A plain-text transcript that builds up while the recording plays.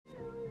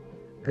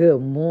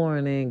Good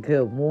morning,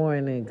 good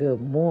morning,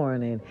 good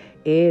morning.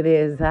 It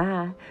is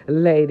I,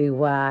 Lady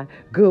Y.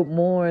 Good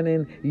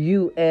morning,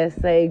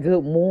 USA.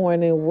 Good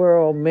morning,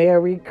 world.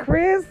 Merry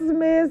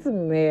Christmas,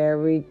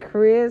 Merry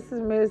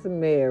Christmas,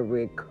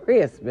 Merry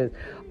Christmas.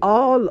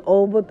 All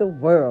over the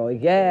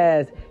world.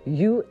 Yes,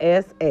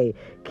 USA.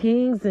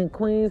 Kings and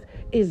queens,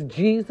 it's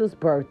Jesus'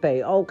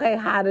 birthday. Okay,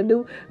 how to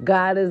do?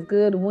 God is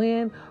good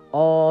when?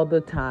 All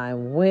the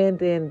time. When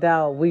in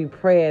doubt, we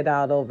pray it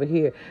out over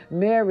here.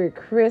 Merry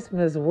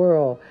Christmas,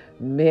 world.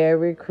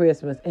 Merry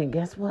Christmas. And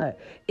guess what?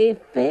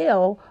 It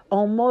fell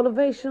on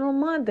Motivational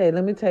Monday.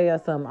 Let me tell y'all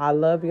something. I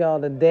love y'all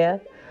to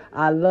death.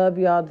 I love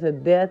y'all to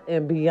death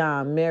and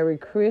beyond. Merry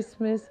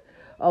Christmas.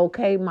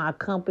 Okay, my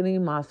company,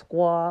 my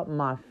squad,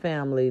 my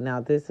family. Now,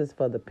 this is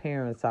for the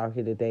parents out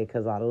here today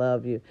because I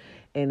love you.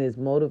 And it's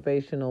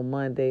Motivational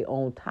Monday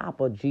on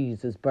top of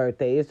Jesus'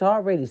 birthday. It's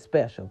already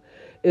special.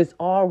 It's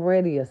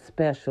already a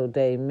special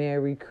day.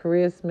 Merry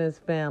Christmas,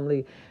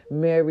 family.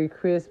 Merry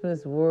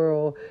Christmas,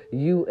 world,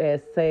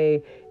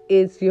 USA.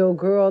 It's your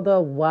girl,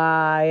 the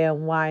why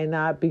and why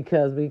not,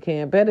 because we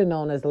can. Better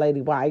known as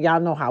Lady Y.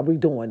 Y'all know how we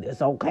doing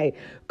this, okay?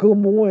 Good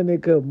morning,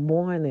 good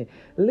morning.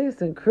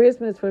 Listen,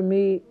 Christmas for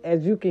me,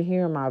 as you can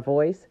hear in my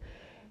voice,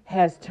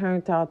 has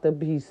turned out to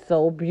be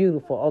so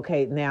beautiful.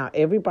 Okay, now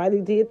everybody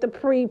did the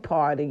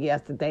pre-party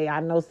yesterday. I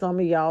know some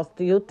of y'all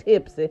still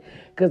tipsy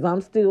because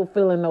I'm still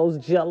feeling those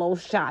jello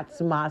shots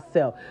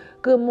myself.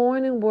 Good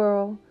morning,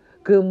 world.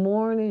 Good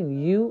morning,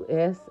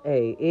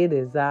 USA. It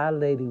is our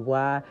Lady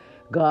Y.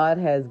 God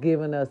has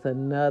given us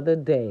another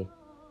day,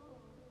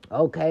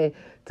 okay,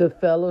 to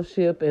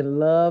fellowship and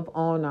love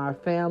on our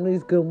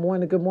families. Good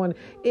morning, good morning.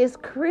 It's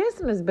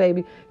Christmas,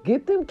 baby.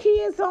 Get them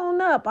kids on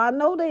up. I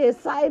know they're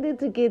excited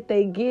to get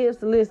their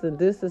gifts. Listen,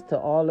 this is to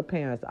all the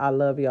parents. I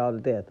love y'all to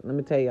death. Let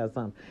me tell y'all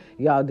something.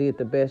 Y'all did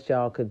the best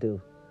y'all could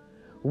do.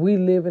 We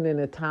living in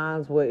the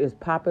times where it's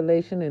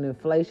population and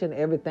inflation,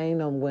 everything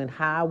done went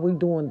high. We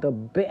doing the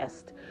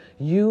best.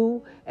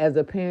 You, as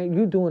a parent,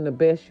 you doing the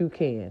best you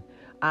can.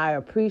 I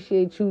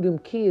appreciate you. Them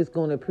kids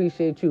gonna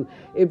appreciate you.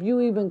 If you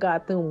even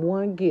got them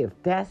one gift,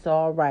 that's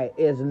all right,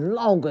 as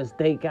long as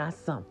they got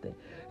something.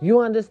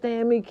 You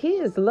understand me?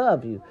 Kids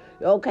love you.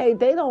 Okay,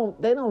 they don't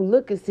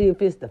look and see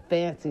if it's the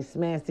fancy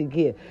smancy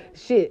gift.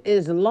 Shit,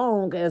 as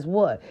long as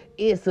what?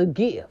 It's a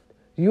gift.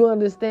 You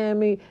understand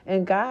me?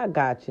 And God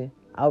got you.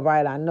 All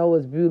right, I know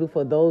it's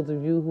beautiful. Those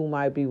of you who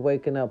might be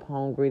waking up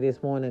hungry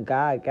this morning,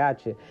 God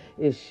got you.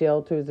 It's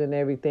shelters and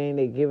everything.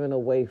 They're giving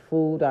away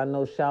food. I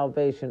know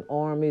Salvation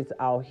Army's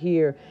out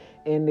here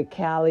in the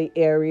Cali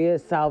area.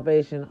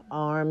 Salvation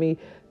Army,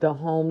 the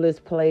homeless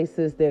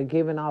places, they're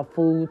giving out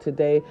food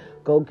today.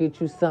 Go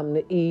get you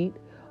something to eat.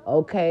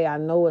 Okay, I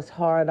know it's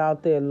hard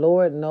out there.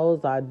 Lord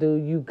knows I do.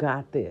 You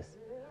got this.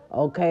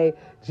 Okay?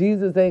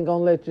 Jesus ain't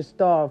gonna let you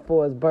starve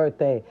for his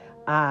birthday.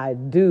 I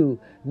do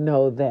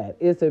know that.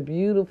 It's a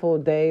beautiful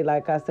day.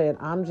 Like I said,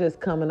 I'm just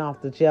coming off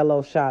the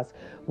jello shots.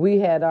 We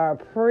had our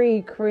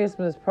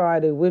pre-Christmas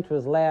party, which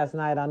was last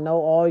night. I know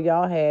all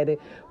y'all had it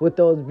with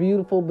those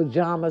beautiful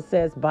pajama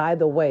sets. By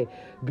the way,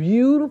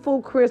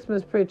 beautiful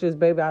Christmas pictures,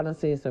 baby. I done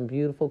seen some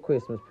beautiful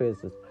Christmas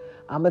pictures.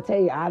 I'm going to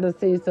tell you, I done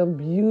seen some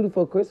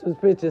beautiful Christmas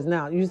pictures.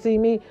 Now, you see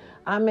me?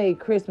 I made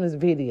Christmas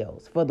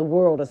videos for the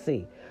world to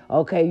see.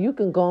 Okay, you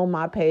can go on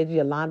my page,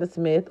 Yolanda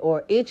Smith,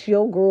 or It's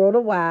Your Girl, the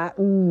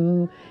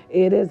Y.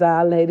 It is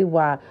our Lady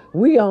Y.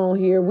 We on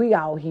here. We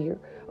out here.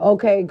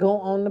 Okay, go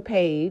on the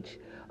page.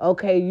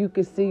 Okay, you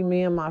can see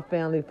me and my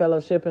family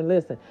fellowship. And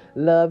listen,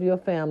 love your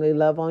family.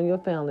 Love on your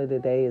family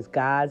today. It's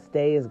God's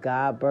day. It's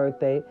God's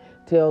birthday.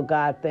 Tell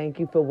God thank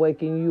you for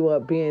waking you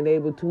up, being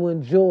able to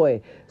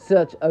enjoy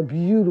such a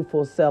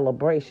beautiful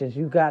celebration.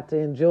 You got to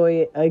enjoy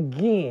it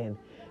again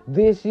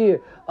this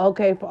year.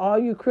 Okay, for all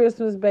you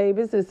Christmas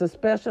babies, it's a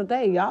special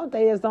day. Y'all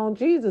day is on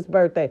Jesus'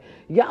 birthday.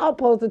 Y'all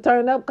supposed to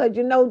turn up because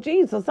you know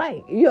Jesus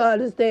ain't. You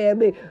understand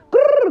me?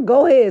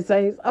 Go ahead,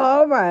 saints.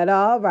 All right,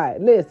 all right.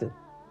 Listen.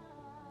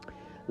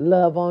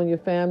 Love on your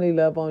family,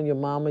 love on your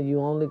mama.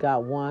 You only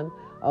got one.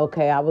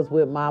 Okay, I was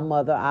with my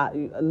mother. I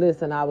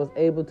was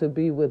able to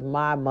be with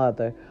my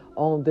mother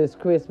on this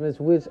Christmas,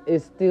 which it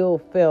still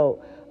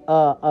felt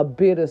a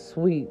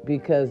bittersweet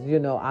because,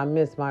 I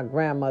miss my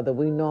grandmother.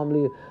 We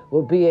normally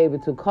would be able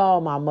to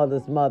call my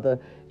mother's mother,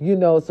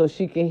 so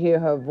she can hear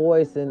her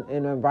voice.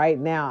 And right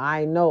now,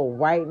 I know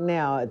right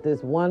now at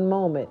this one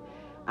moment,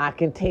 I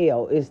can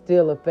tell it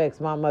still affects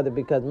my mother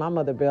because my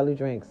mother barely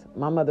drinks.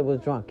 My mother was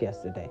drunk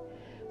yesterday.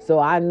 So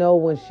I know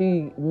when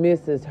she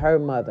misses her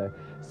mother.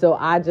 So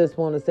I just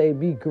want to say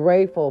be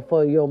grateful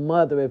for your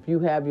mother. If you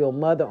have your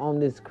mother on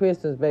this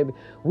Christmas, baby,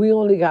 we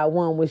only got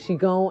one. When she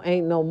gone,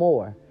 ain't no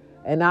more.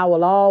 And I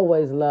will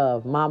always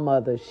love my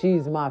mother.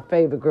 She's my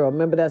favorite girl.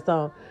 Remember that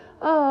song?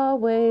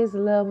 Always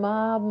love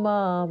my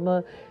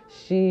mama.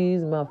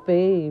 She's my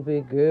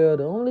favorite girl.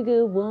 The only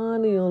good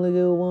one,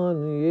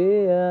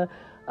 yeah.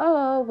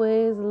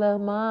 always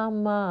love my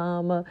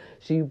mama.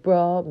 She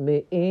brought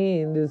me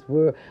in this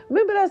world.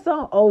 Remember that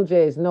song,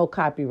 OJ's, no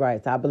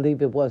copyrights. I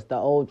believe it was the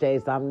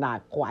OJ's. I'm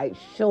not quite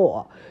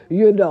sure.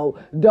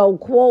 Don't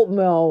quote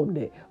me on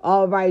it.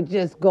 All right,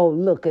 just go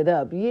look it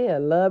up. Yeah,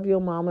 love your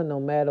mama no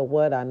matter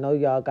what. I know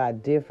y'all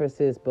got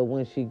differences, but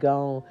when she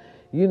gone,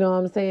 you know what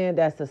I'm saying?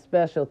 That's a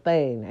special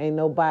thing. Ain't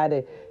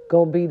nobody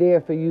gonna be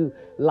there for you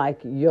like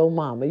your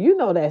mama. You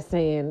know that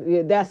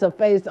saying, that's a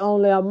face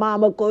only a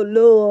mama could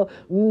love.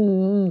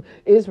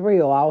 It's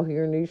real out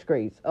here in these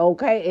streets,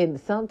 okay? And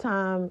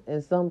sometimes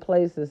in some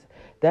places,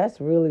 that's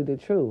really the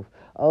truth,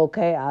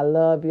 okay? I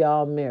love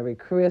y'all. Merry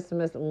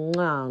Christmas.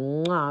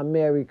 Mwah, mwah,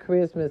 Merry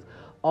Christmas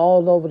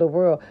all over the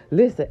world.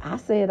 Listen, I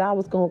said I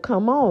was going to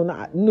come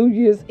on New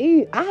Year's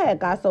Eve. I had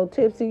got so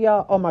tipsy,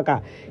 y'all. Oh, my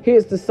God.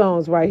 Here's the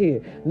songs right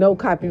here. No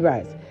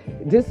copyrights.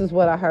 This is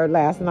what I heard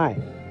last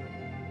night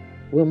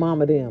with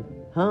Mama them.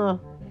 Huh?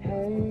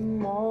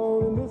 Hang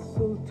on,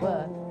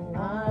 mistletoe.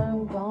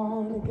 I'm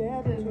gonna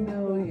get to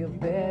know you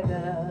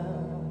better.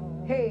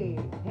 Hey,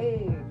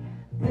 hey.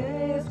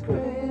 This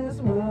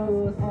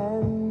Christmas,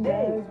 and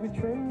as we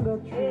trim the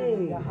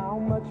tree, how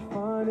much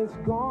fun it's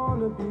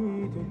gonna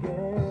be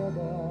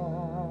together.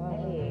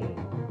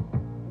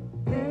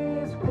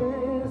 This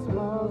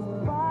Christmas,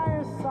 the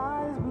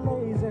fireside is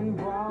blazing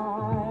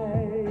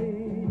bright.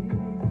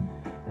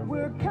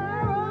 We're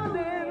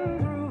caroling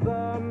through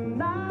the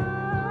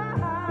night,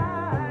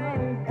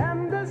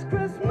 and this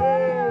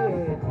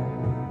Christmas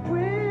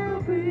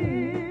will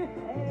be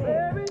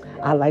very.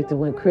 I liked it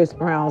when Chris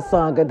Brown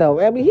sung it though.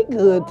 I mean, he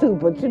good too,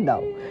 but you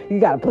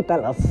gotta put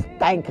that little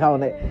stank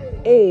on it.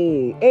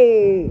 Hey,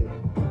 hey.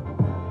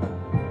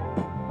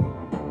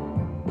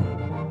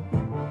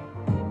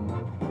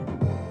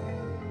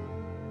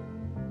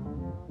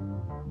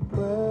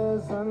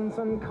 Presents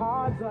and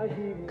cards are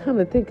here. Come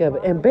to think of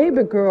it, and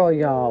baby girl,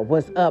 y'all,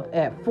 was up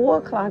at 4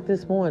 o'clock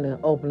this morning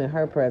opening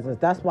her presents.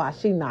 That's why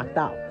she knocked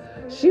out.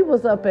 She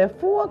was up at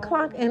 4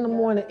 o'clock in the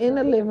morning in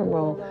the living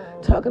room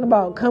talking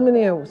about coming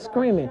in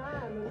screaming,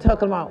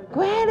 talking about,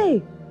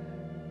 Granny,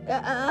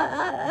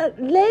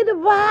 Lady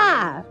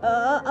Y,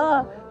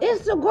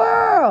 it's the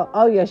girl.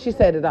 Oh yeah, she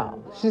said it all.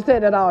 She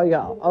said it all,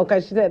 y'all.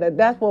 Okay, she said that.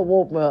 That's what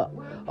woke me up.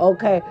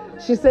 Okay,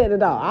 she said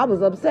it all. I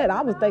was upset.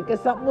 I was thinking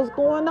something was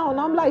going on.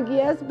 I'm like,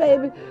 yes,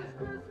 baby.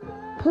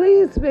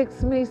 Please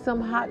fix me some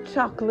hot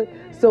chocolate.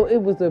 So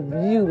it was a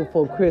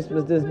beautiful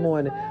Christmas this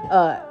morning.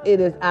 It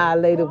is I,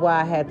 Lady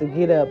Y, had to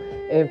get up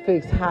and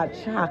fix hot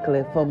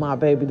chocolate for my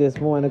baby this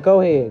morning.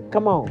 Go ahead.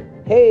 Come on.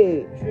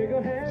 Hey. Shake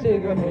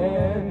a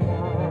hand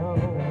now.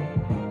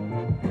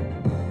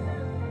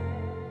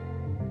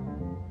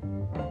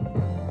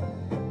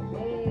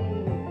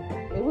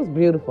 It was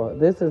beautiful.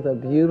 This is a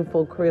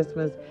beautiful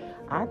Christmas.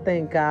 I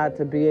thank God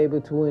to be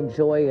able to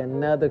enjoy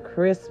another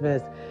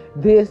Christmas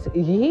this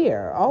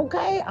year.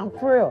 Okay? I'm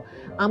for real.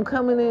 I'm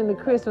coming into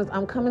Christmas.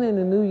 I'm coming in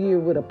the new year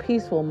with a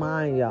peaceful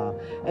mind,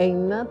 y'all. Ain't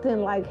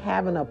nothing like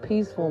having a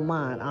peaceful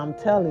mind. I'm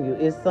telling you,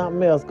 it's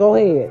something else. Go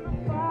ahead.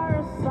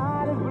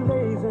 Fireside is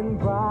blazing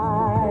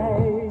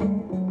bright.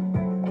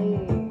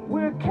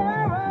 We're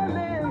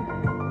caroling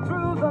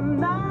through the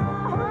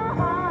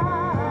night,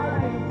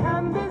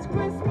 and this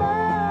Christmas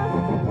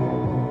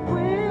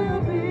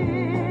will be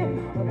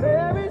a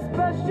very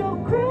special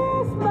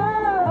Christmas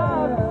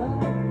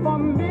for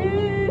me.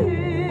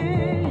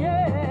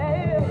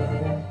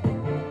 Yeah.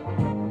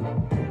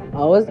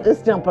 Oh,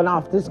 it's jumping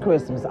off this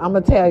Christmas. I'm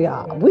going to tell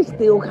y'all, we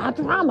still got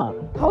drama.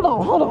 Hold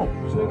on.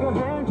 Shake a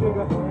hand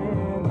now.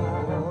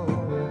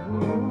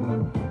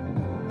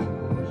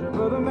 Wish your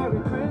brother Merry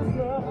Christmas.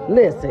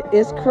 Listen,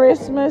 it's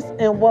Christmas,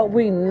 and what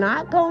we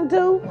not going to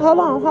do, hold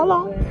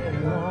on.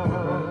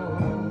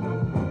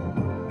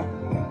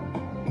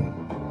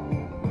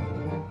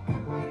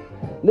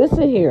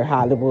 Listen here,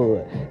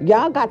 Hollywood.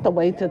 Y'all got to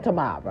wait till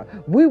tomorrow.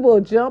 We will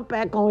jump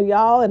back on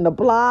y'all in the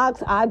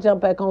blogs. I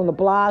jump back on the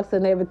blogs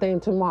and everything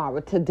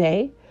tomorrow.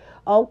 Today,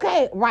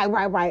 okay,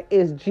 right.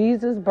 It's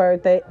Jesus'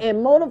 birthday and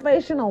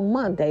Motivational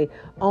Monday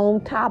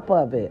on top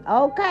of it.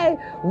 Okay,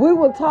 we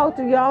will talk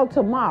to y'all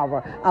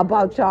tomorrow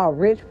about y'all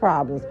rich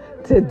problems.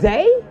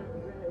 Today,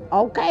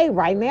 okay,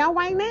 right now,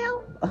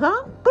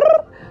 huh?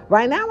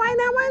 Right now.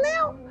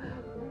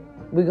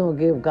 We're going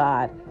to give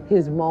God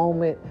his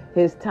moment,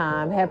 his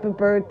time. Happy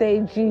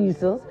birthday,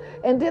 Jesus.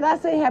 And did I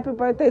say happy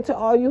birthday to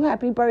all you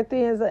happy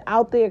birthdays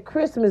out there?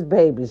 Christmas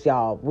babies,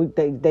 y'all.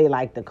 They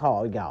like to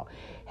call y'all.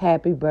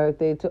 Happy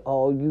birthday to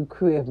all you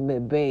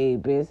Christmas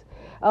babies.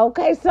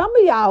 Okay, some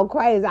of y'all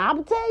crazy.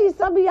 I'm telling you,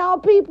 some of y'all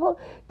people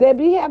that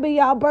be having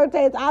y'all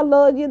birthdays, I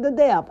love you to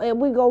death. And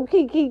we go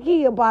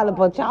key about it.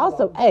 But y'all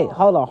some, hey,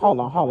 hold on.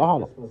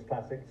 Christmas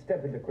classic.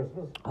 Step into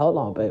Christmas. Hold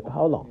on, baby.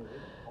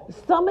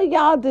 Some of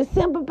y'all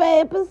December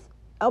babies,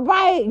 all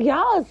right,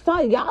 y'all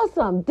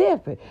something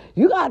different.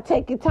 You gotta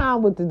take your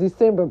time with the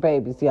December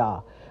babies,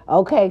 y'all.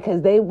 Okay,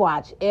 because they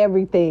watch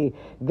everything.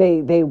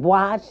 They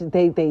watch,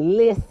 they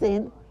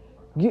listen.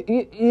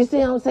 You see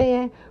what I'm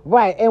saying?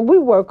 Right. And we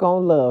work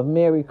on love.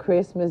 Merry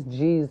Christmas,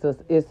 Jesus.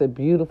 It's a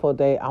beautiful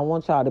day. I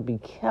want y'all to be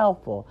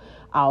careful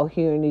out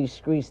here in these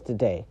streets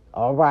today.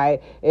 All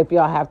right. If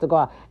y'all have to go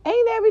out.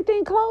 Ain't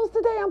everything closed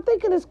today? I'm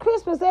thinking it's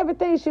Christmas.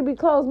 Everything should be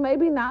closed.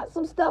 Maybe not.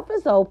 Some stuff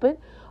is open.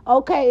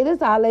 Okay. It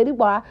is Our Lady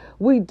Why.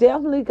 We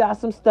definitely got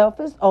some stuff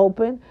is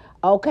open.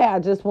 Okay, I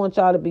just want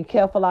y'all to be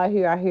careful out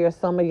here. I hear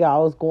some of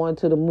y'all is going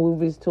to the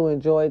movies to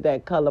enjoy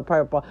that Color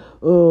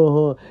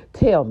Purple.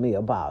 Tell me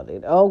about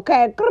it.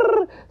 Okay,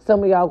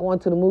 some of y'all going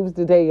to the movies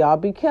today. Y'all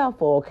be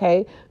careful.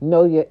 Okay,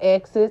 know your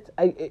exits.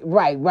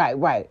 Right.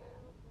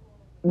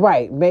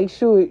 Make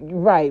sure.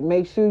 Right.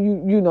 Make sure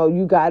you know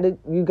you got it.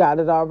 You got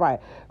it all right.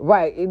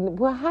 Right. And,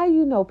 well, how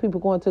you know people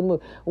going to the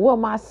movie? Well,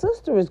 my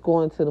sister is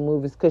going to the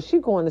movies because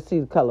she's going to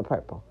see the Color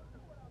Purple.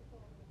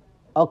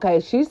 Okay,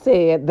 she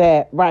said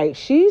that, right,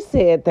 she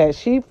said that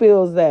she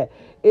feels that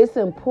it's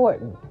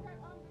important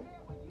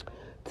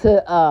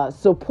to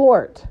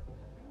support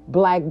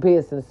black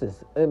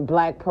businesses and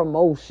black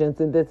promotions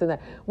and this and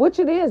that, which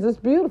it is. It's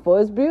beautiful.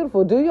 It's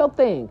beautiful. Do your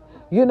thing,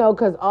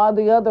 because all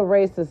the other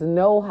races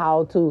know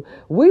how to.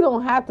 We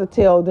don't have to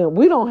tell them.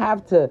 We don't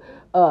have to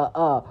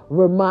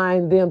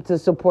remind them to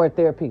support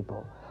their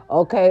people.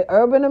 Okay,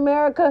 urban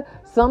America,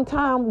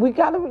 sometimes you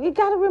gotta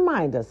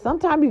remind us.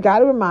 Sometimes you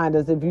gotta remind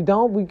us. If you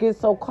don't, we get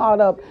so caught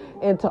up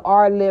into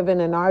our living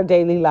and our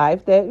daily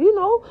life that,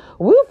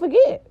 we'll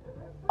forget.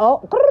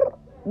 Oh,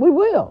 we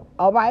will.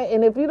 All right.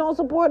 And if you don't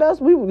support us,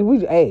 we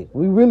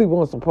really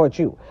won't support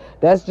you.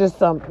 That's just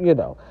some,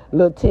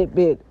 little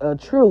tidbit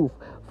of truth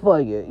for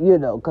you,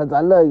 because I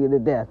love you to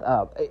death.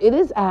 It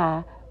is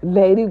I,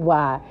 Lady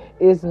Y.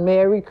 It's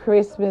Merry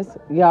Christmas,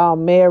 y'all.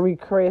 Merry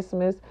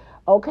Christmas.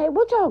 Okay,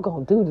 what y'all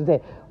gonna do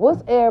today?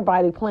 What's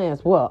everybody's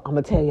plans? Well, I'm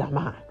gonna tell y'all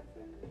mine.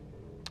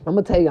 I'm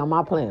gonna tell y'all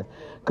my plans.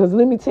 Because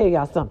let me tell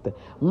y'all something.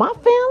 My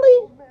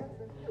family,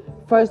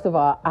 first of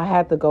all, I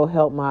had to go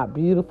help my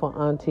beautiful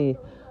auntie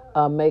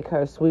make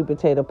her sweet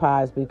potato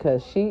pies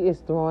because she is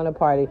throwing a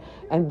party.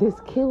 And this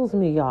kills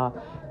me,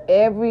 y'all.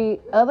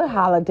 Every other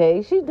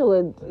holiday, she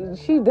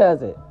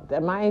does it.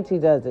 My auntie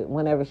does it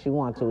whenever she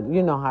wants to.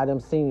 You know how them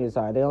seniors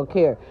are. They don't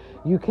care.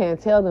 You can't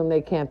tell them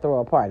they can't throw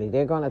a party.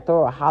 They're going to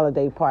throw a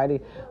holiday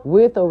party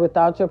with or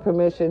without your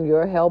permission,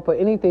 your help, or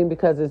anything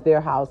because it's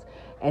their house,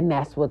 and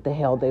that's what the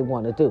hell they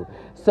want to do.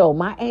 So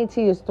my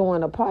auntie is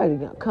throwing a party.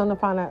 Come to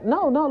find out,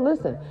 no,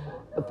 listen.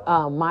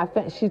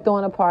 She's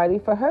throwing a party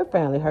for her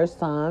family, her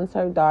sons,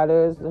 her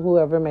daughters,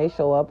 whoever may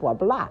show up, blah,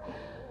 blah.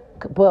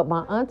 But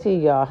my auntie,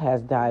 y'all,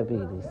 has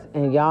diabetes.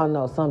 And y'all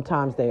know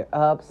sometimes they're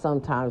up,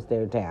 sometimes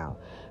they're down.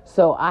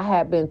 So I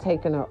had been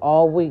taking her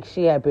all week.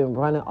 She had been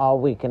running all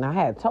week. And I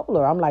had told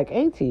her, I'm like,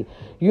 auntie,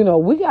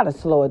 we got to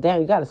slow it down.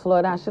 You got to slow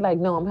it down. She's like,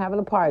 no, I'm having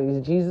a party.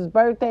 It's Jesus'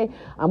 birthday.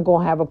 I'm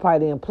going to have a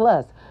party. And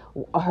plus,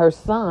 her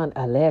son,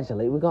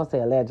 allegedly, we're going to say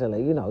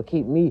allegedly,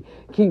 keep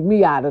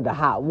me out of the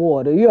hot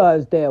water. You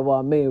understand what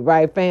I mean,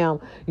 right, fam?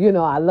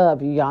 I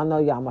love you. Y'all know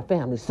y'all my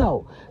family.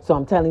 So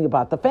I'm telling you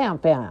about the fam,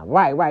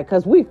 right,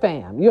 because we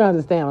fam. You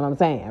understand what I'm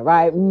saying,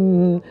 right?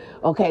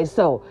 Mm-hmm. Okay,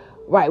 so,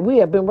 right, we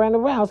have been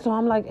running around. So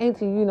I'm like,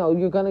 auntie,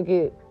 you're going to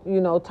get,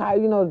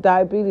 tired.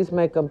 Diabetes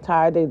make them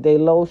tired. They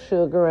low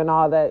sugar and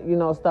all that,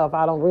 stuff.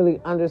 I don't really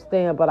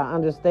understand, but I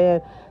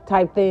understand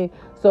type thing.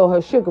 So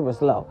her sugar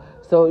was low.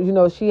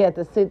 So, she had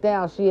to sit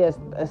down. She had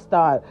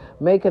started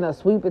making her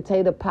sweet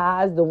potato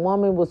pies. The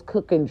woman was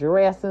cooking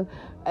dressing.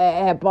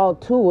 Had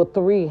bought 2 or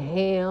 3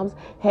 hams,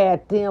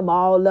 had them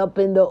all up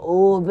in the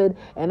oven.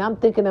 And I'm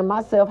thinking to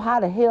myself, how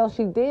the hell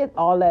she did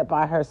all that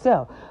by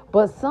herself?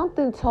 But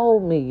something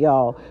told me,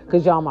 y'all,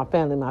 because y'all my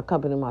family, my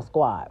company, my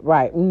squad,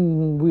 right?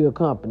 We a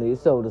company,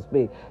 so to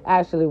speak.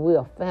 Actually, we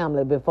a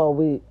family before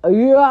we,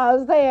 you know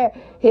what I'm saying?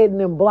 Hitting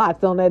them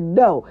blocks on that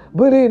dough.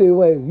 But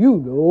anyway,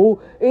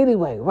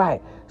 Anyway,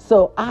 right.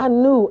 So I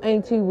knew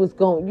auntie was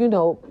going,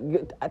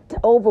 to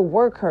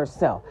overwork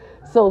herself.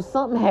 So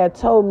something had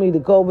told me to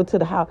go over to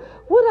the house.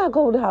 Where did I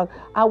go to the house?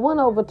 I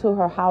went over to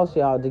her house,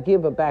 y'all, to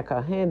give her back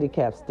her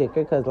handicap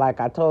sticker. Because like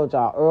I told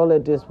y'all earlier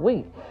this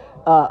week,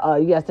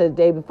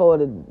 yesterday,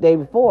 the day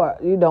before,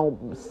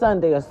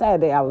 Sunday or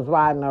Saturday, I was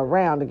riding her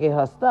around to get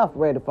her stuff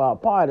ready for her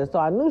party. So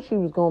I knew she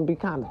was going to be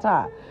kind of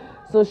tired.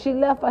 So she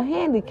left her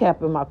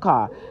handicap in my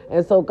car.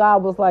 And so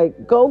God was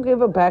like, go give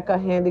her back her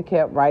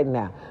handicap right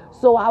now.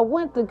 So I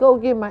went to go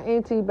get my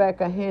auntie back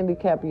her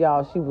handicap,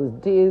 y'all. She was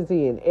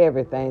dizzy and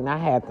everything. I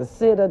had to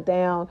sit her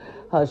down.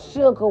 Her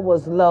sugar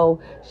was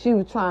low. She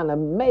was trying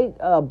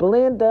to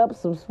blend up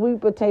some sweet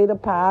potato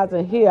pies.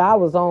 And here I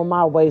was on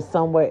my way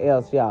somewhere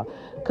else, y'all.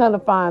 Come to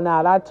find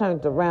out, I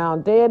turned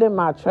around, dead in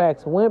my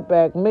tracks, went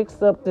back,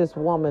 mixed up this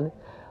woman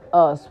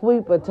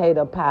sweet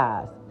potato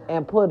pies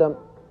and put them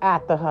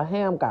after her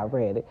ham got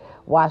ready.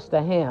 Washed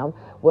the ham.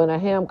 When her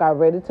ham got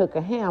ready, took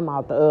a ham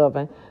out the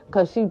oven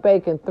because she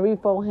baking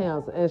 3-4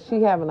 hams and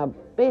she having a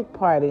big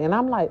party. And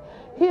I'm like,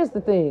 here's the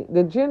thing.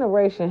 The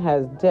generation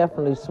has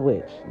definitely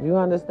switched. You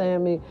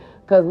understand me?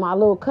 Because my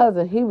little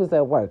cousin, he was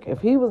at work.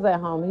 If he was at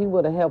home, he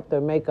would have helped her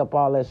make up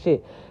all that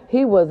shit.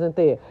 He wasn't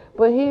there.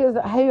 But here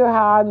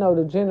how I know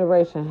the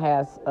generation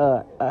has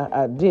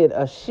did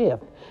a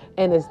shift,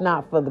 and it's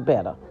not for the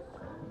better.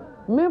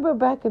 Remember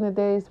back in the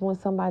days when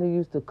somebody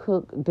used to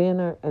cook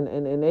dinner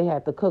and they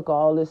had to cook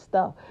all this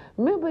stuff?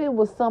 Remember it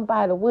was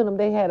somebody with them.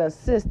 They had an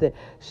assistant.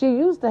 She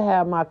used to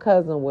have my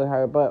cousin with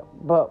her,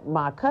 but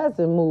my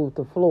cousin moved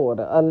to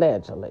Florida,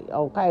 allegedly.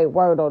 Okay,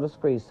 word on the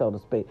street, so to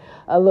speak.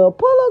 A little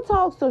pillow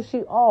talk, so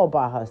she all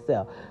by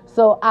herself.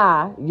 So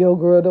I, your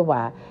girl the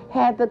Y,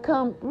 had to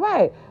come,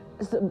 right,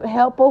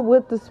 help her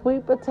with the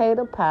sweet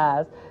potato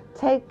pies,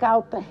 take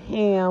out the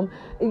ham.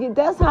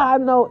 That's how I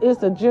know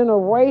it's a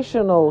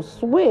generational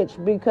switch,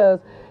 because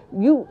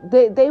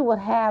they would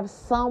have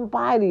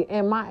somebody,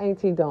 and my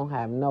auntie don't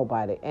have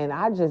nobody, and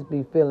I just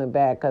be feeling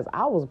bad because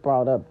I was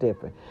brought up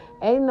different.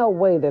 Ain't no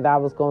way that I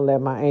was gonna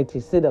let my auntie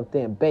sit up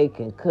there and bake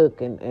and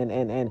cook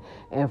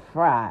and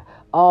fry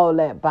all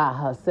that by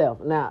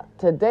herself. Now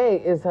today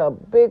is her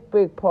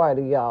big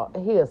party, y'all.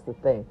 Here's the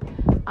thing,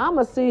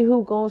 I'ma see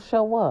who gonna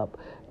show up.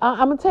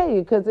 I'm going to tell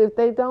you, because if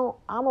they don't,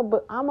 I'm going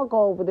to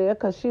go over there,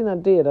 because she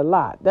done did a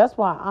lot. That's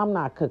why I'm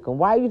not cooking.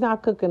 Why you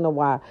not cooking?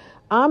 Why?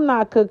 I'm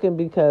not cooking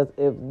because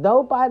if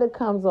nobody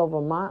comes over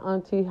my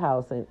auntie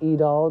house and eat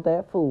all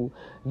that food,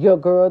 your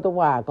girl, the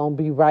Y, going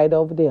to be right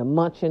over there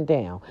munching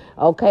down.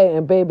 Okay?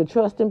 And baby,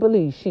 trust and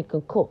believe she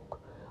can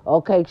cook.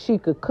 Okay? She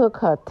could cook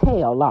her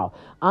tail off.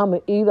 I'm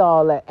going to eat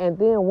all that, and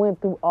then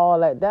went through all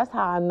that. That's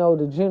how I know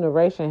the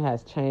generation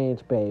has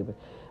changed, baby.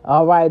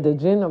 All right, the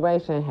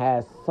generation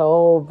has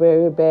so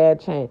very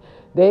bad change.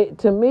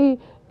 To me,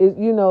 is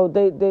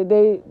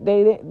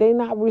they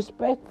not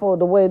respectful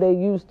the way they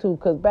used to.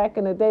 Because back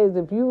in the days,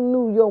 if you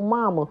knew your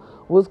mama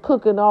was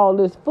cooking all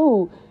this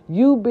food,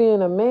 you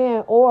being a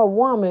man or a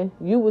woman,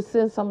 you would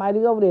send somebody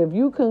over there. If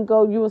you couldn't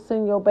go, you would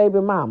send your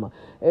baby mama.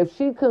 If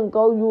she couldn't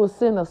go, you would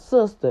send a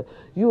sister.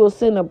 You would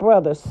send a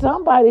brother.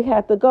 Somebody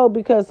had to go,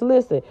 because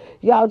listen,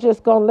 y'all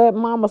just gonna let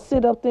mama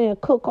sit up there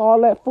and cook all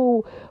that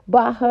food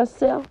by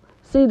herself?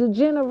 See, the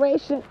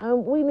generation,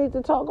 we need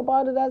to talk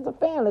about it as a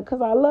family, because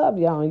I love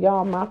y'all, and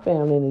y'all my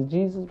family, and it's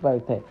Jesus'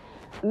 birthday.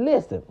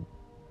 Listen,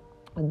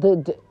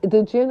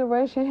 the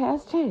generation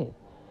has changed.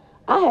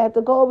 I had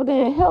to go over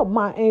there and help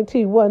my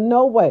auntie. Wasn't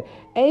no way.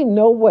 Ain't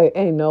no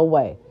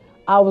way.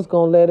 I was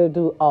going to let her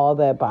do all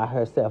that by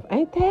herself.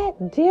 Ain't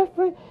that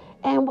different?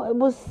 And it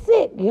was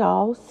sick,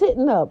 y'all,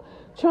 sitting up,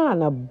 trying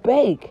to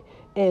bake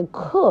and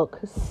cook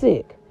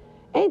sick.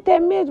 Ain't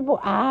that miserable?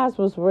 Eyes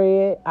was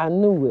red. I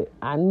knew it.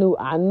 I knew.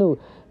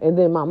 And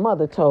then my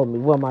mother told me,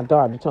 my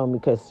daughter told me,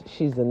 because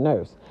she's a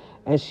nurse.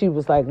 And she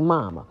was like,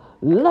 Mama,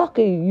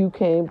 lucky you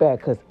came back,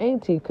 because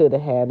Auntie could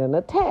have had an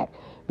attack.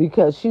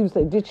 Because she was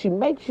like, did she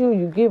make sure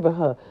you give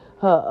her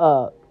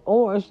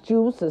orange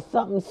juice or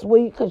something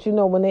sweet? Because,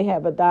 when they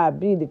have a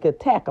diabetic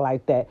attack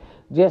like that,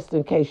 just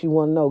in case you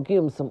want to know,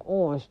 give them some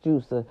orange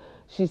juice. Or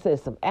she said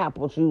some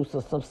apple juice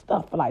or some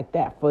stuff like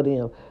that for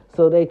them,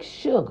 so they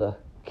sugar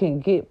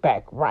can get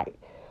back right.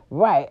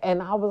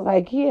 And I was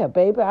like, yeah,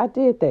 baby, I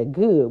did that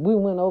good. We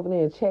went over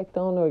there and checked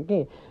on her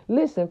again.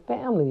 Listen,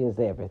 family is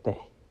everything.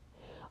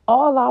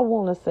 All I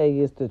want to say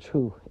is the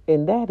truth,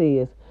 and that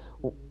is,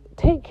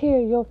 take care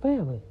of your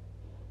family,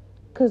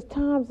 because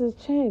times is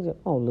changing.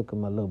 Oh, look at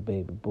my little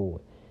baby boy.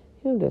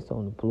 Him that's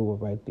on the floor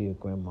right there,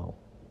 Grandma.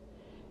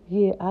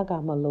 Yeah, I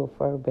got my little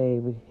fur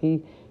baby.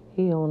 He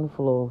on the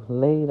floor,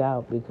 laid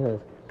out, because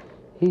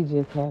he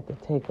just had to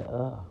take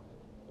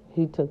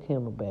he took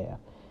him a bath.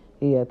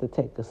 He had to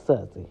take a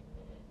sudsy.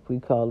 We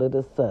call it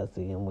a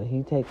sudsy. And when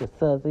he take a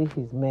sudsy,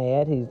 he's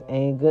mad, he's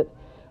angered.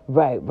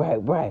 Right.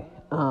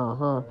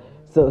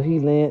 So he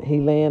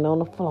laying on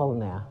the floor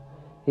now.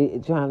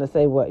 He trying to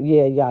say, what?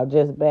 Yeah, y'all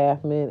just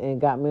bathed me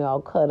and got me all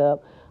cut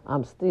up.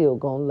 I'm still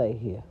gonna lay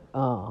here.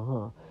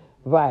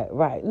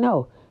 Right.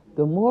 No,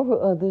 the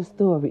moral of this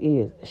story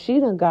is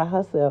she done got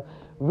herself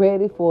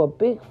ready for a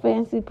big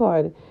fancy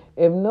party.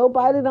 If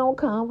nobody don't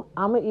come,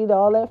 I'm going to eat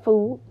all that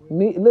food.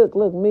 Me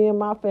and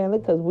my family,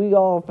 because we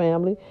all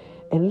family.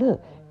 And look,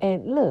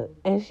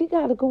 and she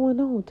got it going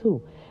on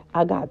too.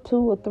 I got 2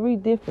 or 3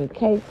 different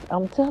cakes.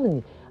 I'm telling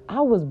you,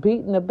 I was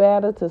beating the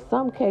batter to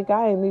some cake.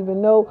 I didn't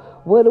even know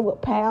what it was.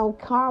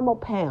 Caramel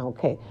pound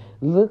cake.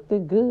 Looked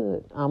it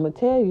good. I'm going to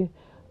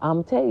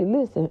tell you,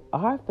 listen,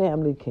 our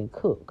family can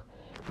cook.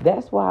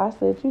 That's why I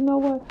said, you know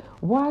what?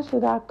 Why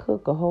should I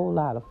cook a whole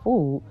lot of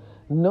food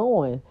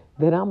knowing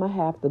that I'm going to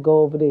have to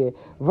go over there,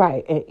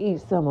 right, and eat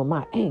some of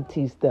my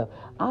auntie stuff?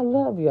 I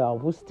love y'all.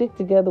 We stick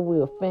together.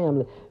 We're a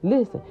family.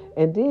 Listen,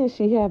 and then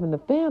she having the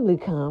family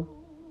come.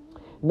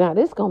 Now,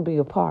 this going to be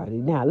a party.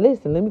 Now,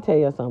 listen, let me tell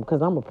you something,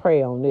 because I'm going to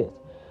pray on this.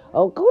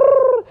 Oh,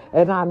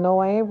 and I know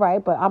I ain't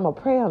right, but I'm going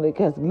to pray on it,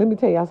 because let me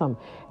tell y'all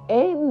something.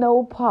 Ain't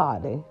no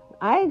party,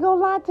 I ain't going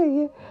to lie to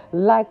you,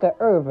 like an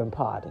urban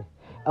party.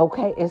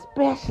 Okay,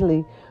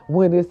 especially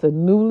when it's a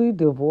newly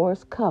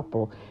divorced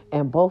couple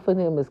and both of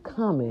them is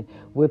coming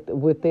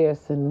with their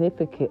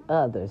significant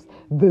others,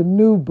 the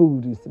new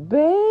booties.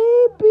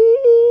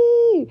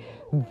 Baby,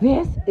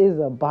 This is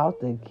about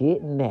to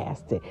get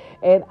nasty.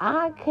 And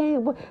I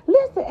can't,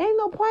 listen, ain't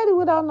no party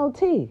without no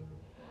tea.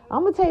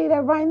 I'm going to tell you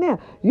that right now.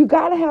 You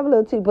got to have a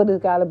little tea, but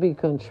it's got to be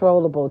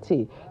controllable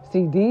tea.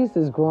 See, these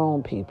is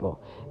grown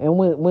people. And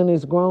when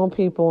it's grown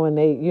people and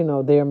they,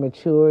 they're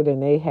matured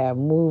and they have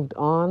moved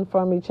on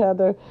from each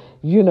other,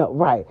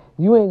 right,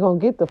 you ain't going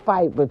to get the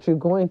fight, but you're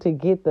going to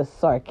get the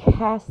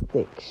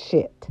sarcastic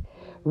shit.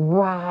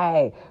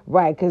 Right,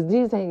 because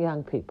these ain't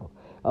young people.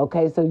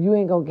 Okay, so you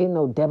ain't gonna get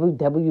no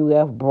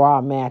WWF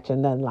bra match or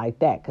nothing like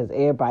that, because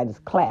everybody's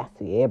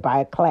classy.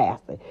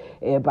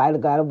 Everybody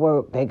got to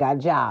work. They got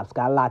jobs,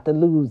 got a lot to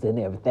lose and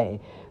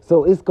everything.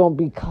 So it's gonna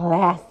be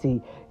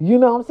classy. You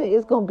know what I'm saying?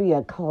 It's gonna be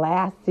a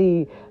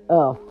classy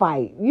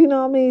fight. You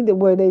know what I mean?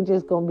 Where they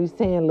just gonna be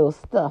saying little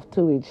stuff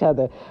to each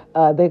other.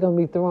 They're gonna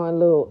be throwing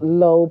little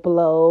low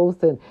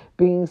blows and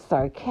being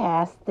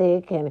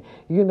sarcastic, and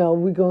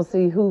we're gonna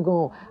see who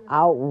gonna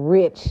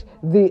outrich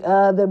the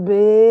other,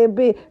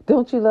 baby.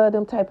 Don't you love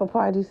them type of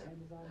parties?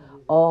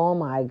 Oh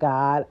my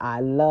God,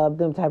 I love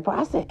them type of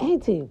parties. I said,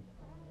 Auntie,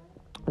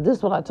 this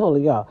is what I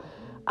told y'all.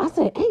 I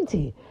said,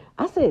 Auntie,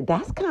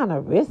 that's kind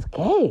of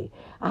risque.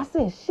 I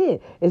said,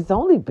 shit, it's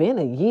only been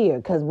a year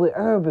because we're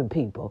urban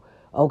people.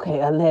 Okay,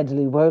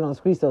 allegedly, word on the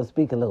street, so to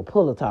speak, a little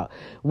puller talk.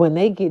 When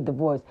they get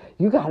divorced,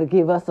 you got to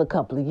give us a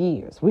couple of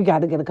years. We got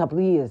to get a couple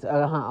of years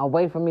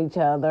away from each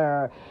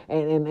other,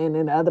 and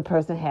the other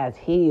person has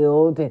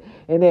healed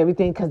and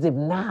everything, because if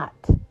not,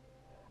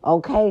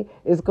 okay,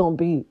 it's going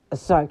to be a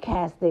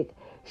sarcastic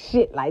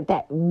shit like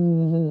that.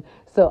 Mm-hmm.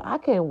 So I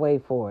can't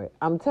wait for it.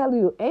 I'm telling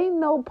you, ain't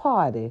no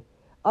party.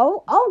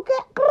 Oh,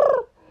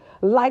 okay.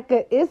 Like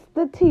it's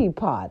the tea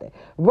party.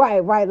 Right.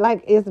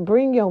 Like it's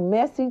bring your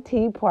messy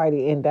tea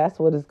party, and that's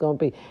what it's going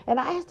to be. And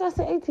I asked her, I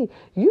said, Auntie,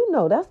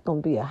 that's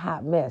going to be a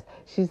hot mess.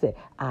 She said,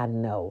 I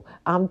know.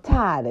 I'm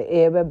tired of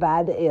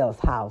everybody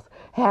else's house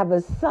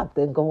having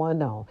something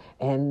going on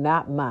and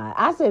not mine.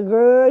 I said,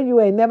 girl, you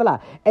ain't never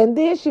lied. And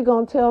then she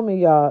going to tell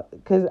me, y'all,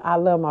 because I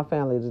love my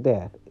family to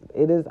death.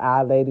 It is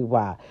Our Lady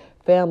Why.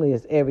 Family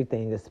is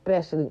everything,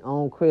 especially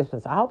on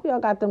Christmas. I hope y'all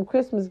got them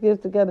Christmas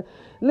gifts together.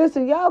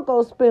 Listen, y'all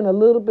go spend a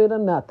little bit of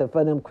nothing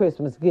for them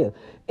Christmas gifts.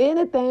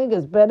 Anything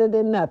is better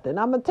than nothing.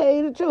 I'm going to tell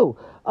you the truth.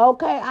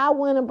 Okay, I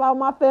went and bought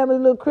my family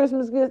little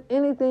Christmas gifts.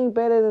 Anything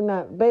better than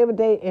that. Baby,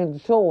 they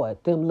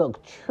enjoyed them little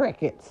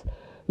trinkets.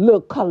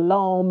 Little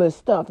cologne and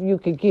stuff you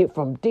could get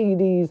from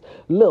DD's,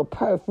 little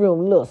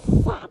perfume, little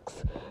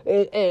socks,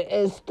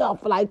 and stuff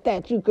like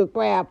that you could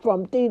grab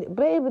from DD.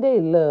 Baby, they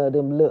love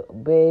them. Look,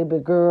 baby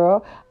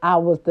girl, I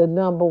was the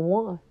number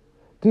one.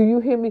 Do you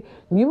hear me?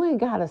 You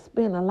ain't got to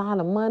spend a lot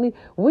of money.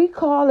 We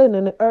call it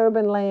in the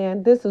urban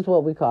land, this is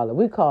what we call it.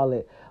 We call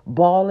it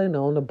balling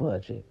on a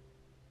budget.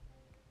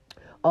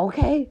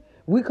 Okay?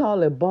 We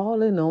call it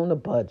balling on a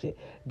budget.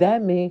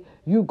 That means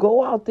you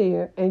go out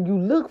there and you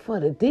look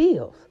for the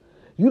deals.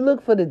 You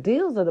look for the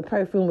deals of the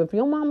perfume. If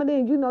your mama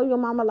didn't, your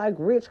mama like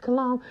rich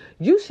cologne,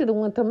 you should have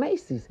went to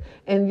Macy's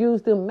and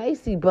used them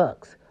Macy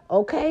bucks.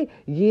 Okay?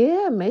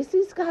 Yeah,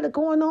 Macy's got it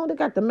going on. They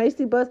got the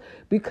Macy bucks.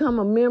 Become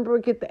a member,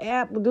 get the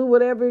app, do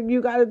whatever you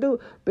got to do.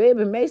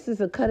 Baby, Macy's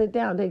will cut it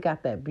down. They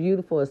got that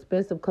beautiful,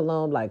 expensive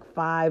cologne, like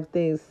 5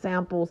 things,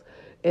 samples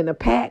in a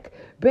pack.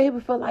 Baby,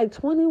 for like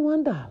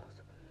 $21.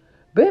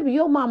 Baby,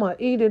 your mama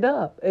eat it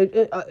up. Eat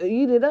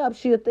it up.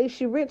 She'll think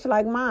she rich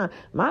like mine.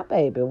 My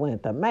baby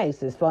went to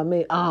Macy's for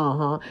me,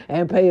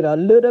 and paid a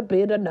little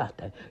bit of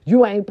nothing.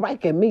 You ain't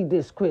breaking me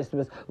this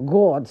Christmas,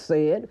 God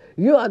said.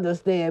 You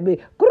understand me?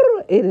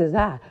 It is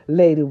I,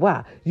 Lady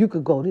Y. You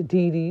could go to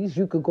DD's.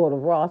 You could go to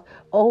Ross.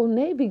 Old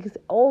Navy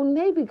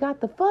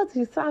got the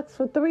fuzzy socks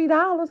for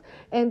 $3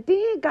 and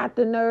then got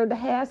the nerve to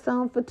have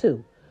some for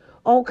 $2.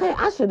 Okay,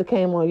 I should have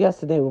came on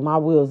yesterday with my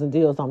wheels and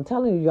deals. I'm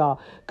telling you,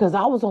 y'all, because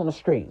I was on the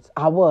streets.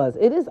 I was.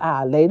 It is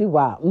Our Lady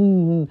Why.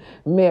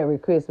 Merry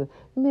Christmas.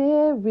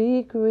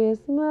 Merry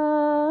Christmas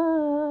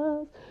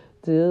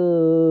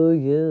to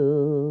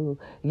you.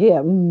 Yeah.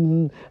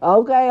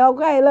 Okay.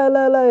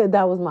 Look.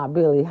 That was my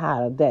Billie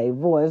Holiday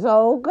voice.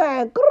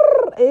 Okay.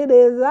 It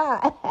is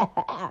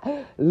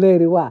I.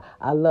 Lady Why.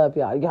 I love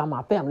y'all. Y'all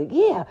my family.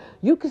 Yeah,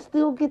 you can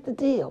still get the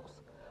deals.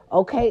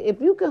 Okay, if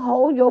you can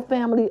hold your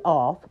family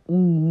off,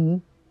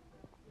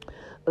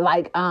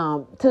 like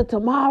to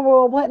tomorrow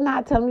or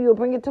whatnot, telling you to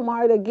bring it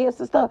tomorrow, the gifts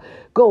and stuff,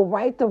 go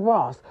right to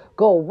Ross,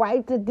 go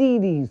right to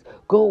DD's,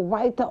 go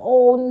right to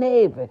Old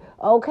Navy.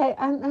 Okay,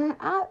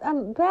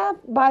 I'm Bath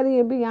Body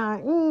and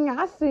Beyond.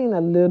 I seen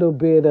a little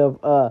bit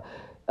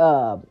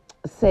of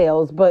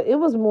sales, but it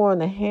was more on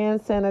the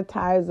hand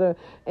sanitizer,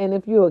 and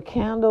if you're a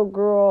candle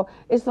girl,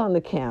 it's on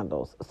the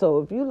candles. So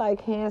if you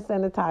like hand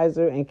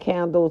sanitizer and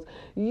candles,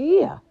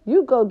 yeah,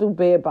 you go do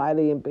Bed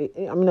Body and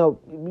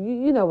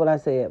you know what I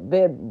said,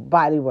 Bed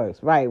Body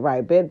Works,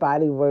 right, Bed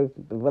Body Works,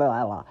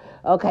 blah, blah.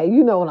 Okay,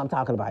 you know what I'm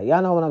talking about.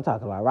 Y'all know what I'm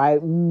talking about,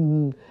 right?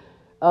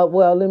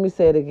 Well, let me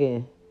say it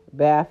again,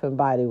 Bath and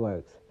Body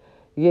Works,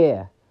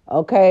 yeah.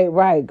 Okay,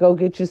 right. Go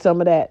get you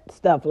some of that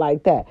stuff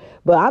like that.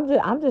 But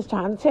I'm just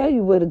trying to tell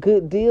you where the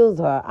good deals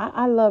are.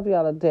 I love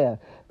y'all to death.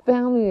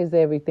 Family is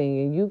everything,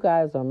 and you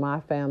guys are my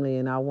family,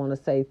 and I want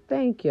to say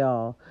thank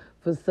y'all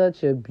for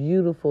such a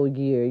beautiful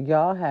year.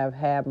 Y'all have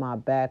had my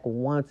back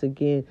once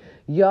again.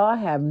 Y'all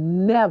have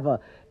never,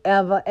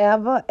 ever,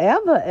 ever,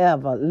 ever,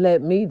 ever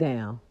let me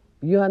down.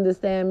 You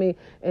understand me?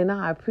 And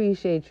I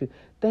appreciate you.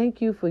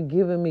 Thank you for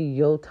giving me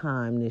your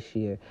time this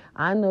year.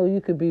 I know you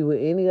could be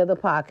with any other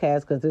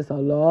podcast because there's a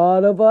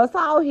lot of us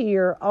out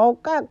here.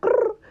 Okay.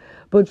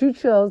 But you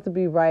chose to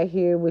be right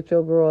here with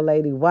your girl,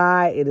 Lady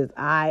Y. It is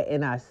I,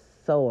 and I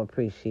so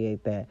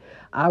appreciate that.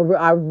 I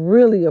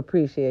really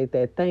appreciate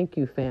that. Thank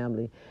you,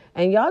 family.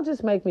 And y'all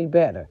just make me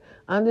better.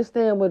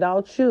 Understand,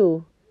 without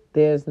you,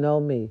 there's no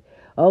me.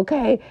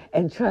 Okay?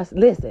 And trust,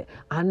 listen,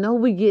 I know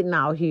we getting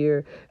out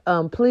here.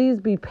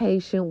 Please be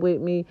patient with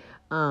me.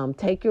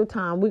 Take your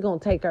time. We're going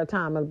to take our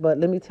time. But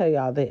let me tell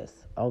y'all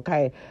this,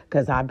 okay?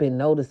 Because I've been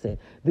noticing.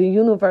 The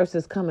universe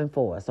is coming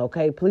for us,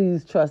 okay?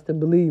 Please trust and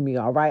believe me,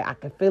 all right? I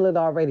can feel it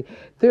already.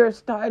 They're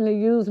starting to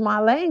use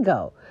my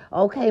lingo,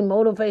 okay?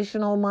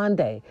 Motivational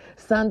Monday,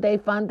 Sunday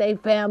Fun Day,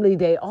 Family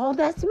Day. All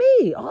that's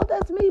me. All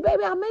that's me,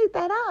 baby. I made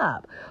that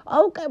up.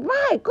 Okay,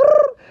 right.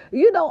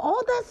 You know,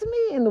 all that's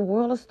me. And the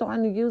world is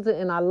starting to use it,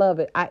 and I love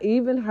it. I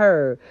even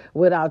heard,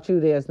 without you,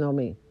 there's no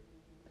me.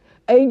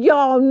 And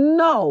y'all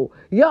know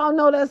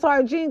that's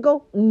our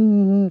jingle.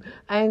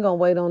 I ain't gonna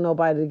wait on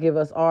nobody to give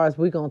us ours.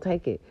 We gonna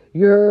take it.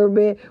 You heard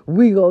me?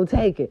 We gonna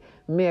take it.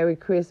 Merry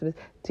Christmas.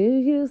 Do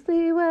you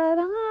see what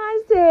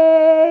I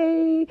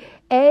say?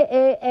 Ay,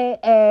 ay, ay,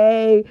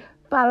 ay.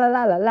 Fa la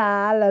la la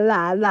la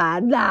la la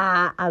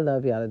la. I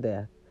love y'all to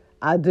death.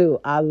 I do.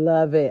 I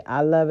love it.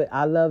 I love it.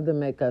 I love to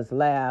make us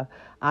laugh.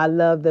 I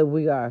love that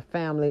we are a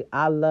family.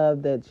 I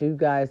love that you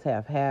guys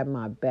have had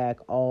my back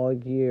all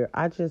year.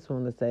 I just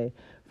want to say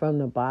from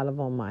the bottom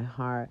of my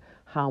heart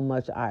how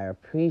much I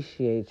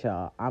appreciate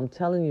y'all. I'm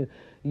telling you,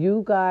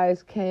 you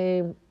guys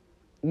came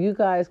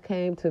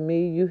to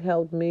me. You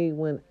helped me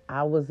when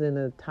I was in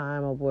a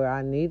time of where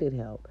I needed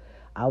help.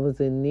 I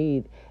was in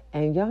need,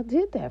 and y'all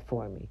did that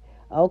for me.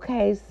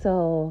 Okay,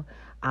 so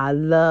I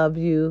love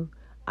you.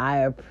 I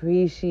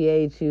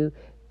appreciate you.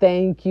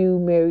 Thank you.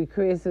 Merry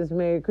Christmas.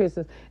 Merry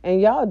Christmas.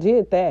 And y'all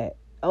did that.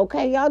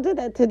 Okay, y'all did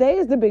that. Today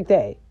is the big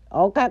day.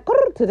 Okay,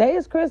 today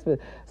is Christmas.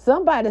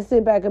 Somebody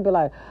sit back and be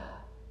like,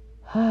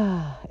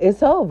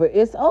 it's over.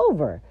 It's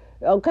over.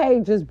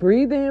 Okay, just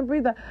breathe in,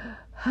 breathe out.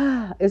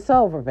 It's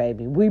over,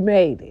 baby. We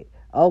made it.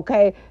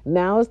 Okay,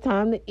 now it's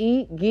time to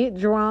eat, get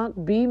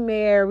drunk, be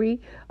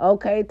merry.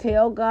 Okay,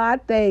 tell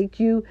God thank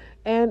you.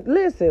 And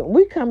listen,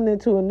 we coming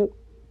into a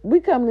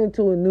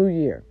new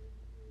year.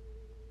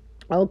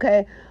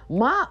 Okay,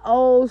 my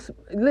motto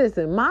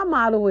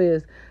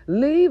is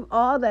leave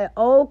all that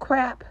old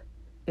crap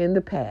in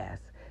the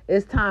past.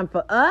 It's time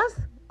for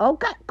us,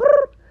 okay,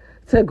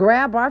 to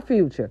grab our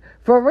future.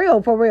 For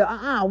real.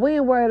 We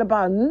ain't worried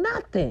about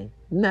nothing.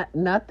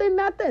 Nothing,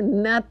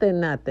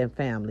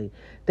 family,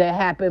 that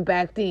happened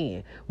back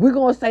then. We're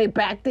going to say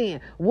back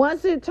then.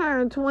 Once it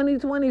turned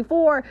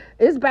 2024,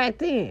 it's back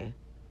then.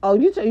 Oh,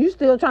 you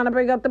still trying to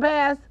bring up the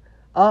past?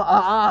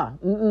 I'm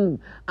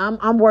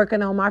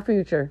working on my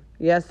future.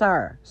 Yes,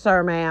 sir.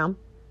 Sir, ma'am.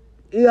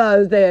 You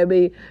understand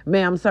me?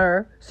 Ma'am,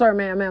 sir. Sir,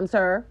 ma'am,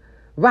 sir.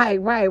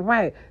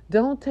 Right.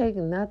 Don't take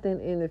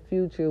nothing in the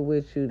future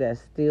with you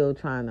that's still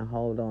trying to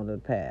hold on to the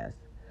past.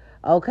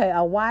 Okay,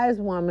 a wise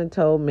woman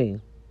told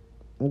me,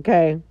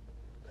 okay,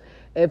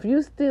 if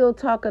you still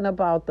talking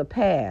about the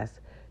past,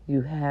 you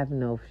have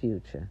no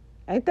future.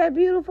 Ain't that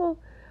beautiful?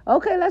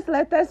 Okay, let's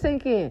let that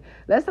sink in.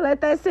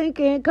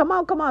 Come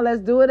on.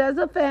 Let's do it as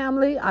a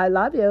family. I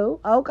love you.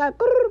 Okay.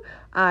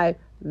 I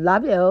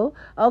love you.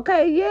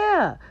 Okay,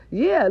 yeah.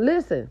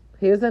 Listen,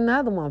 here's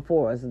another one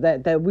for us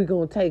that we're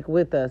going to take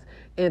with us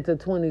into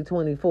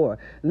 2024.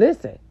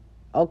 Listen,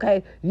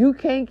 okay, you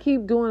can't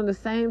keep doing the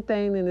same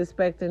thing and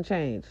expecting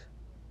change.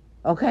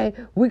 Okay,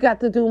 we got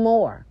to do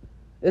more.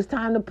 It's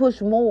time to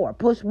push more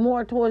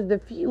towards the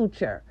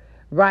future.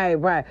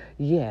 Right.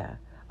 Yeah.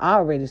 I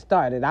already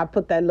started. I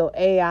put that little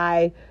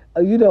AI,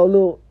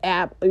 little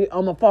app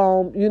on my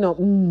phone,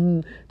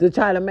 to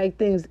try to make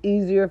things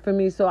easier for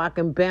me so I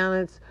can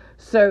balance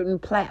certain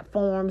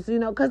platforms,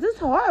 because it's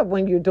hard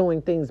when you're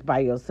doing things by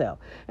yourself.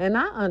 And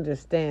I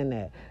understand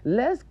that.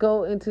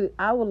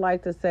 I would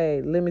like to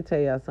say, let me tell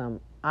y'all something.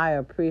 I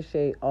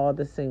appreciate all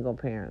the single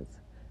parents,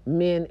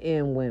 men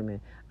and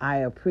women. I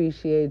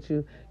appreciate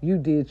you. You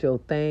did your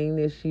thing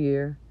this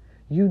year.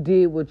 You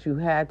did what you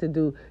had to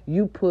do.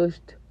 You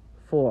pushed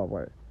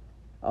forward.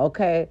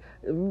 Okay,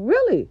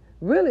 really,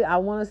 I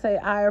want to say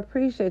I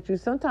appreciate you.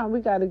 Sometimes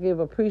we got to give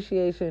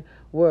appreciation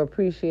where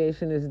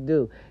appreciation is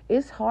due.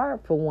 It's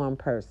hard for one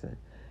person.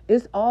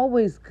 It's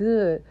always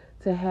good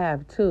to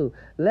have two.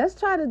 Let's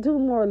try to do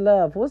more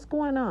love. What's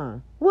going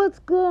on? What's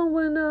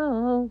going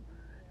on?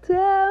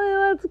 Tell me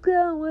what's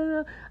going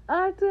on.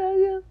 I'll tell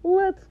you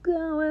what's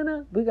going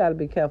on. We got to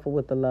be careful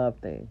with the love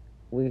thing.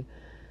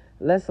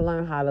 Let's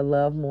learn how to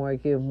love more,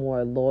 give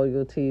more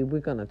loyalty.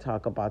 We're going to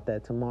talk about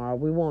that tomorrow.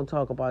 We won't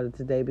talk about it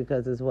today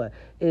because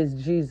it's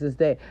Jesus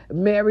Day.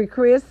 Merry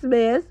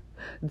Christmas.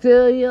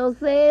 Do you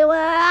see what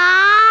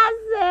I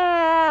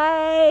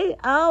say?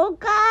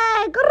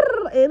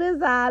 Okay. It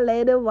is I,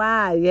 Lady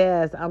Y.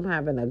 Yes, I'm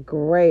having a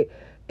great...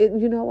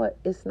 you know what?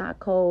 It's not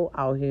cold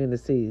out here in the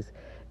seas.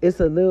 It's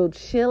a little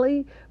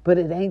chilly, but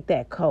it ain't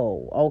that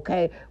cold,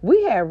 okay?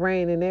 We had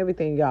rain and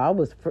everything, y'all. I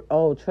was,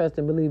 trust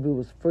and believe it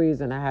was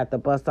freezing. I had to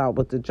bust out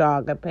with the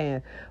jogger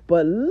pants.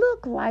 But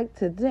look like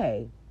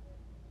today...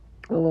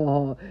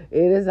 Oh,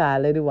 it is I,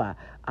 Lady Y.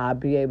 I'll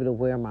be able to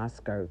wear my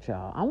skirt,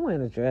 y'all. I'm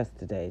wearing a dress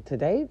today.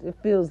 Today, it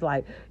feels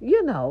like,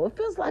 it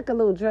feels like a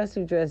little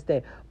dressy dress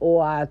day.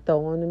 Or I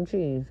throw on them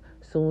jeans.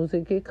 Soon as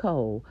it get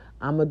cold,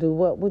 I'm going to do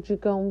what you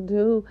going to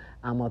do?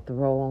 I'm going to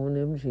throw on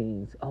them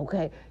jeans,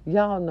 okay?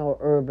 Y'all know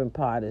urban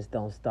parties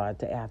don't start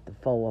till after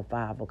 4 or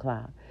 5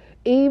 o'clock.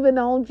 Even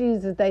on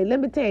Jesus Day, let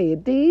me tell you,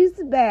 these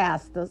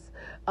bastards,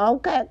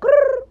 okay,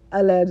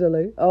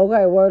 allegedly,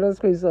 okay, word on the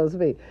street, so to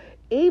speak.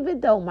 Even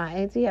though my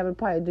auntie having a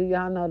party, do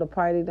y'all know the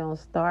party don't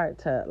start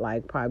till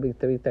like probably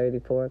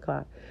 3:30, 4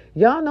 o'clock?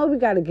 Y'all know we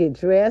got to get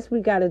dressed. We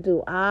got to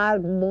do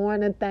odd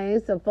morning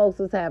things. Some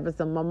folks is having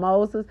some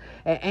mimosas.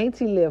 And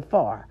auntie live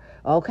far,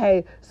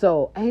 okay?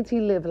 So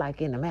auntie live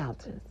like in the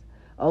mountains.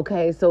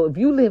 Okay, so if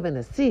you live in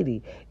a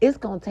city, it's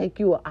going to take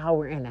you an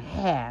hour and a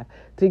half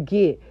to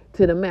get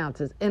to the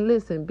mountains. And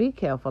listen, be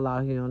careful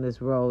out here on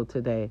this road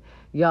today.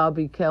 Y'all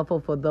be careful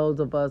for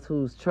those of us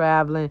who's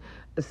traveling.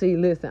 See,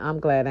 listen, I'm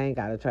glad I ain't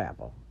got to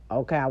travel.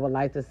 Okay, I would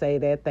like to say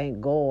that, thank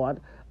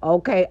God.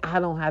 Okay, I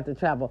don't have to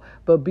travel.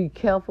 But be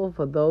careful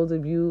for those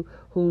of you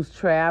who's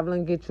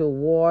traveling. Get your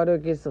water,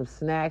 get some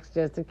snacks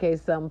just in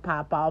case something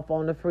pop off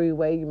on the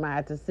freeway. You might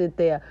have to sit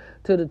there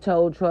till the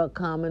tow truck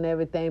come and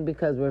everything,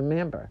 because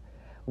remember,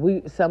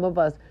 some of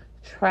us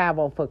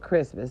travel for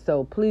Christmas,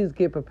 so please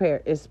get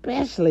prepared,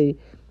 especially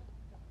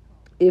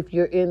if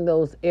you're in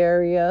those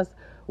areas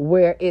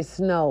where it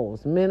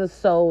snows.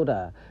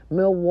 Minnesota,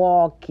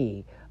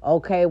 Milwaukee,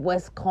 okay,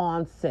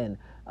 Wisconsin,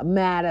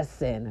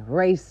 Madison,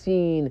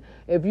 Racine,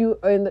 if you're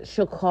in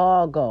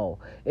Chicago,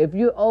 if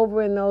you're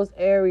over in those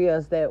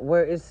areas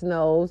where it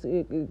snows,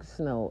 it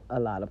snows a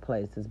lot of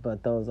places,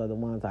 but those are the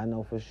ones I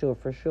know for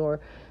sure.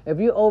 If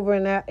you're over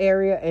in that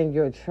area and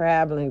you're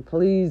traveling,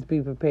 please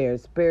be prepared.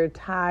 Spare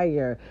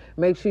tire.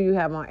 Make sure you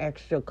have on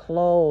extra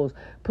clothes.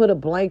 Put a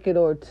blanket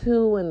or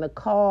two in the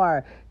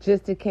car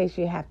just in case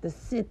you have to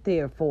sit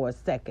there for a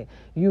second.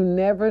 You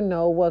never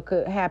know what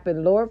could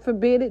happen. Lord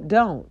forbid it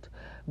don't.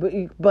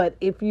 But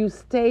if you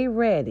stay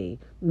ready,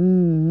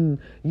 you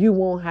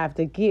won't have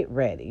to get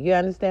ready. You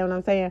understand what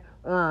I'm saying?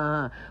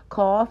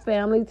 Call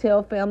family,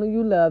 tell family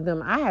you love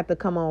them. I had to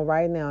come on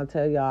right now and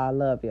tell y'all I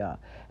love y'all.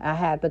 I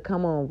had to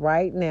come on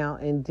right now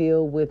and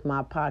deal with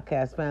my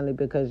podcast family,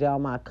 because y'all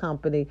my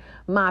company,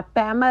 my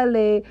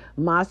family,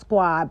 my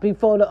squad,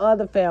 before the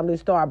other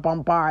families start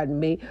bombarding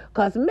me.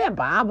 Because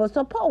remember, I was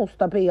supposed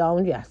to be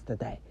on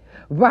yesterday.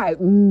 Right.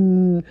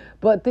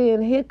 But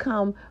then here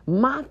come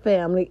my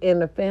family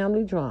and the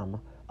family drama.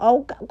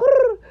 Oh,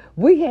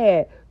 we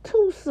had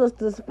 2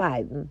 sisters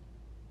fighting.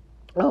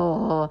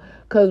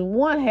 Because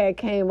one had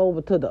came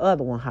over to the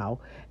other one house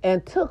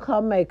and took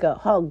her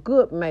makeup, her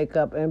good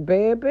makeup, and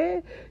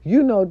baby,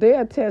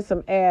 they'll tear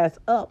some ass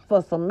up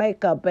for some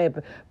makeup,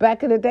 baby.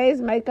 Back in the days,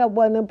 makeup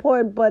wasn't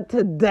important, but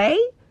today,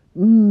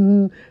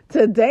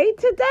 today,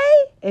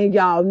 and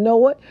y'all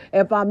know it.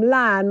 If I'm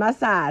lying, my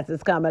size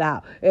is coming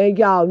out, and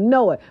y'all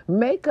know it.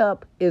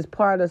 Makeup is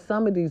part of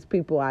some of these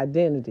people's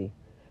identity.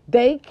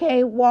 They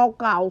can't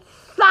walk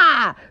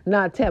outside.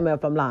 Now tell me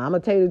if I'm lying. I'm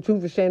going to tell you the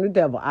truth for shame the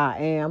devil. I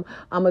am.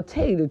 I'm going to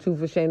tell you the truth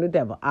for shame the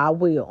devil. I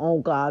will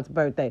on God's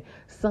birthday.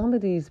 Some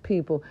of these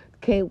people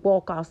can't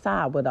walk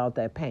outside without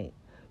that paint.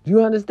 Do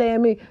you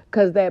understand me?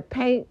 Because that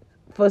paint,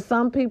 for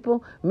some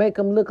people, make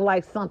them look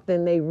like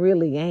something they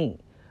really ain't.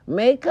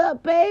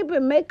 Makeup, baby.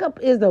 Makeup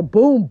is a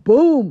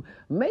boom.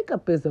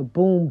 Makeup is a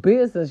boom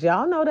business.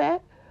 Y'all know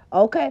that?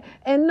 Okay?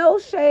 And no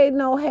shade,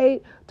 no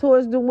hate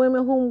towards the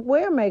women who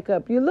wear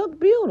makeup. You look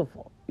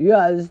beautiful. You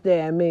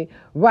understand me?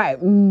 Right.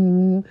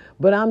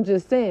 But I'm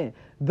just saying,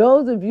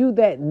 those of you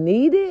that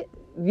need it,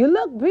 you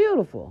look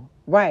beautiful.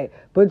 Right.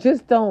 But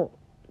just don't,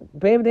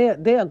 baby,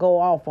 they'll go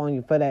off on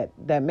you for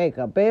that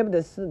makeup. Baby,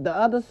 the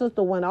other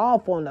sister went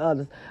off on the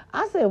others.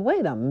 I said,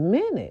 wait a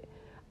minute.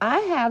 I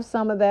have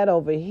some of that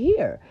over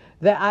here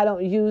that I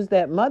don't use,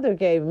 that mother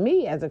gave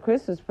me as a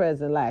Christmas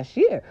present last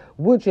year.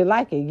 Would you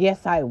like it?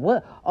 Yes, I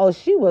would. Oh,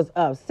 she was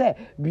upset.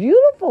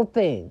 Beautiful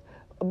thing.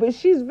 But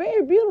she's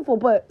very beautiful.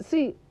 But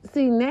see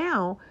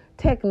now,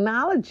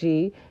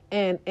 technology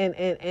and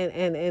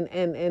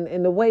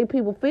the way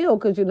people feel,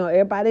 because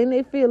everybody in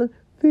their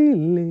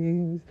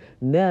feelings,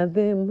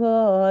 nothing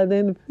more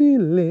than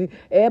feelings.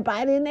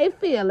 Everybody in their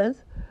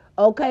feelings.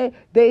 Okay,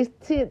 they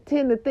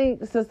tend to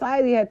think,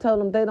 society had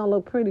told them they don't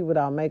look pretty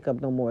without makeup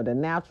no more. The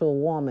natural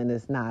woman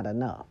is not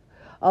enough.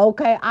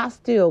 Okay, I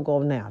still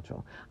go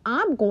natural.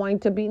 I'm going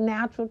to be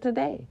natural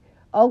today.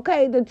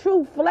 Okay, the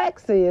true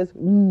flex is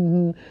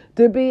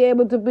to be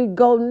able to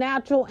go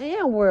natural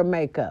and wear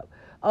makeup.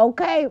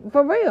 Okay,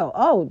 for real.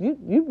 Oh, you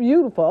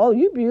beautiful. Oh,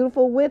 you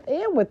beautiful with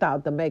and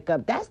without the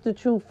makeup. That's the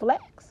true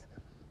flex.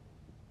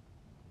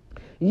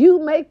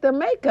 You make the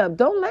makeup.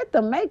 Don't let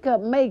the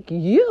makeup make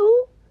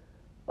you.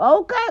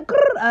 Okay,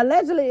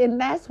 allegedly, and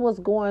that's what's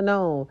going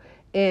on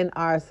in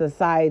our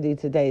society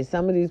today.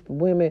 Some of these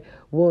women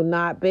will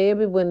not,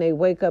 baby, when they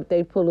wake up,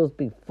 they pillows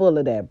be full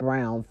of that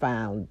brown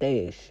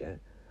foundation.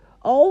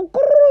 Oh,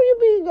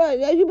 you be like,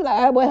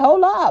 hey, wait,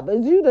 hold up,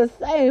 is you the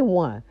same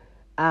one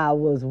I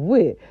was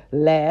with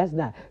last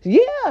night?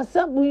 Yeah,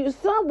 some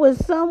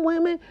with some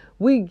women,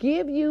 we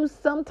give you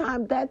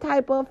sometimes that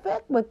type of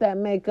effect with that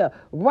makeup,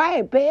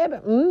 right, baby?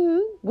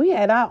 We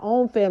had our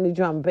own family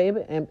drama,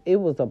 baby, and it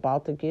was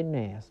about to get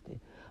nasty.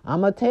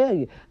 I'm going to tell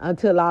you,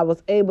 until I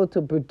was able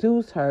to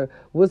produce her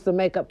with some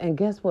makeup. And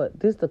guess what?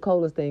 This is the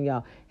coolest thing,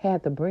 y'all.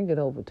 Had to bring it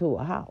over to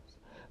her house.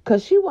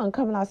 Because she wasn't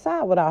coming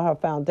outside without her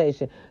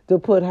foundation to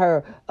put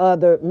her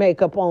other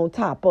makeup on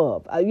top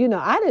of. I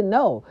didn't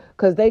know.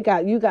 Because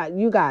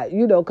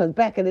because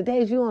back in the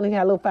days, you only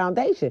had a little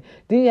foundation.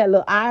 Then you had a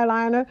little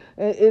eyeliner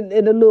and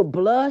a little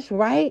blush,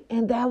 right?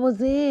 And that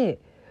was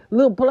it.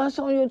 Little blush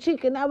on your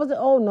cheek, and that was it.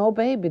 Oh, no,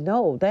 baby,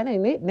 no, that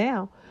ain't it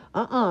now.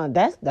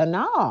 That's the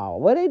no.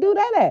 Where they do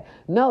that at?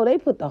 No, they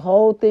put the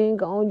whole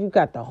thing on. You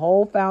got the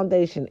whole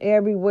foundation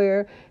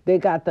everywhere. They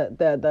got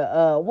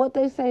the what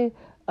they say,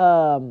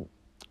 the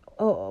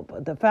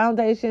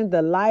foundation,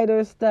 the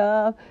lighter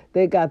stuff.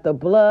 They got the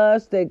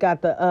blush. They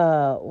got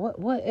the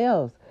what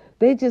else?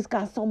 They just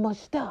got so much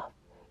stuff.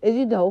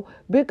 And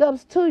big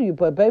ups to you,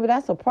 but baby,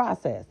 that's a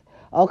process.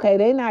 Okay,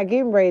 they not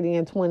getting ready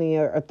in 20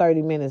 or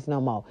 30 minutes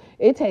no more.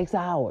 It takes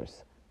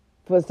hours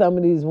for some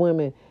of these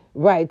women,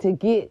 right, to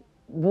get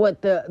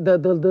what the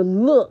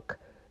look,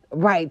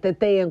 right, that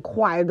they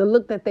inquire, the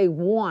look that they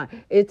want.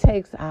 It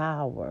takes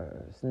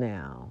hours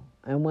now.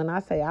 And when I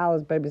say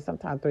hours, baby,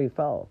 sometimes 3,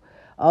 4.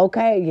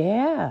 Okay,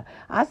 yeah.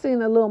 I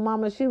seen a little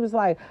mama, she was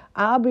like,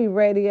 I'll be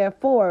ready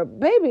at 4.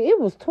 Baby, it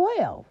was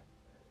 12.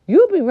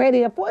 You'll be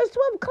ready at 4. It's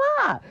 12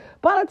 o'clock.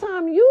 By the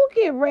time you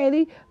get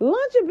ready,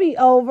 lunch will be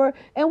over,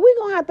 and we're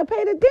going to have to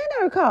pay the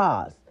dinner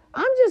cost.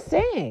 I'm just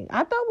saying.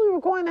 I thought we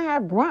were going to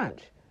have brunch.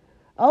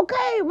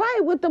 Okay, right,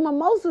 with the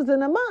mimosas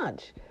and the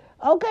munch.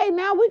 Okay,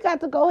 now we got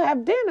to go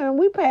have dinner, and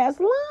we pass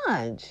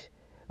lunch.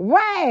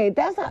 Right,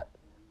 that's how.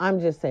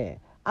 I'm just saying.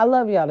 I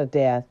love y'all to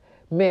death.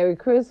 Merry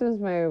Christmas,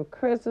 Merry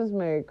Christmas,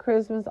 Merry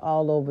Christmas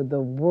all over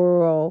the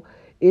world.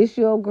 It's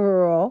your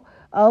girl.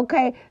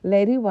 Okay,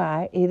 Lady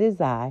Y, it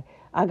is I.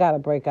 I got to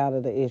break out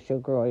of the issue,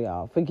 girl,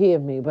 y'all.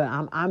 Forgive me, but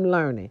I'm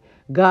learning.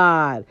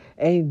 God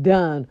ain't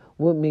done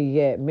with me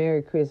yet.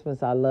 Merry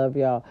Christmas. I love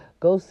y'all.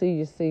 Go see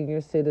your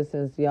senior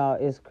citizens, y'all.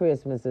 It's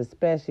Christmas,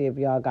 especially if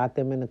y'all got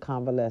them in the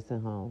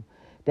convalescent home.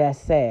 That's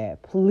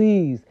sad.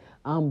 Please,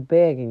 I'm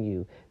begging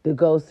you to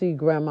go see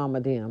grandmama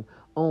them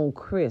on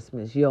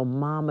Christmas, your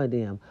mama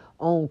them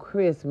on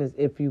Christmas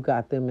if you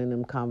got them in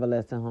them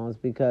convalescent homes,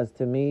 because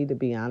to me, to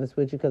be honest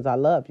with you, because I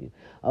love you,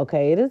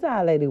 okay, it is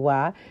our Lady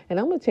Y, and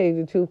I'm going to tell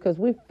you the truth, because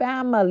we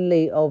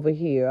family over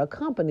here, a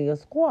company, a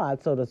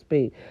squad, so to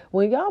speak.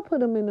 When y'all put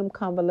them in them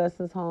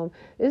convalescent homes,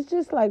 it's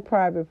just like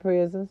private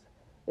prisons.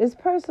 It's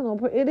personal.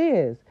 It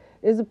is.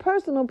 It's a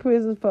personal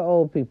prison for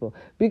old people,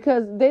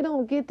 because they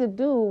don't get to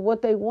do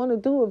what they want to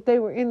do if they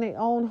were in their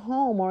own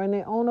home or in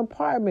their own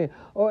apartment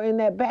or in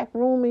that back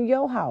room in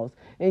your house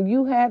and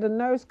you had a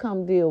nurse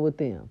come deal with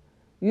them.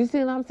 You see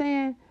what I'm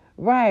saying?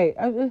 Right.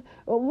 We're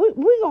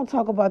going to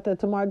talk about that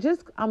tomorrow.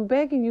 I'm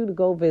begging you to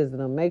go visit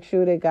them. Make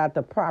sure they got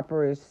the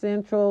proper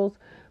essentials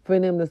for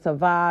them to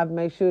survive.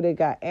 Make sure they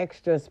got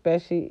extra,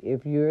 especially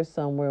if you're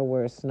somewhere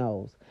where it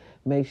snows.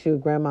 Make sure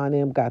grandma and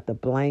them got the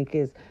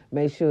blankets.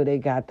 Make sure they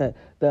got the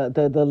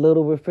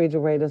little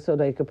refrigerator so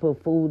they could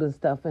put food and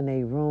stuff in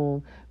their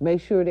room.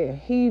 Make sure their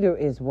heater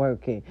is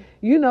working.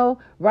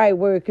 Right,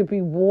 where it could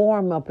be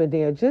warm up in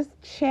there. Just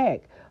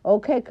check,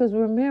 okay? Because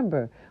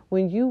remember,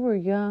 when you were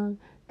young,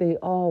 they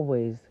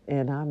always,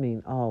 and I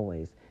mean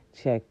always,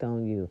 checked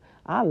on you.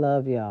 I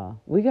love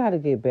y'all. We got to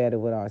get better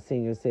with our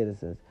senior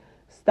citizens.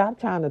 Stop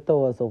trying to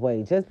throw us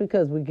away. Just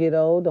because we get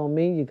old don't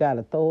mean you got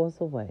to throw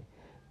us away.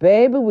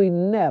 Baby, we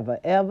never,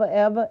 ever,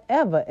 ever,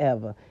 ever,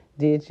 ever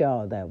did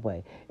y'all that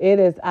way. It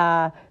is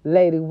I,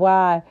 Lady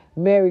Y.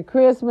 Merry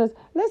Christmas.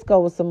 Let's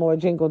go with some more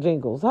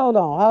jingles. Hold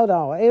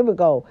on. Here we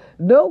go.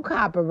 No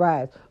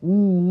copyrights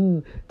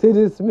to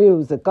this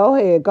music. Go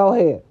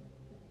ahead.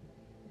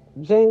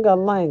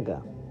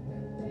 Jingle-langa.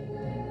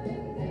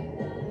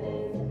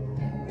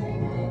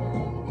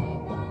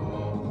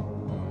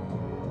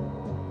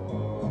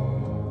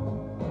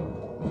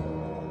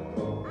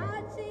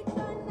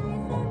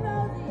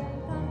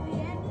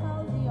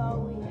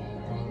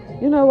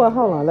 You know what?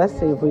 Hold on. Let's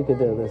see if we can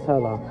do this.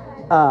 Hold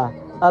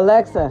on.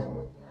 Alexa,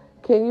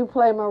 can you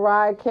play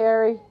Mariah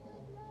Carey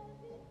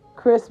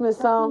Christmas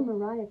song?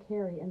 Mariah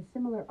Carey and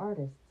similar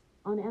artists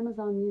on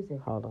Amazon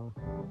Music. Hold on.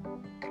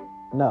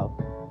 No.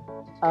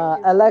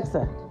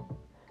 Alexa,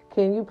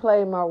 can you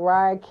play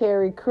Mariah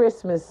Carey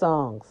Christmas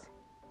songs?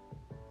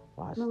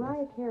 Watch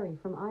Mariah Carey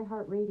from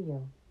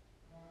iHeartRadio.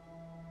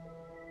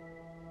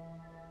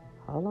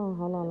 Hold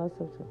on. Let's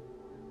listen.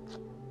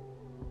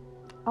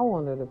 I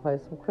want her to play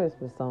some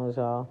Christmas songs,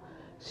 y'all.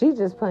 She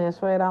just playing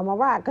straight on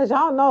Mariah. Because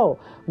y'all know,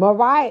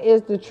 Mariah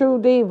is the true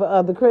diva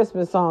of the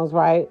Christmas songs,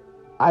 right?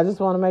 I just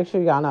want to make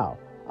sure y'all know.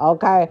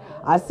 Okay?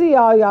 I see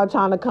all y'all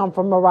trying to come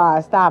from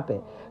Mariah. Stop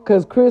it.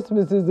 Because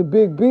Christmas is a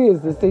big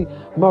business. See,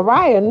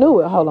 Mariah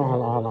knew it. Hold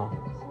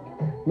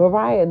on.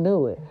 Mariah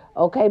knew it.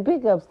 Okay,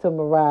 big ups to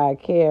Mariah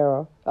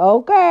Carey.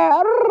 Okay,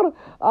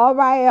 all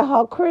right,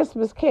 her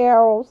Christmas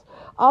carols.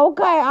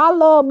 Okay, I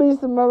love me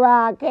some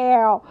Mariah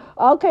Carey.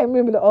 Okay,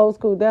 remember the old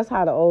school. That's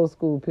how the old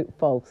school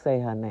folks say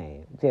her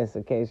name. Just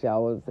in case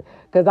y'all was,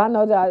 because I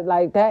know that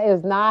like that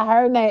is not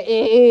her name.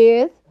 It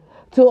is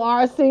to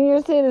our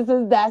senior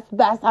citizens.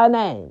 That's her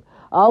name.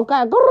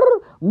 Okay,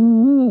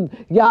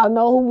 y'all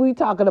know who we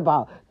talking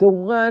about. The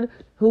one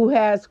who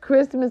has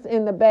Christmas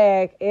in the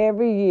bag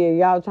every year.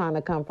 Y'all trying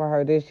to come for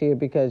her this year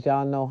because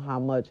y'all know how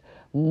much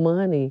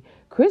money.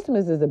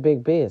 Christmas is a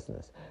big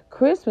business.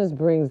 Christmas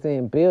brings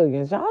in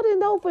billions. Y'all didn't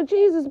know for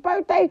Jesus'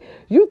 birthday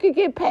you could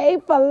get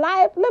paid for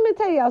life? Let me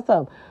tell y'all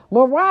something.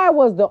 Mariah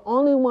was the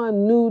only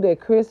one knew that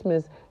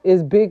Christmas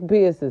is big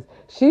business.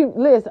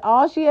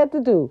 All she had to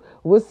do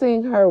was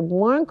sing her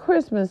one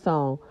Christmas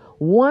song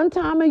one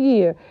time a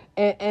year.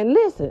 And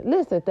listen,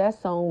 that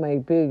song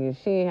made billions.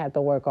 She ain't had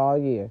to work all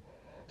year.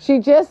 She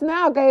just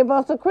now gave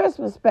us a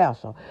Christmas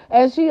special.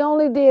 And she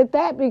only did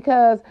that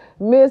because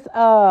Miss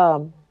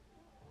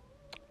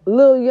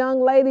little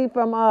young lady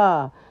from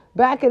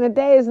back in the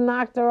days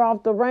knocked her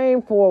off the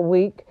rain for a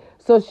week.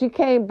 So she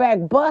came back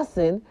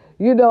bussing,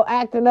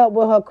 acting up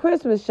with her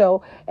Christmas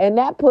show. And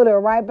that put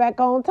her right back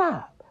on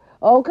top.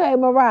 Okay,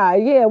 Mariah,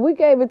 yeah, we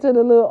gave it to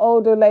the little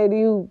older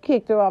lady who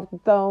kicked her off the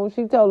throne.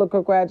 She told her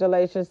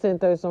congratulations,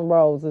 sent her some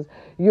roses.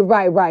 You're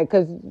right,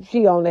 because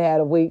she only had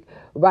a week.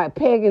 Right,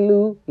 Peggy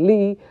Lou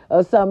Lee,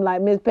 or something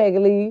like Miss Peggy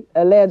Lee,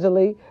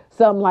 allegedly,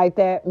 something like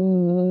that,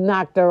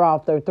 knocked her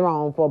off the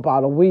throne for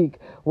about a week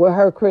with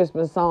her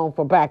Christmas song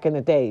for back in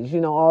the days.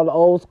 All the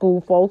old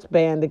school folks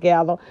band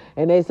together,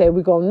 and they say,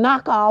 we're going to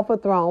knock her off a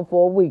throne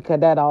for a week, because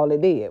that's all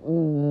it did,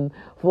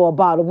 for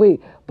about a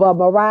week. But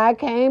Mariah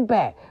came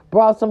back.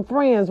 Brought some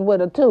friends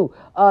with her, too.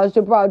 She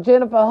brought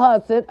Jennifer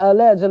Hudson,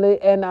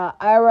 allegedly, and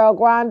Ariel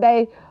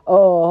Grande,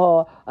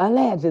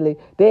 allegedly.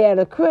 They had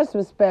a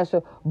Christmas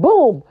special.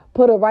 Boom!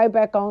 Put her right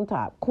back on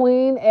top.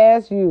 Queen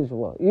as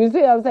usual. You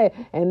see what I'm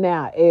saying? And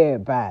now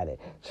everybody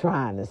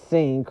trying to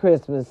sing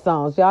Christmas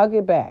songs. Y'all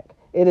get back.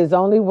 It is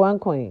only one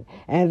queen,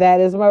 and that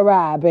is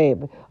Mariah,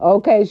 baby.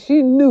 Okay,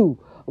 she knew.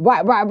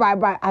 Right.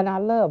 And I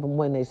love them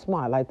when they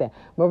smart like that.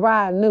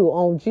 Mariah knew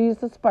on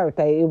Jesus'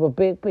 birthday it was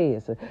big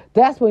business.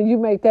 That's when you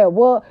make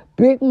that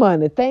big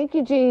money. Thank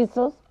you,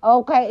 Jesus.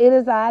 Okay, it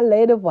is I,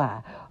 Lady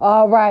Y.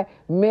 All right,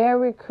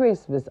 Merry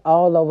Christmas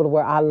all over the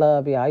world. I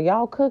love y'all.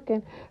 Y'all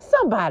cooking?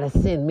 Somebody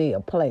send me a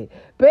plate.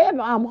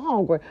 Baby, I'm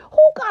hungry.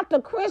 Who got the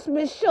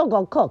Christmas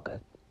sugar cooking?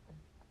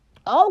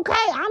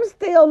 Okay, I'm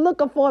still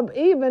looking for them,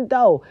 even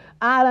though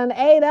I done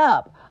ate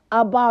up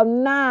about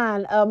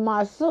 9 of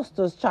my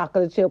sister's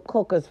chocolate chip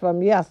cookies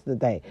from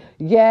yesterday.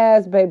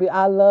 Yes, baby,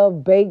 I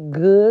love baked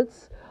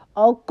goods.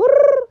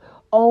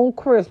 On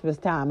Christmas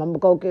time, I'm going to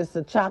go get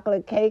some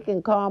chocolate cake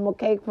and caramel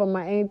cake from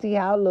my auntie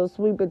house, little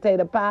sweet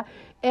potato pie,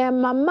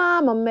 and my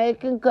mama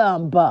making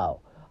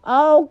gumbo.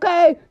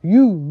 Okay,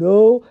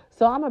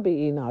 So I'm going to be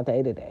eating all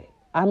day today.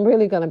 I'm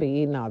really going to be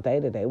eating all day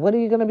today. What are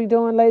you going to be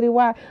doing, Lady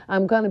Y?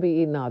 I'm going to be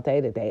eating all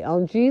day today.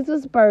 On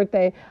Jesus'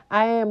 birthday,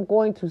 I am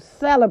going to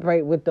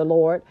celebrate with the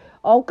Lord.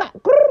 Okay.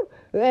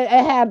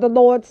 And have the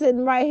Lord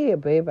sitting right here,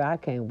 baby. I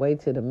can't wait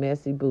till the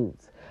messy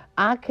boots.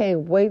 I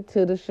can't wait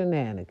till the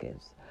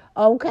shenanigans.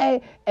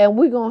 Okay? And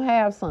we're going to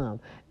have some.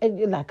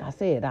 And like I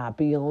said, I'll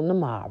be on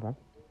tomorrow.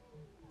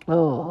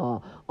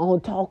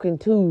 On Talking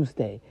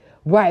Tuesday.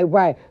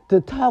 Right.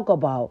 To talk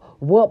about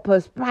what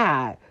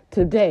perspired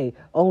today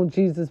on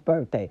Jesus'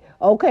 birthday.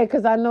 Okay,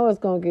 because I know it's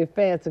going to get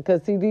fancy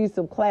because, see, these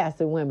some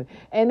classy women.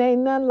 And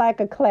ain't nothing like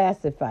a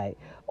classy fight.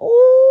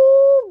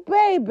 Ooh,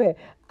 baby,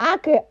 I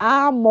can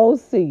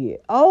almost see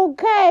it.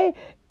 Okay,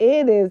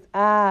 it is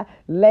I,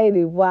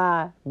 Lady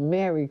Y.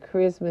 Merry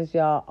Christmas,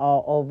 y'all,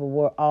 all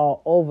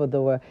over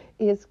the world.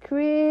 It's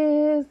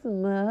Christmas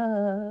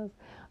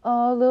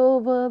all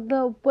over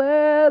the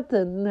world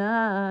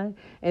tonight.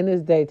 And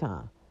it's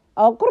daytime.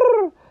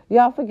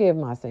 Y'all forgive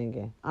my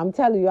singing. I'm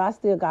telling you, I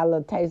still got a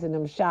little taste of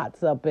them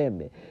shots up in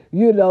me.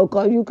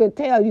 Because you could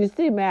tell, you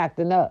see me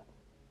acting up.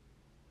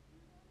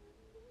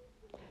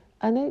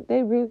 And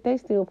they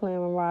still playing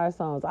Mariah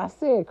songs. I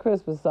said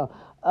Christmas song.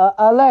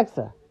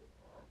 Alexa,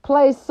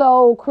 play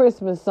soul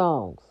Christmas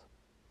songs.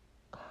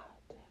 God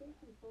damn.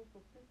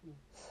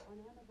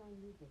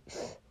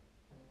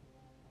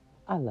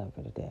 I love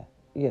her to death.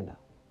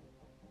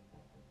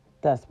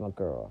 That's my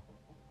girl.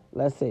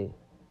 Let's see.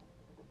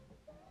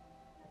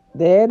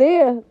 There it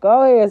is.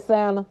 Go ahead,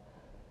 Santa.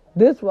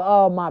 This for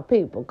all my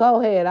people. Go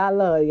ahead. I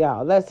love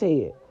y'all. Let's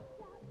hear it.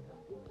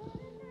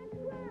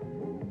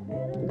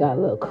 Got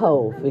a little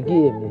cold.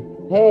 Forgive me.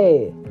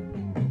 Hey.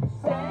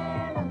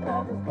 Santa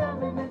Claus is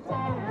coming to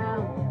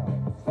town.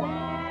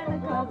 Santa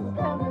Claus is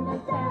coming to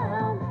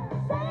town.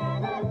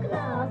 Santa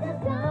Claus is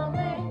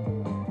coming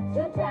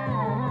to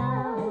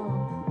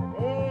town.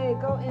 Hey,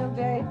 go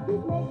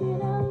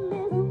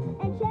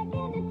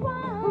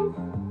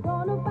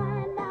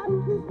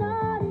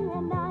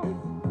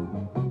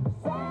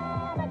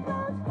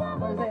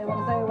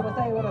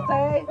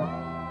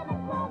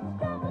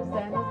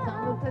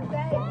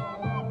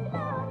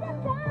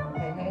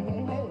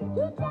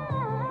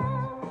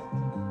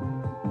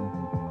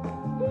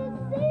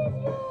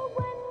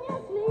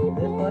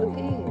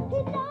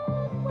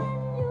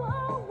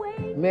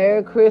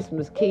Merry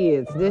Christmas,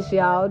 kids. This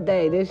y'all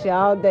day.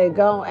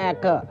 Go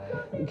act up.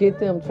 Get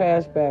them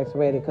trash bags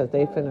ready because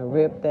they finna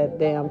rip that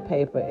damn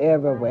paper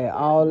everywhere.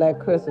 All that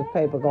Christmas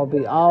paper gonna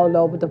be all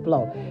over the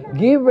floor.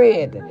 Get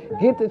ready.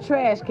 Get the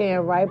trash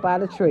can right by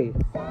the tree.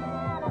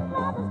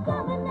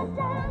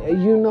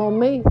 You know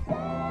me.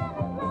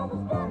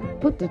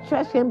 Put the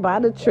trash can by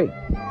the tree.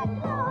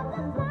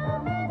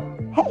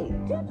 Hey.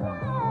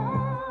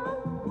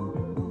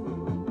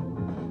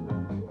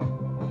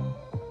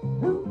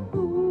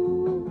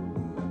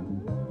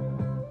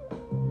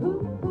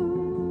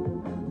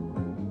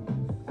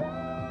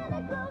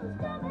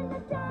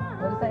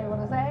 What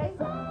to say?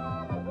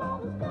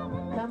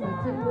 Coming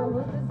to you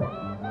with the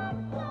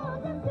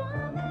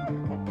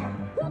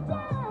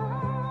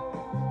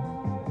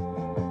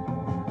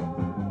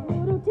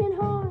Little tin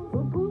horns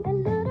and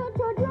little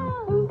toy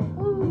drums,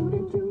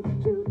 and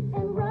choo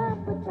and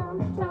rubber chum,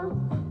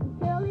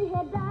 curly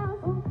head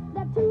dolls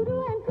that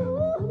toodle and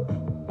coo,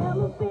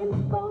 elephant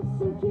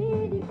boats and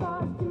kitty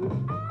cars too.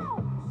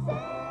 Oh,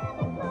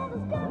 Santa Claus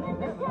is coming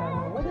to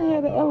town. What the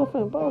hell the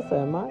elephant boat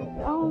said, Mike? I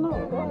don't know.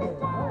 Go ahead.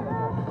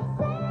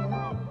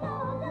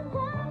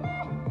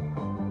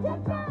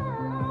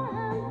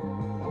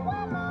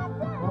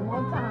 One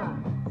more time.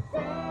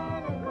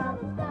 Santa Claus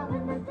is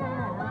coming to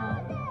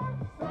town.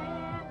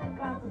 Santa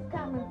Claus is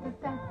coming to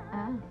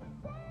town.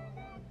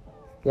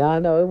 Y'all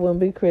know it wouldn't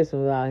be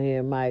Christmas out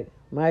here, Mike.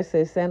 Mike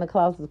said Santa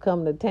Claus is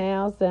coming to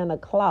town. Santa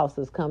Claus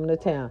is coming to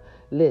town.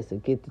 Listen,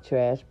 get the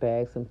trash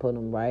bags and put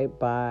them right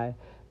by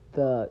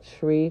the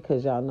tree,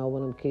 because y'all know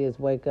when them kids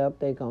wake up,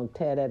 they going to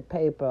tear that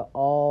paper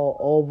all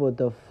over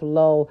the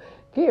floor.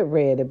 Get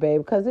ready, baby,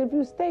 because if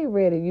you stay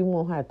ready, you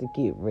won't have to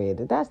get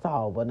ready. That's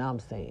all what I'm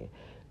saying.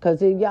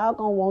 Because if y'all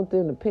going to want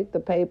them to pick the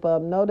paper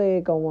up, no, they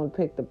ain't going to want to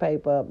pick the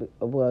paper up.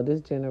 Well,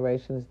 this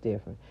generation is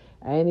different.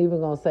 I ain't even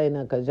going to say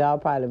nothing because y'all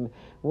probably,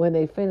 when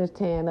they finish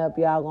tearing up,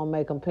 y'all going to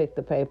make them pick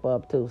the paper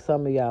up too.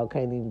 Some of y'all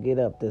can't even get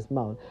up this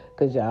morning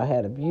because y'all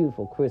had a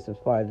beautiful Christmas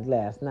party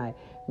last night.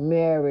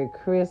 Merry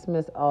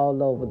Christmas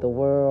all over the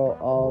world,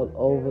 all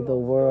over the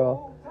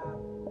world.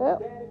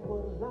 Yep.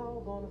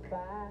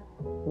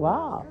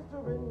 Wow.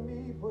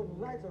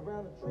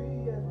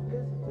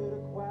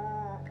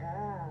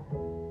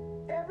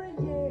 Every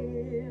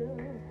year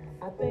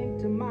I think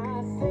to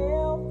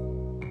myself,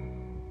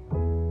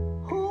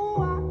 who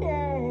I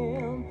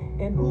am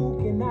and who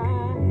can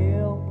I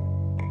help?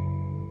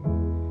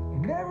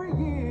 And every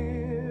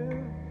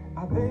year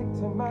I think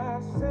to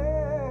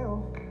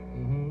myself,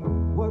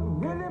 what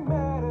really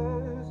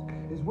matters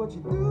is what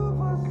you do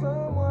for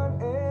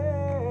someone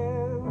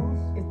else.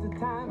 It's the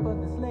time for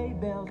the sleigh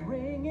bells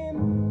ringing.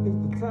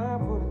 It's the time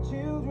for the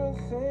children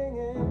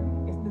singing.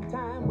 It's the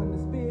time when the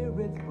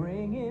spirits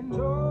bringing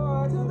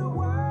joy to the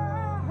world.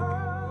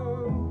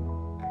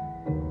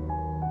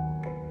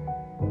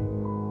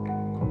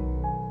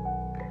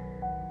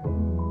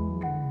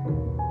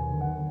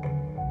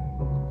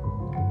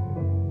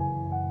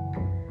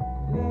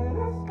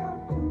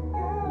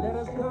 Let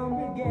us come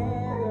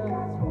together.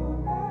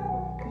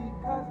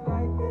 Because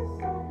life is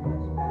so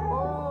much better.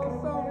 Oh,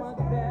 so much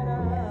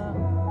better.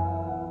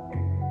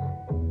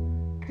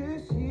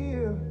 This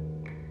year,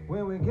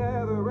 when we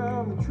gather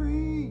around the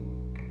tree,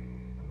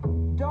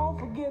 don't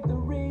forget the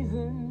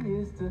reason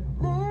is to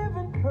live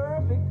in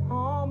perfect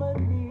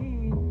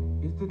harmony.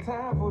 It's the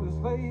time for the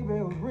sleigh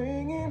bells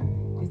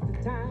ringing. It's the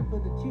time for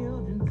the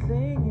children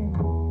singing.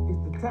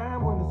 It's the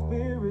time when the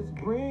spirits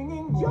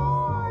bringing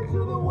joy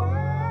to the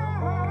world.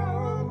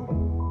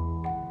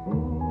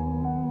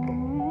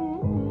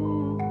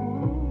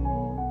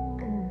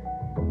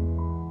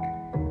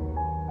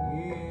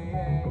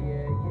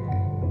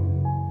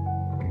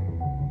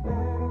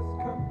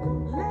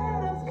 Let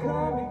us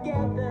come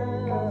together.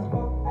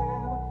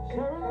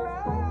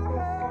 Sharing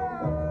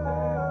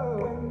love.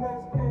 When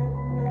there's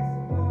endless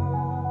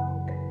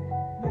love.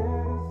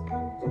 Let us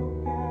come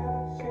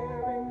together.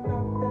 Sharing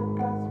love that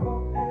lasts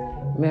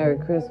forever. Merry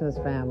Christmas,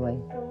 family.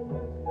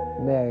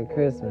 Merry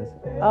Christmas.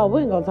 Oh,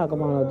 we ain't going to talk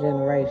about no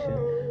generation.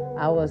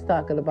 I was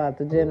talking about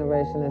the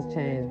generation that's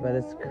changed, but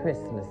it's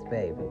Christmas,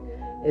 baby.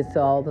 It's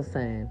all the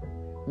same.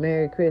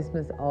 Merry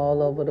Christmas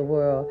all over the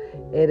world.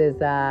 It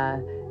is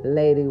I,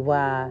 Lady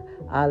Y.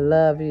 I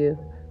love you.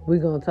 We're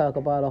going to talk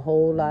about a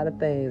whole lot of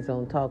things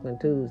on Talking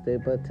Tuesday,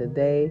 but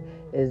today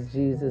is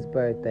Jesus'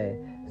 birthday.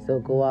 So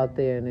go out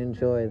there and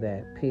enjoy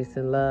that. Peace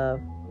and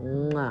love.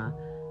 Mwah.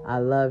 I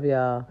love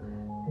y'all.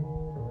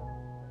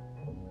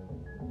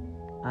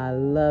 I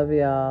love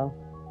y'all.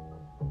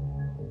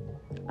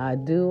 I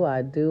do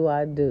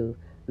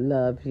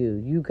love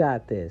you. You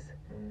got this.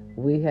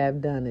 We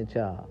have done it,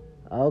 y'all.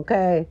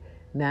 Okay?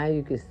 Now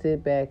you can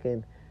sit back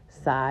and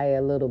sigh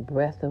a little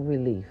breath of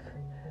relief.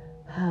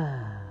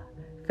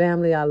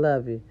 Family, I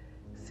love you.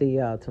 See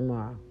y'all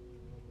tomorrow.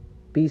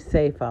 Be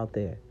safe out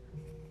there.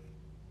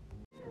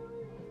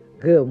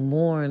 Good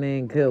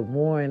morning.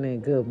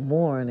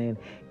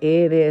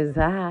 It is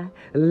I,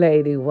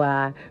 Lady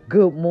Y.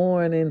 Good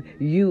morning,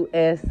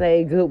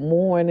 USA. Good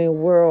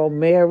morning, world.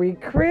 Merry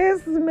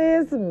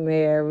Christmas.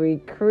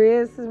 Merry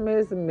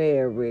Christmas.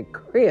 Merry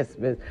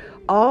Christmas.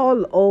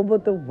 All over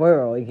the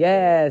world.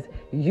 Yes,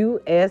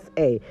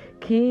 USA.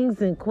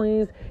 Kings and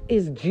queens,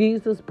 it's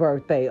Jesus'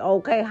 birthday.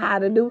 Okay, how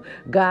to do?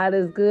 God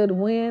is good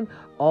when?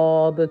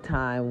 All the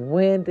time.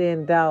 When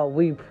in doubt,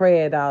 we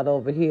pray it out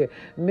over here.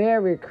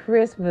 Merry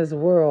Christmas,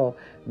 world.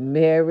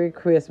 Merry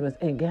Christmas.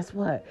 And guess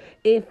what?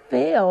 It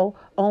fell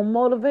on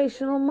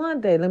Motivational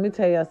Monday. Let me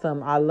tell y'all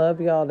something. I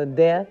love y'all to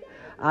death.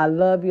 I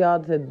love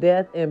y'all to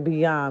death and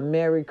beyond.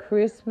 Merry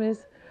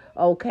Christmas.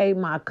 Okay,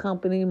 my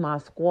company, my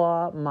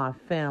squad, my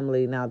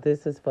family. Now,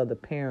 this is for the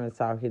parents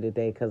out here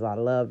today because I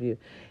love you.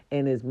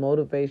 And it's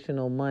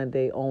Motivational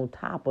Monday on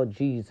top of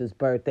Jesus'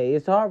 birthday.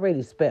 It's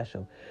already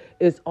special.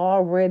 It's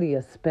already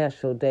a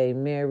special day.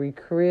 Merry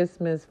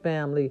Christmas,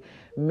 family.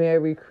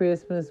 Merry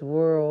Christmas,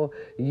 world,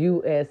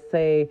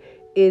 USA.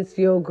 It's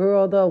your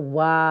girl, the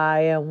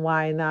why and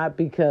why not,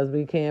 because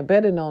we can.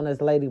 Better known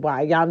as Lady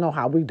Y. Y'all know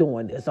how we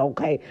doing this,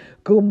 okay?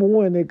 Good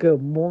morning,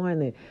 good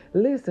morning.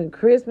 Listen,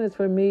 Christmas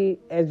for me,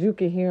 as you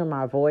can hear in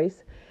my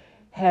voice,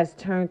 has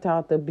turned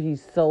out to be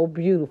so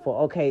beautiful.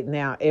 Okay,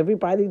 now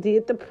everybody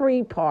did the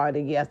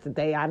pre-party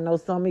yesterday. I know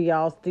some of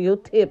y'all still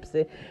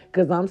tipsy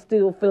because I'm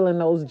still feeling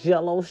those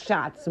Jello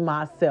shots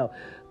myself.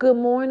 Good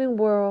morning,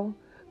 world.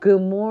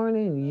 Good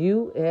morning,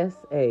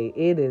 USA.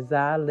 It is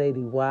our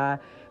Lady Y.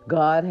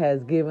 God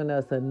has given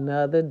us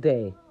another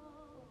day,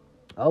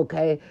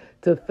 okay,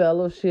 to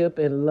fellowship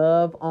and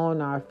love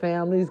on our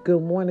families.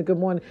 Good morning, good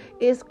morning.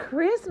 It's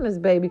Christmas,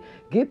 baby.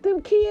 Get them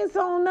kids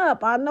on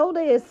up. I know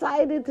they're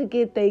excited to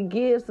get their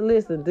gifts.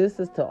 Listen, this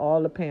is to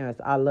all the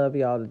parents. I love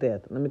y'all to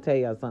death. Let me tell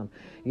y'all something.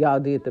 Y'all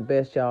did the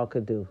best y'all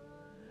could do.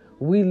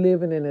 We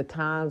living in the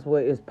times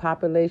where it's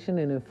population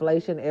and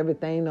inflation,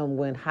 everything done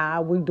went high.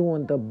 We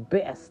doing the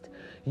best.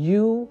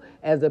 You,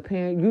 as a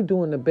parent, you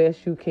doing the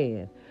best you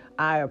can.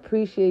 I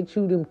appreciate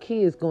you. Them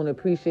kids going to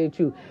appreciate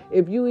you.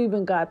 If you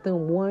even got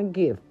them one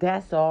gift,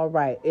 that's all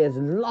right, as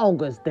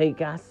long as they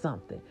got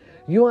something.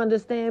 You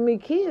understand me?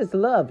 Kids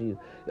love you.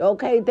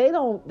 Okay, they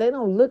don't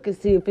look and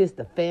see if it's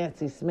the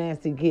fancy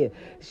smancy gift.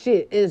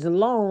 Shit, as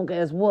long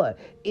as what?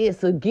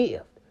 It's a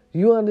gift.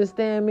 You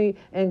understand me?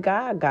 And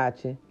God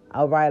got you.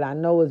 All right, I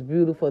know it's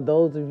beautiful.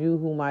 Those of you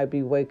who might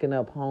be waking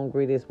up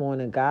hungry this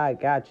morning, God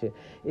got you.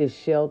 It's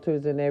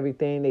shelters and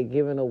everything. They're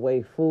giving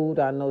away food.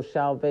 I know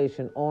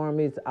Salvation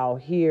Army's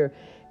out here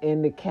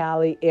in the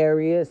Cali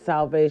area.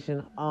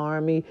 Salvation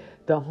Army,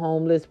 the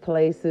homeless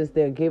places,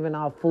 they're giving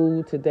out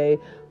food today.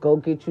 Go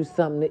get you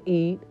something to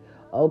eat.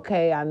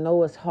 Okay, I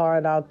know it's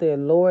hard out there.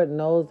 Lord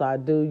knows I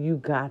do. You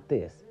got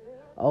this.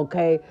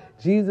 Okay,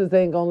 Jesus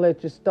ain't gonna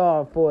let you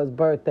starve for his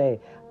birthday.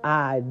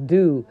 I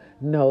do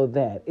know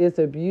that. It's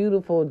a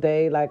beautiful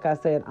day. Like I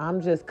said, I'm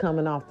just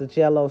coming off the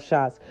Jello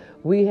shots.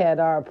 We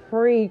had our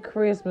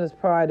pre-Christmas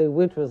party,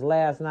 which was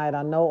last night.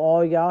 I know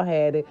all y'all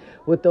had it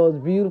with those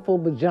beautiful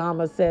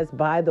pajama sets.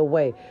 By the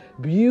way,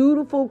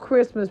 beautiful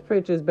Christmas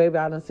pictures, baby.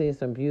 I done seen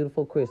some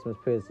beautiful Christmas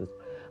pictures.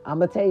 I'm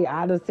going to tell you,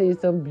 I done seen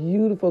some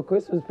beautiful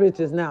Christmas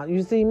pictures. Now,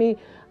 you see me?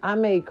 I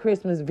made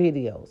Christmas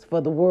videos for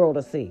the world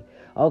to see.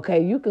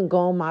 Okay, you can go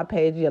on my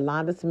page,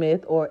 Yolanda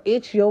Smith, or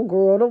It's Your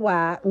Girl to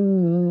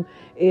Y.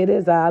 It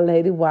is our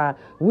Lady Y.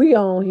 We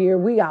on here.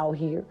 We out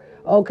here.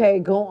 Okay,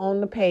 go on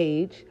the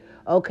page.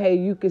 Okay,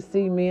 you can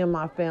see me and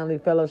my family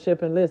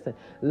fellowship. And listen,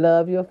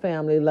 love your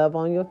family. Love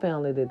on your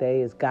family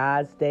today. It's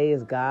God's day.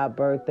 It's God's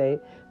birthday.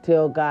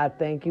 Tell God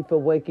thank you for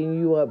waking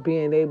you up,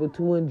 being able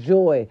to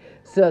enjoy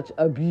such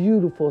a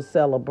beautiful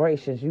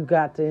celebration. You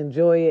got to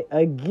enjoy it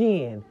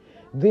again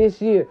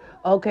this year.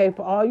 Okay,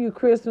 for all you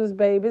Christmas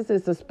babies,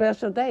 it's a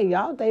special day.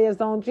 Y'all day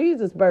is on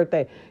Jesus'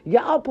 birthday.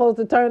 Y'all supposed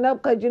to turn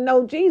up because you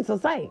know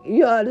Jesus ain't.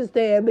 You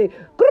understand me?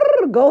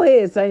 Go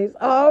ahead, saints.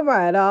 All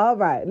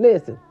right.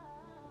 Listen.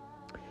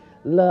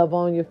 Love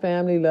on your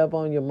family. Love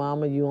on your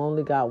mama. You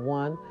only got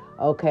one.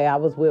 Okay, I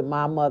was with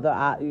my mother.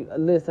 I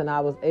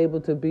was able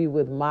to be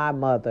with my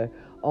mother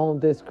on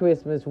this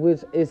Christmas,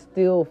 which it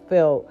still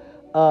felt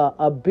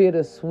a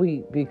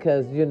bittersweet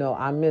because, you know,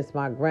 I miss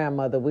my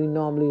grandmother. We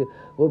normally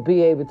would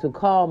be able to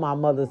call my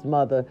mother's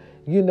mother,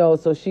 you know,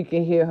 so she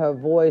can hear her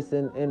voice.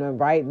 And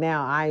right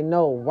now, I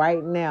know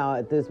right now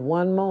at this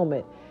one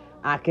moment,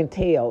 I can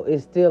tell it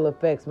still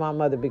affects my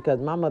mother because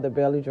my mother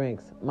barely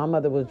drinks. My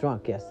mother was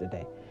drunk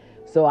yesterday.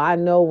 So I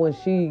know when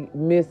she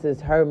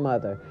misses her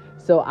mother.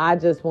 So I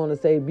just want to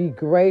say, be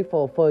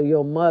grateful for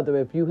your mother.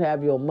 If you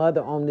have your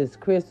mother on this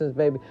Christmas,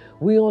 baby,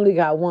 we only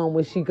got one.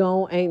 When she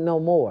gone, ain't no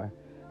more.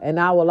 And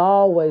I will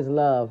always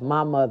love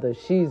my mother.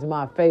 She's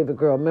my favorite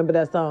girl. Remember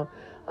that song?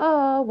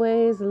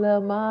 Always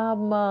love my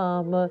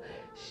mama.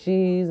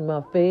 She's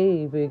my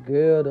favorite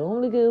girl. The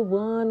only good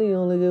one,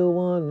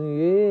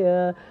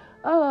 yeah.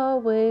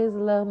 always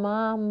love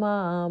my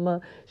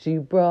mama. She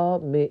brought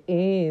me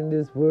in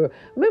this world.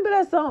 Remember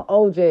that song,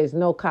 OJ's,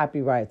 no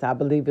copyrights. I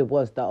believe it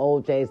was the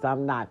OJ's.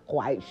 I'm not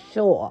quite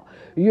sure.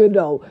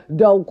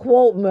 Don't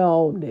quote me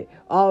on it.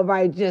 All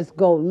right, just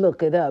go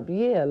look it up.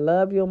 Yeah,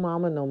 love your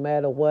mama no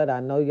matter what. I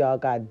know y'all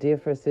got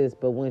differences,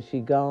 but when she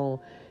gone,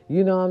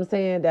 you know what I'm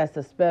saying? That's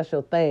a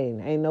special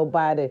thing. Ain't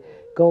nobody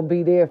gonna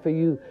be there for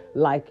you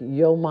like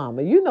your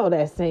mama. You know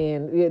that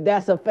saying, yeah,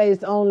 that's a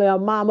face only a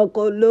mama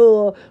could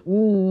love.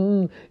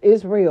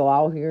 It's real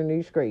out here in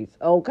these streets.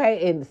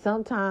 Okay, and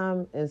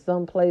sometimes in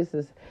some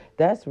places,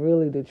 that's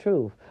really the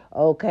truth.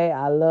 Okay,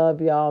 I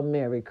love y'all.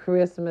 Merry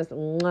Christmas.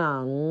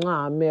 Mwah,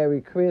 mwah,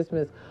 Merry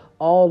Christmas.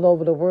 All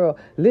over the world.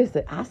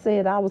 Listen, I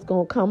said I was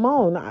going to come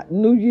on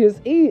New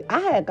Year's Eve. I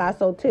had got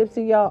so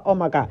tipsy, y'all. Oh,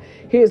 my God.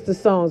 Here's the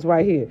songs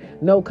right here.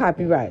 No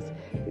copyrights.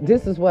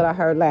 This is what I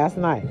heard last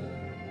night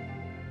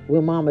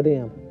with Mama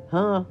them.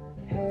 Huh?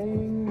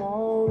 Hang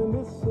on,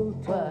 mistletoe.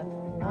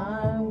 But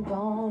I'm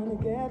going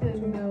to get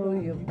to know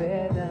you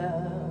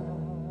better.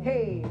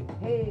 Hey,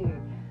 hey,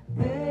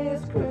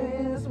 this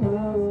Christmas.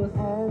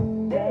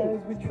 And Hey.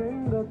 as we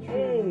trim the tree,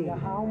 Hey.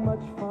 how much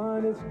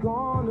fun it's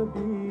gonna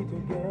be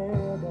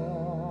together.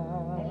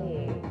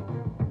 Hey.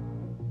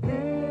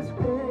 This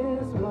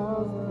Christmas,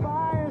 the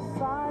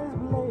fireside is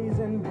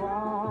blazing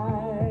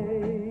bright.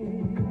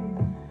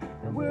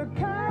 We're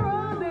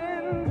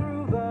caroling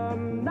through the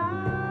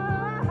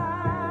night,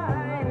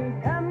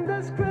 and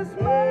this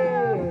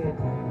Christmas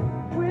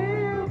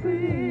will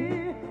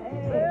be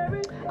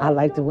very. I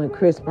liked it when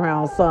Chris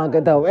Brown sung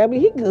it though. I mean,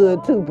 he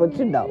good too, but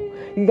you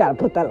gotta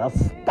put that little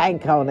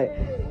stank on it.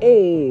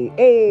 Hey,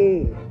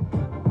 hey.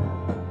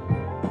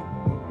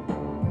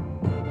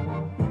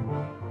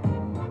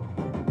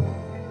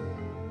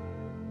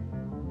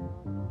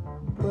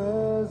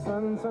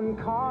 Presents and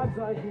cards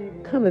are here.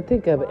 Come to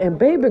think of it, and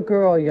baby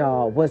girl,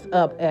 y'all, was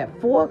up at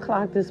 4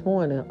 o'clock this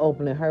morning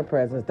opening her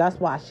presents. That's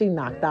why she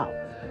knocked out.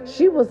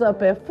 She was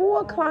up at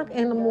 4 o'clock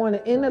in the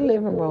morning in the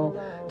living room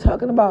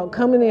talking about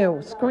coming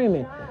in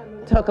screaming,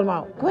 talking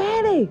about,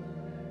 Granny,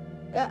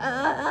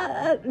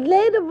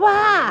 Lady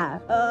Y,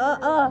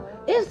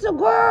 it's the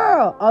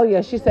girl. Oh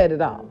yeah, she said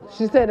it all.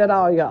 She said it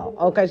all, y'all.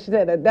 Okay, she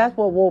said that. That's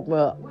what woke me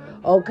up.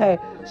 Okay,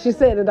 she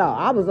said it all.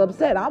 I was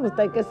upset. I was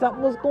thinking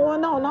something was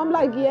going on. I'm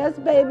like, yes,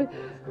 baby.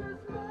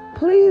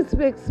 Please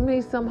fix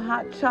me some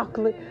hot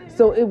chocolate.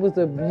 So it was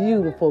a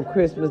beautiful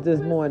Christmas this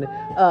morning.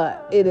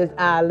 It is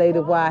I, Lady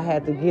Y,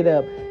 had to get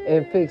up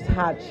and fix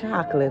hot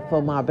chocolate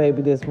for my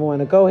baby this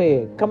morning. Go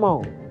ahead. Come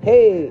on.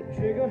 Hey.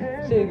 Shake a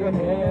hand, Shake a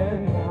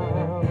hand now.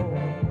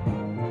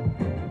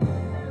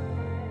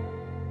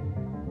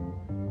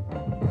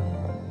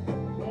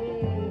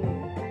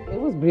 It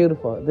was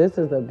beautiful. This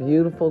is a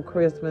beautiful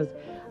Christmas.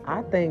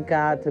 I thank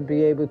God to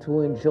be able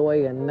to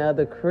enjoy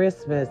another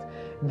Christmas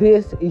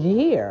this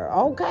year.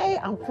 Okay?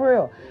 I'm for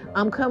real.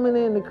 I'm coming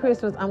into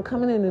Christmas. I'm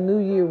coming in the new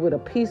year with a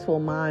peaceful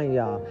mind,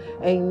 y'all.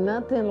 Ain't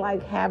nothing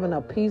like having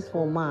a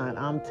peaceful mind.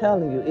 I'm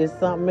telling you, it's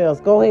something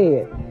else. Go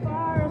ahead.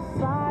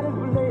 Fireside is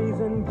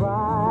blazing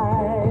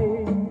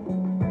bright.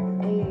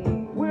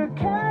 We're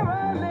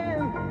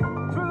caroling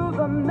through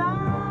the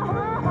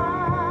night,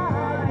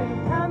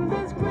 and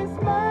this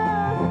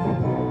Christmas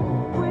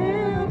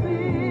will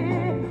be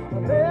a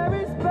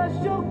very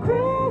special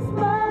Christmas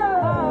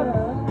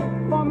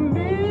for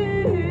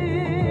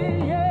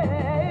me.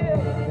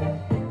 Yeah.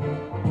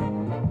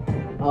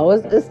 Oh,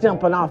 it's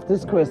jumping off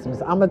this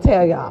Christmas. I'm going to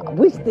tell y'all,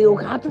 we still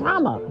got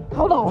drama.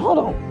 Hold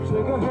on.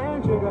 Shake a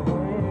hand now.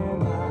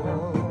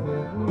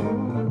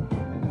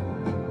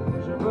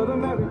 Wish a brother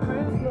Merry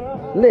Christmas.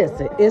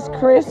 Listen, it's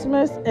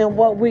Christmas, and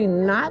what we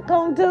not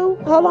going to do,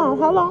 hold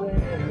on.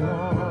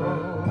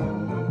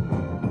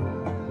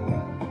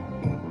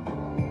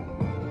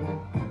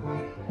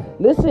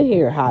 Listen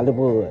here,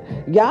 Hollywood.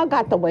 Y'all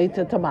got to wait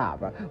till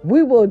tomorrow.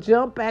 We will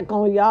jump back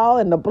on y'all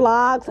in the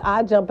blogs.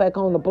 I jump back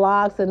on the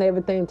blogs and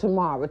everything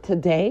tomorrow.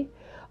 Today,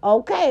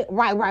 okay,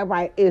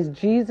 right. It's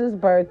Jesus'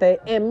 birthday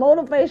and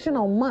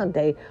Motivational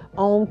Monday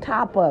on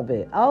top of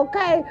it.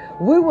 Okay,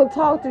 we will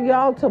talk to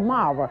y'all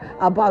tomorrow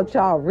about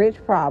y'all rich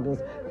problems.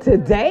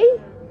 Today,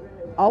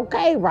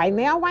 okay, right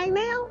now,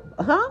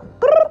 huh?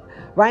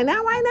 Right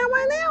now.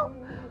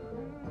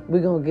 We're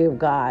going to give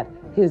God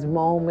his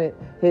moment,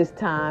 his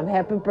time.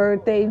 Happy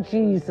birthday,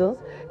 Jesus.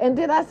 And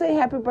did I say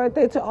happy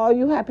birthday to all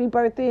you happy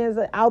birthdays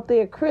out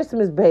there?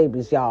 Christmas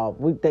babies, y'all.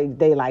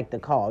 They like to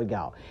call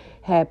y'all.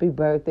 Happy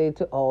birthday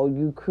to all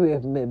you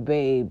Christmas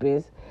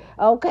babies.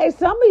 Okay,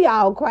 some of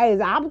y'all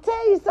crazy. I'm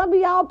telling you, some of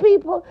y'all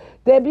people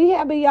that be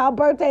having y'all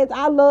birthdays,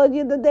 I love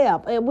you to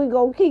death. And we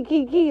go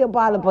key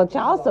about it. But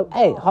y'all some,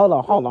 hey, hold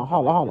on.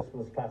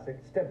 Christmas classic,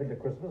 Step Into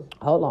Christmas.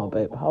 Hold on,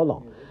 baby.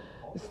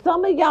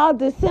 Some of y'all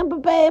December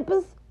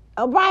babies,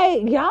 all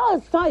right, y'all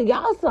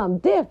something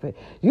different.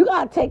 You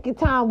got to take your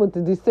time with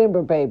the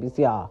December babies,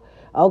 y'all.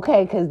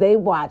 Okay, because they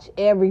watch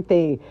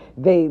everything.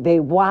 They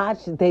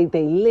watch, they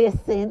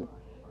listen.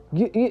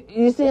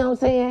 You see what I'm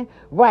saying?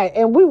 Right.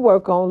 And we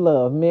work on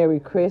love. Merry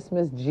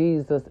Christmas,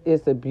 Jesus.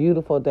 It's a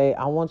beautiful day.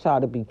 I want y'all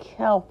to be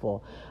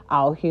careful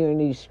out here in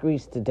these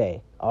streets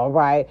today. All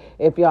right.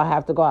 If y'all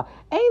have to go out.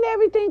 Ain't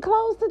everything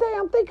closed today?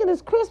 I'm thinking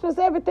it's Christmas.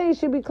 Everything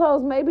should be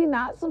closed. Maybe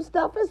not. Some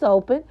stuff is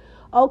open.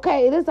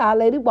 Okay. It is Our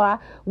Lady Why.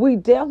 We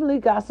definitely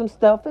got some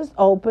stuff is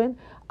open.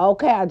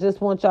 Okay, I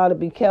just want y'all to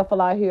be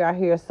careful out here. I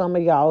hear some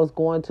of y'all is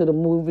going to the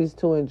movies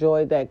to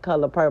enjoy that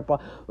Color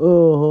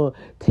Purple.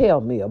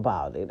 Tell me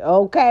about it.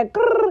 Okay,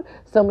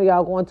 some of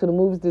y'all going to the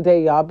movies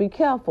today. Y'all be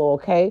careful.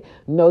 Okay,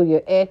 know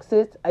your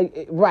exits.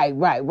 Right.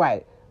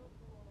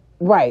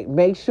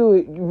 Make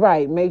sure.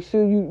 Right. Make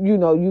sure you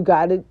know you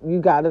got it. You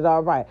got it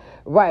all right.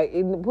 Right.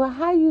 And, well,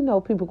 how you know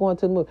people going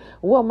to the movie?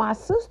 Well, my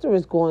sister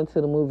is going to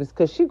the movies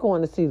because she's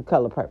going to see the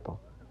Color Purple.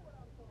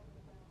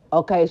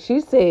 Okay,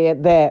 she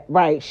said that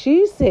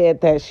she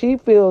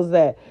feels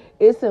that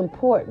it's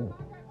important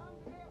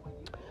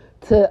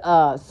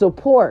to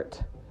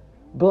support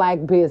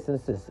black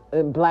businesses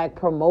and black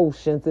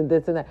promotions and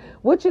this and that,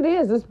 which it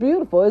is. It's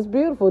beautiful. It's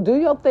beautiful. Do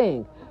your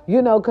thing,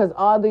 because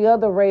all the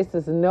other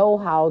races know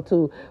how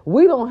to.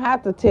 We don't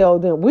have to tell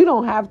them. We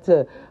don't have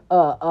to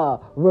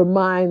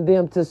remind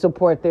them to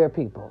support their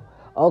people.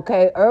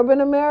 Okay, urban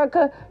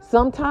America,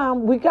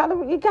 sometimes you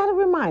gotta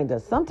remind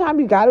us. Sometimes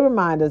you gotta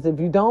remind us. If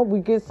you don't,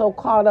 we get so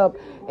caught up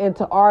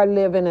into our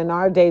living and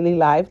our daily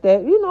life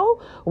that,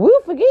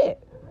 we'll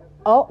forget.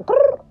 Oh,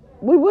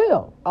 we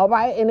will. All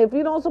right. And if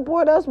you don't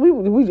support us, we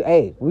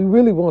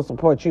really won't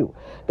support you.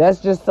 That's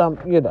just some,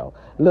 little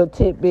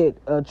tidbit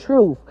of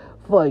truth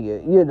for you,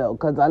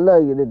 because I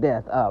love you to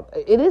death.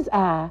 It is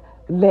I,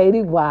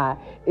 Lady Y.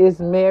 It's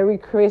Merry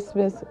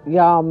Christmas.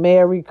 Y'all,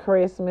 Merry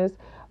Christmas.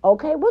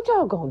 Okay, what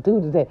y'all gonna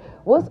do today?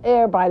 What's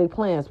everybody's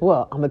plans?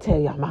 Well, I'm gonna tell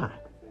y'all mine.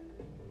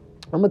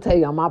 I'm gonna tell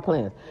y'all my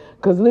plans.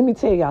 Because let me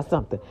tell y'all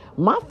something.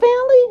 My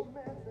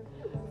family,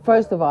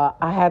 first of all,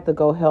 I had to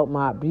go help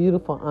my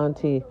beautiful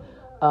auntie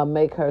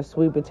make her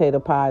sweet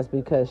potato pies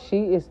because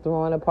she is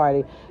throwing a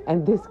party.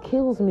 And this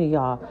kills me,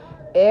 y'all.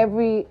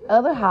 Every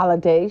other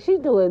holiday, she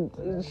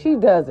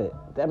does it.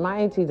 My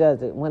auntie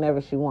does it whenever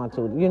she wants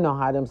to. You know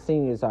how them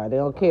seniors are. They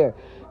don't care.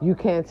 You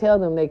can't tell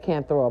them they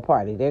can't throw a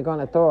party. They're going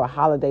to throw a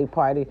holiday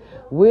party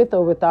with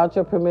or without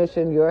your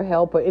permission, your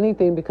help, or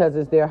anything because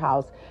it's their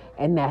house,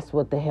 and that's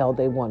what the hell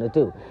they want to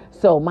do.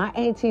 So my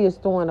auntie is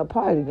throwing a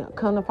party.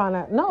 Come to find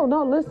out, no,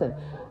 listen.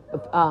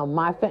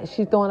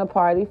 She's throwing a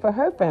party for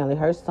her family,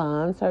 her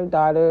sons, her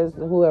daughters,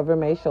 whoever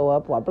may show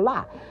up, blah,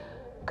 blah.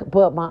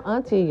 But my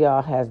auntie,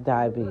 y'all, has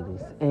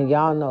diabetes. And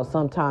y'all know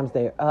sometimes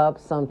they're up,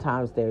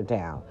 sometimes they're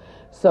down.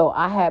 So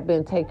I had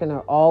been taking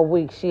her all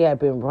week. She had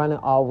been running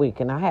all week.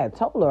 And I had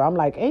told her, I'm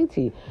like,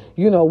 auntie,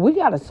 we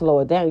got to slow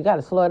it down. You got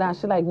to slow it down.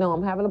 She's like, no,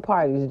 I'm having a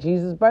party. It's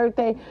Jesus'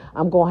 birthday.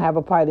 I'm going to have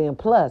a party. And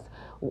plus,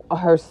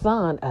 her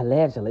son,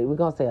 allegedly, we're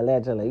going to say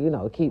allegedly,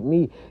 keep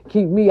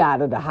me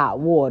out of the hot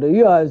water.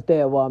 You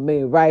understand what I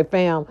mean, right,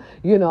 fam?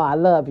 I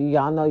love you.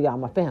 Y'all know y'all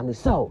my family.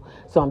 So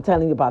I'm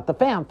telling you about the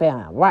fam,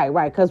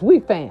 right, because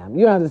we fam.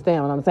 You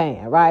understand what I'm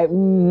saying, right?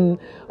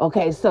 Mm-hmm.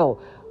 Okay, so,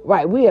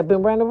 right, we have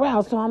been running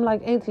around. So I'm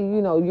like, auntie,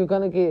 you're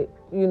going to get,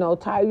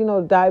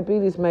 tired.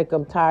 Diabetes make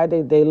them tired.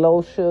 They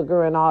low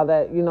sugar and all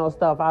that,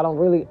 stuff. I don't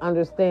really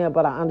understand,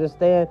 but I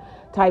understand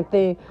type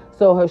thing.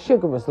 So her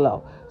sugar was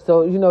low.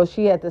 So,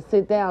 she had to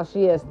sit down.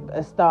 She had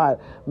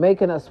started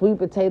making her sweet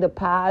potato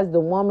pies. The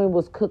woman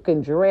was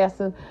cooking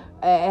dressing.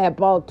 Had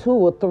bought 2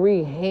 or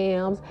 3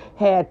 hams,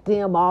 had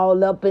them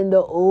all up in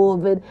the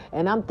oven.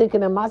 And I'm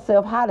thinking to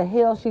myself, how the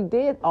hell she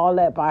did all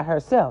that by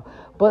herself?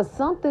 But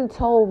something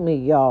told me,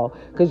 y'all,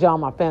 because y'all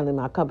my family,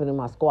 my company,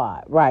 my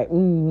squad, right?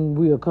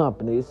 We're a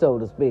company, so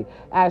to speak.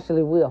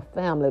 Actually, we're a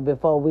family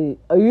before we,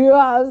 you know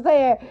what I'm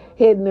saying?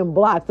 Hitting them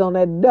blocks on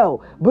that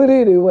dough. But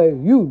anyway,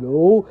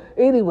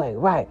 anyway,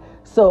 right.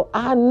 So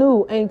I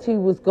knew auntie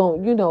was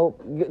going, to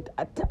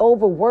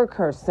overwork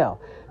herself.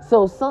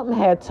 So something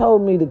had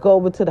told me to go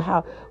over to the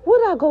house.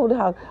 Would I go to the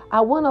house?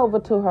 I went over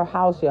to her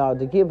house, y'all,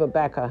 to give her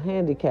back her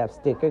handicap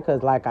sticker.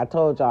 Because like I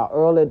told y'all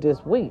earlier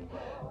this week,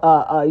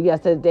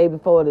 yesterday,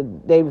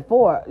 the day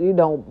before,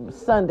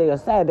 Sunday or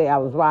Saturday, I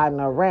was riding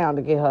her around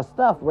to get her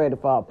stuff ready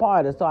for her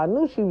party. So I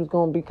knew she was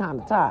going to be kind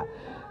of tired.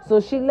 So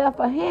she left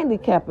her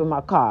handicap in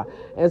my car.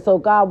 And so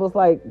God was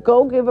like,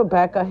 go give her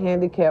back her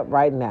handicap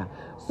right now.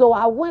 So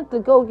I went to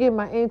go give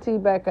my auntie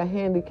back her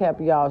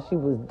handicap, y'all. She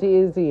was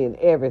dizzy and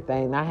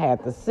everything. I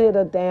had to sit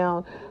her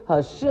down.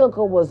 Her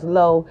sugar was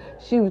low.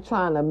 She was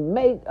trying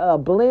to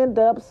blend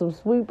up some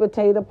sweet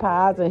potato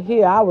pies. And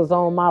here I was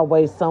on my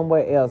way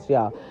somewhere else,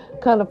 y'all.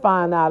 Come to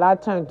find out, I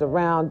turned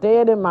around,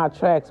 dead in my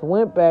tracks,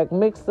 went back,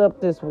 mixed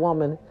up this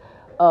woman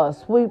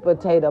sweet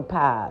potato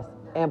pies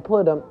and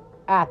put them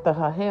after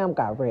her ham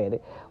got ready.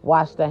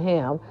 Washed the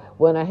ham.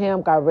 When her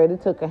ham got ready,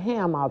 took a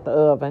ham out the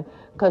oven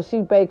because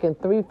she baking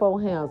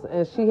 3-4 hams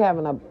and she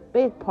having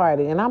big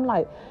party. And I'm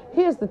like,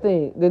 here's the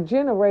thing. The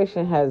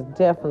generation has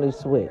definitely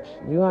switched.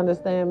 You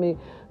understand me?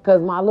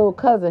 Because my little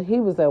cousin, he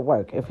was at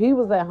work. If he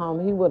was at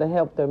home, he would have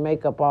helped her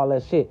make up all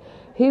that shit.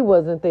 He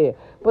wasn't there.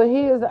 But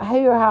here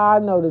how I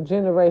know the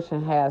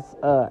generation has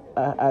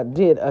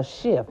did a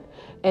shift,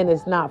 and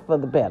it's not for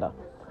the better.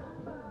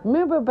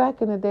 Remember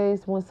back in the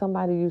days when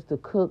somebody used to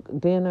cook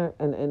dinner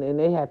and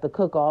they had to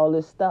cook all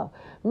this stuff?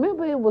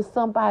 Remember it was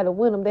somebody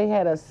with them. They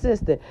had an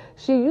assistant.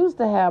 She used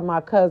to have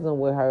my cousin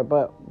with her,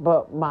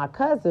 but my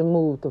cousin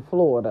moved to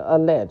Florida,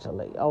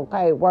 allegedly.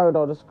 Okay, word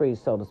on the street,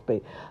 so to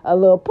speak. A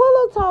little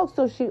pillow talk,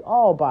 so she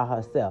all by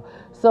herself.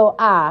 So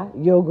I,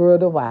 your girl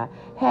the Y,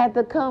 had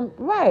to come,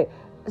 right,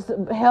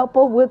 help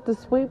her with the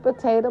sweet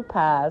potato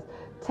pies,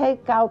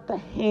 take out the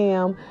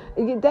ham.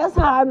 That's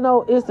how I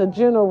know it's a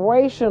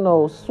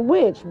generational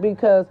switch,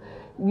 because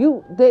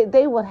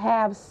they would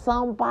have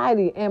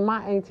somebody, and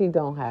my auntie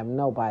don't have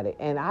nobody,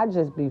 and I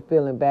just be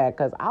feeling bad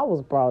because I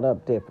was brought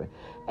up different.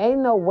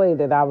 Ain't no way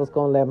that I was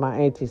gonna let my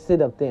auntie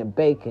sit up there and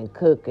bake and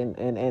cook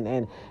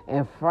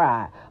and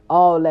fry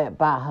all that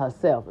by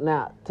herself.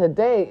 Now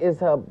today is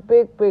her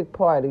big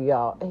party,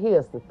 y'all.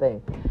 Here's the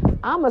thing,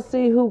 I'ma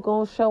see who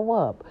gonna show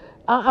up.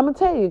 I'm going to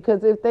tell you,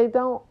 because if they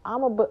don't,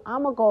 I'm going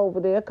to go over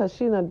there, because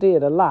she done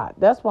did a lot.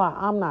 That's why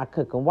I'm not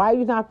cooking. Why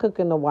you not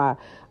cooking? The why?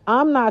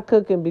 I'm not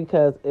cooking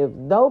because if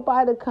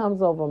nobody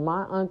comes over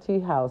my auntie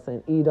house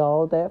and eat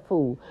all that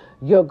food,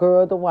 your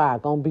girl, the why,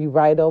 going to be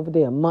right over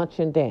there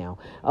munching down.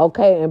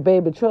 Okay, and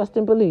baby, trust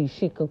and believe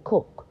she can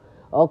cook.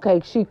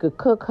 Okay, she could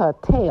cook her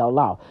tail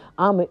off.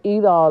 I'm going to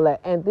eat all that,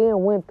 and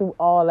then went through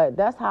all that.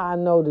 That's how I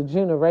know the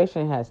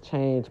generation has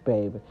changed,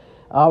 baby.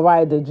 All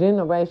right, the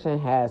generation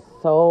has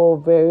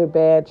so very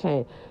bad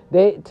change.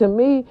 They, to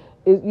me,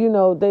 is, you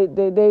know, they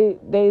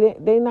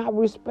not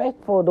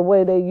respectful the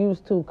way they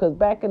used to. Because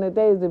back in the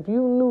days, if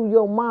you knew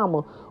your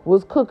mama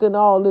was cooking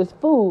all this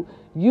food,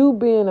 you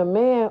being a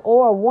man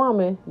or a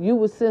woman, you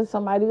would send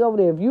somebody over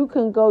there. If you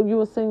couldn't go, you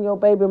would send your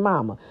baby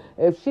mama.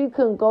 If she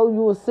couldn't go,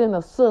 you would send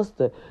a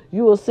sister.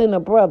 You would send a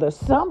brother.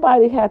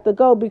 Somebody had to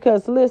go,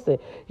 because listen,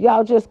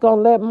 y'all just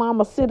gonna let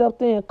mama sit up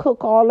there and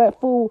cook all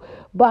that food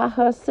by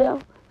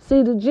herself?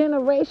 See, the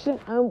generation,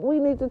 we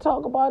need to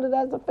talk about it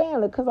as a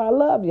family, because I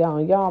love y'all,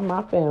 and y'all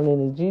my family,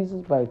 and it's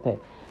Jesus' birthday.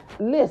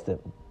 Listen,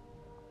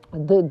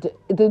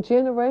 the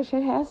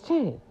generation has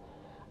changed.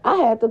 I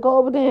had to go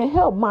over there and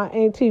help my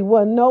auntie.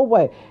 Wasn't no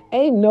way.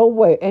 Ain't no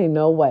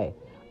way.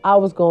 I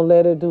was going to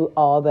let her do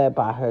all that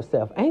by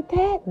herself. Ain't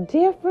that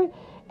different?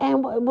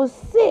 And it was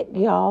sick,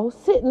 y'all,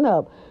 sitting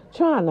up,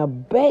 trying to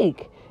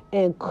bake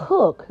and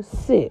cook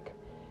sick.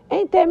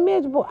 Ain't that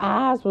miserable?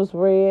 Eyes was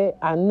red.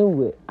 I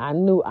knew it. I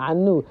knew.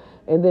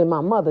 And then my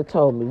mother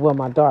told me, well,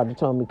 my daughter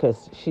told me,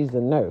 because she's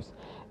a nurse.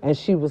 And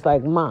she was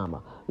like,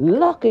 Mama,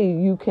 lucky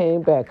you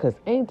came back, because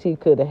Auntie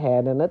could have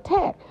had an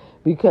attack.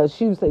 Because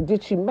she was like,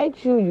 did she make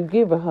sure you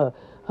give her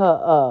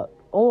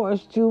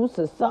orange juice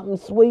or something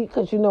sweet?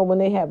 Because, you know, when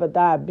they have a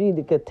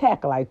diabetic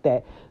attack like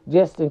that,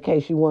 just in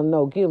case you want to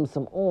know, give them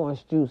some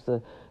orange juice,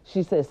 or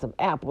she said some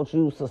apple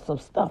juice or some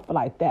stuff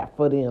like that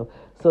for them,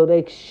 so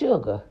they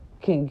sugar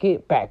can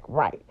get back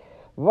right.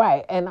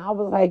 And I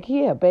was like,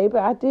 yeah, baby,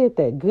 I did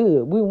that.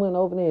 Good. We went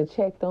over there and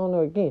checked on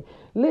her again.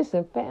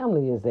 Listen,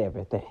 family is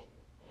everything.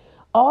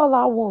 All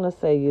I want to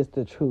say is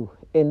the truth,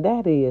 and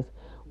that is,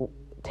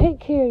 take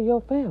care of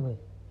your family,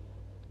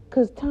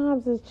 because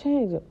times is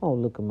changing. Oh,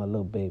 look at my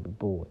little baby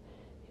boy.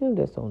 Him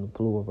that's on the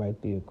floor right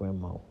there,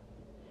 Grandma.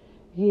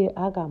 Yeah,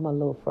 I got my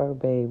little fur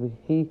baby.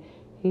 He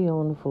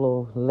on the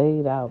floor,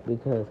 laid out,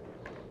 because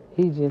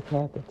he just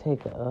had to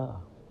take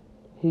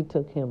he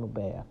took him a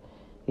bath.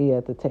 He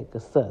had to take a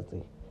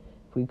sudsy.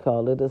 We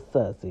call it a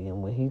sudsy.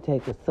 And when he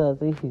take a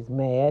sudsy, he's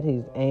mad,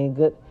 he's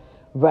angered.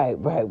 Right.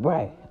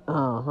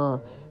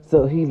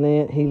 So he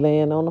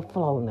laying on the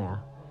floor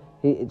now.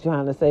 He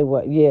trying to say,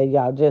 what? Yeah,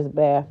 y'all just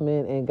bathed me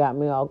and got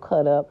me all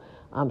cut up.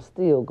 I'm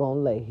still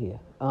gonna lay here.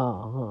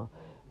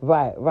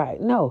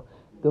 Right. No,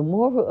 the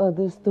moral of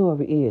this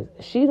story is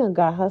she done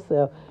got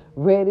herself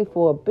ready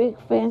for a big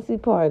fancy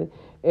party.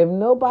 If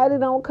nobody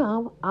don't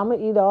come, I'm going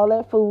to eat all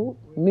that food.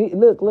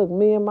 Look,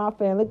 me and my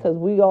family, because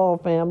we all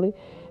family.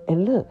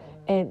 And look,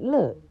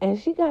 and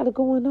she got it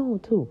going on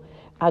too.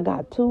 I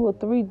got 2 or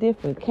 3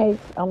 different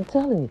cakes. I'm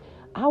telling you,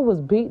 I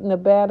was beating the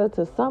batter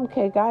to some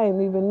cake. I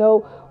didn't even know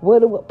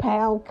what it was.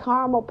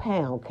 Caramel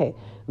pound cake.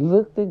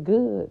 Looked it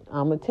good.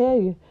 I'm going to tell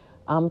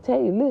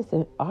you,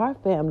 listen, our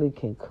family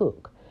can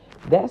cook.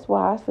 That's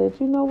why I said,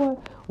 you know what?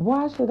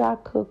 Why should I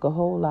cook a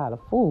whole lot of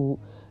food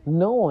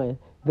knowing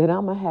that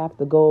I'm going to have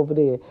to go over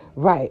there,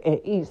 right,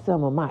 and eat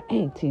some of my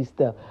auntie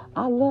stuff?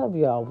 I love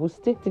y'all. We'll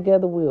stick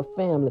together. We're a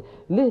family.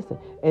 Listen,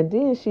 and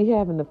then she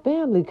having the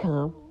family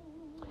come.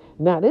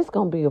 Now, this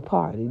going to be a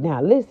party.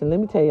 Now, listen,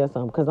 let me tell you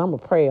something, because I'm going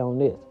to pray on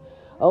this.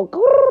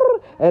 Oh,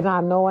 and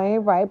I know I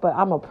ain't right, but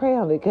I'm going to pray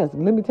on it, because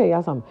let me tell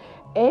y'all something.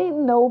 Ain't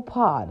no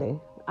party,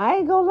 I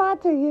ain't going to lie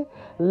to you,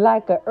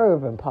 like an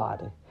urban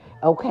party.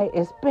 Okay,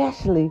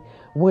 especially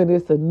when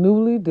it's a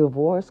newly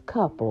divorced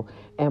couple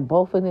and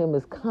both of them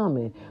is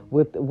coming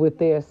with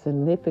their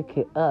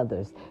significant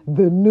others,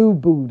 the new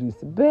booties.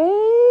 Baby,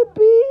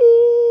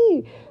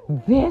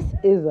 this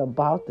is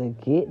about to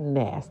get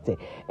nasty.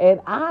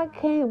 And I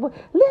can't,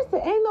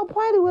 listen, ain't no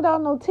party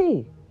without no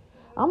tea.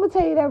 I'm going to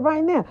tell you that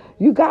right now.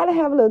 You got to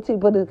have a little tea,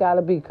 but it's got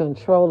to be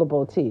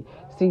controllable tea.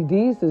 See,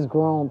 these is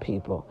grown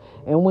people.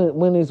 And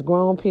when it's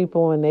grown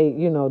people and they,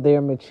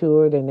 they're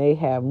matured and they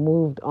have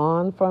moved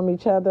on from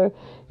each other,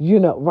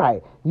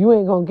 right, you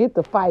ain't going to get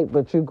the fight,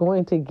 but you're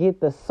going to get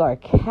the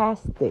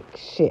sarcastic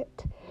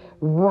shit.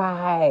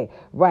 Right,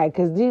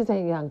 because these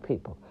ain't young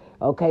people.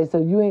 Okay,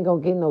 so you ain't gonna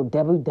get no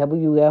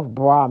WWF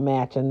bra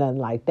match or nothing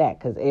like that,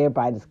 because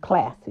everybody's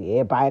classy.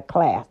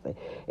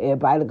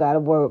 Everybody got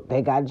to work.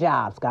 They got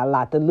jobs, got a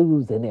lot to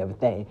lose and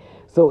everything.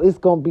 So it's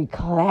gonna be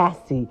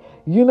classy.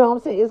 You know what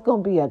I'm saying? It's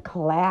gonna be a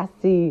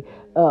classy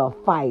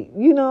fight.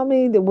 You know what I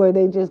mean? Where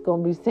they just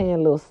gonna be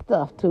saying little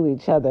stuff to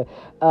each other.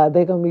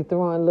 They're gonna be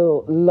throwing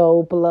little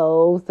low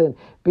blows and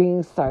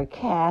being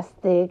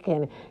sarcastic,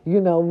 and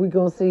we're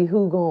gonna see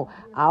who gonna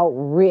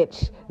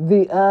outrich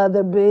the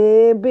other,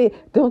 baby.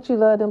 Don't you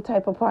love them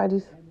type of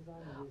parties?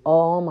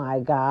 Oh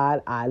my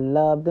God, I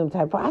love them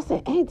type of parties. I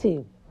said,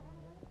 Auntie,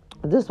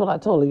 this is what I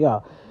told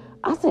y'all.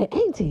 I said,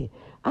 Auntie,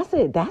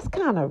 that's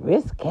kind of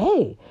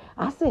risque.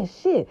 I said,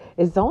 shit,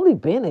 it's only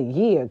been a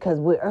year because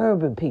we're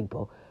urban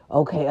people.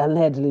 Okay,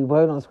 allegedly,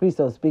 word on the street,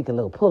 so to speak, a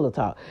little puller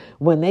talk.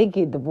 When they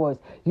get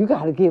divorced, you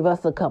got to give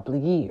us a couple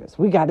of years.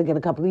 We got to get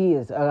a couple of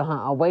years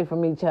away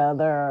from each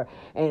other,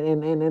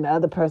 and the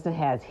other person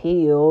has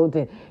healed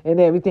and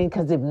everything,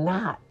 because if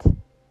not,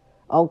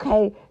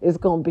 okay, it's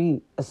going to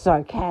be a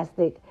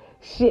sarcastic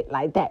shit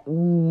like that.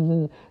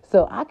 Mm-hmm.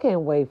 So I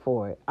can't wait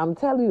for it. I'm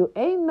telling you,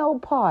 ain't no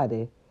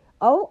party.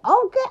 Oh,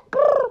 okay.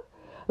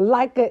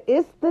 Like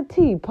it's the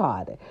tea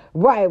party.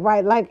 Right.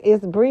 Like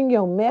it's bring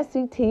your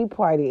messy tea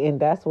party, and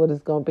that's what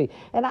it's going to be.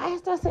 And I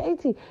asked her, I said,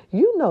 Auntie,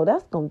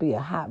 that's going to be a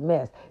hot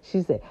mess.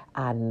 She said,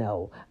 I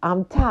know.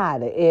 I'm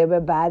tired of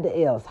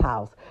everybody else's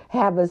house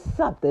having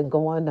something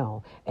going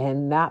on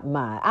and not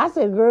mine. I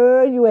said,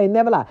 girl, you ain't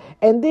never lied.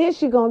 And then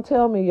she going to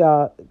tell me,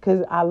 y'all,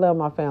 because I love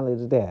my family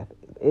to death.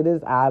 It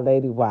is Our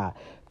Lady Why.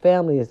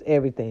 Family is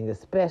everything,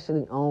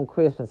 especially on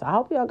Christmas. I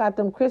hope y'all got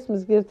them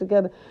Christmas gifts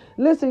together.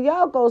 Listen,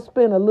 y'all go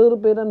spend a little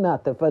bit of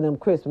nothing for them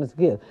Christmas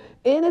gifts.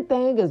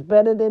 Anything is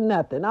better than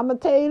nothing. I'm going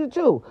to tell you the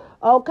truth.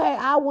 Okay,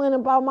 I went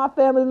and bought my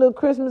family little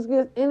Christmas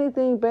gifts.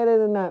 Anything better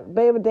than that.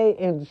 Baby, they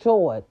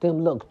enjoy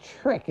them little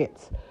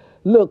trinkets.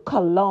 Little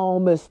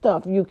cologne and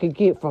stuff you could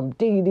get from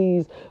Dee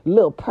Dee's,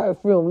 little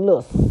perfume,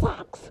 little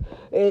socks,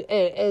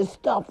 and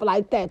stuff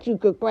like that you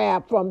could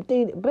grab from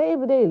Dee Dee.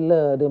 Baby, they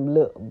love them.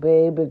 Look,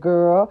 baby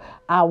girl,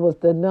 I was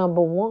the number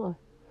one.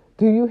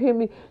 Do you hear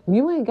me?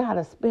 You ain't got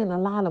to spend a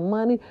lot of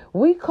money.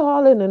 We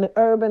call it in the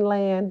urban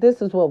land,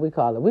 this is what we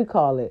call it. We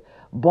call it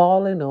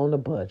balling on a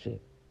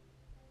budget.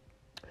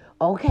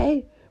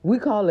 Okay? We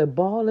call it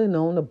balling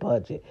on a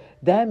budget.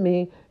 That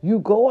means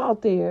you go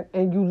out there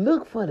and you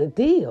look for the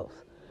deals.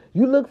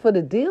 You look for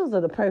the deals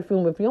of the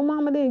perfume. If your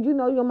mama didn't,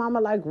 your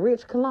mama like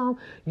rich cologne,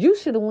 you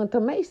should have went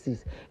to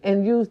Macy's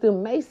and used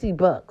them Macy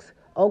bucks.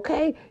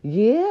 Okay?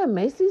 Yeah,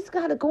 Macy's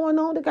got it going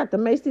on. They got the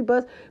Macy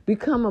bus.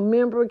 Become a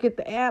member, get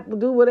the app,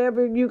 do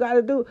whatever you got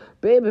to do.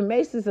 Baby,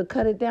 Macy's will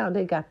cut it down.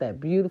 They got that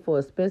beautiful,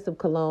 expensive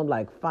cologne,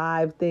 like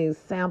 5 things,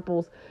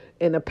 samples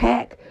in a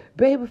pack.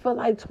 Baby, for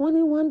like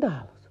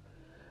 $21.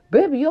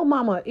 Baby, your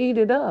mama eat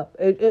it up.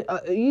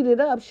 Eat it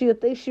up. She'll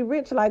think she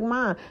rich like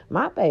mine.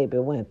 My baby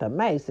went to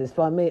Macy's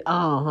for me,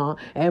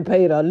 and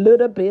paid a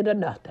little bit of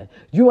nothing.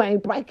 You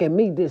ain't breaking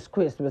me this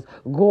Christmas,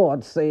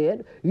 God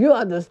said. You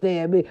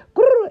understand me?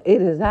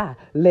 It is I,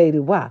 Lady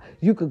Y.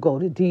 You could go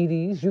to Dee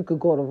Dee's. You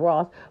could go to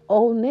Ross.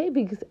 Old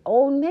Navy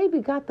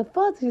got the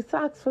fuzzy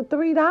socks for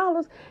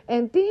 $3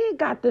 and then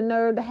got the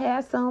nerve to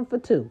have some for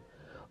 $2.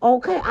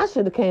 Okay, I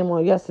should have came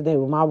on yesterday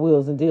with my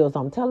wheels and deals.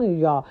 I'm telling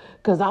you, y'all,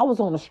 because I was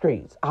on the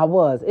streets. I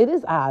was. It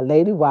is Our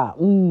Lady Why.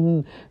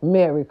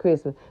 Merry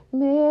Christmas.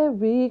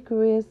 Merry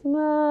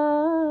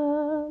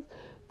Christmas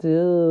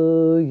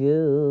to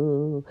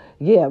you.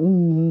 Yeah.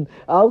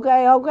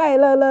 Okay.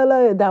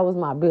 Look. That was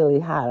my Billie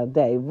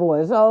Holiday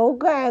voice.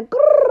 Okay.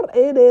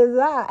 It is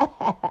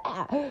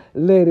I.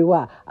 Lady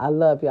Why. I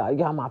love y'all.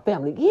 Y'all my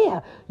family.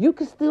 Yeah, you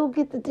can still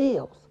get the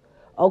deals.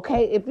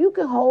 Okay, if you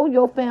can hold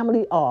your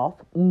family off,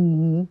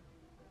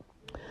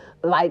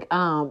 like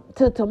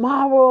to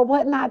tomorrow or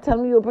whatnot,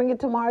 tell me you'll bring it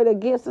tomorrow, the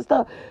gifts and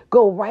stuff,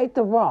 go right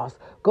to Ross,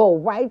 go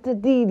right to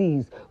Dee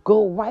Dee's,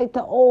 go right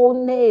to Old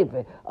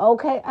Navy.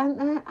 Okay,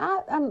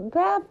 and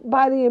Bath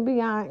Body and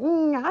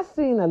Beyond, I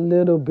seen a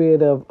little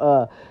bit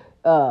of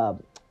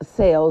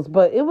sales,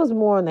 but it was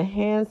more on the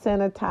hand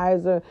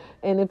sanitizer.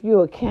 And if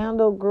you're a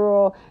candle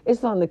girl,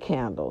 it's on the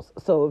candles.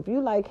 So if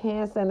you like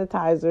hand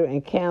sanitizer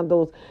and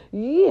candles,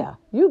 yeah,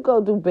 you go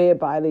do Bed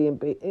Body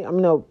and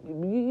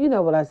you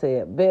know what I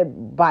said,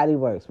 Bed Body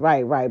Works,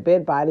 right,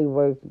 Bed Body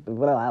Works, blah,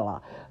 blah,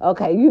 blah.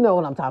 Okay, you know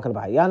what I'm talking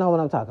about. Y'all know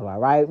what I'm talking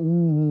about, right?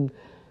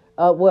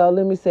 Well,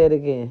 let me say it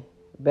again.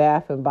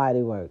 Bath and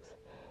Body Works.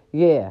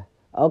 Yeah.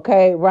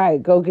 Okay,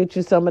 right. Go get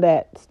you some of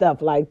that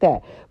stuff like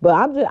that. But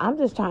I'm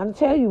just trying to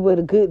tell you where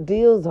the good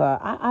deals are.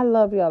 I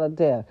love y'all to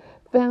death.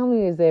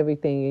 Family is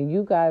everything, and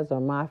you guys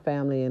are my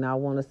family, and I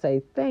want to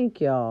say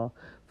thank y'all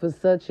for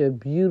such a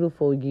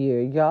beautiful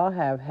year. Y'all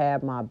have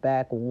had my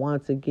back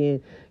once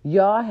again.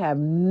 Y'all have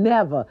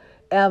never,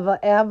 ever,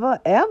 ever,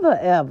 ever,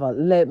 ever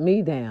let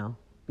me down.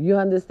 You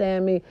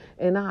understand me?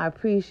 And I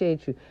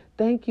appreciate you.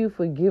 Thank you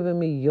for giving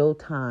me your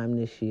time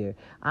this year.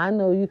 I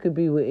know you could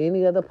be with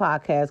any other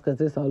podcast because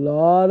there's a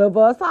lot of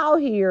us out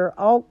here.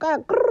 Okay.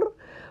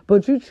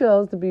 But you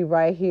chose to be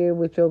right here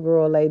with your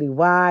girl, Lady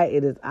Y.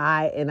 It is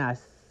I, and I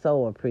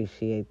so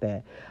appreciate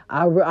that.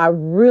 I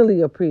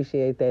really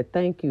appreciate that.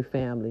 Thank you,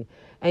 family.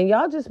 And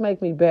y'all just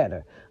make me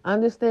better.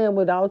 Understand,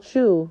 without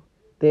you,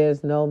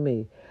 there's no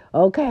me.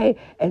 Okay?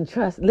 And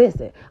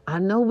listen, I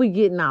know we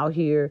getting out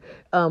here.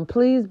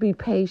 Please be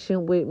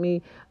patient with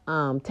me.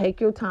 Take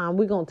your time.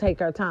 We're going to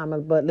take our time.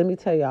 But let me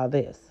tell y'all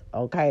this,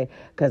 okay?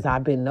 Because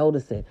I've been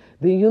noticing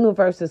the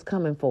universe is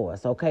coming for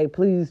us, okay?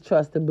 Please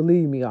trust and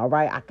believe me, all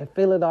right? I can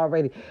feel it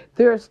already.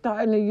 They're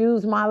starting to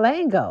use my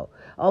lingo,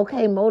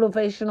 okay?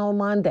 Motivational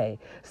Monday,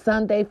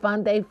 Sunday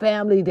Fun Day,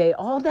 Family Day.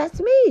 All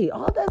that's me.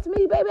 All that's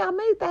me, baby. I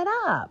made that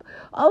up.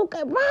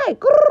 Okay, right.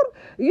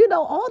 You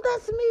know, all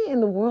that's me.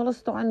 And the world is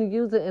starting to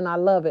use it, and I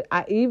love it.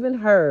 I even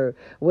heard,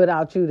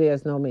 without you,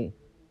 there's no me.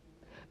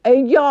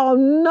 And y'all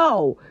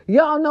know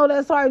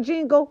that's our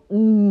jingle.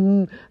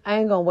 I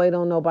ain't gonna wait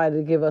on nobody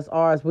to give us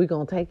ours. We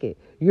gonna take it.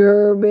 You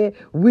heard me?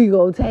 We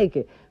gonna take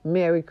it.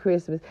 Merry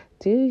Christmas.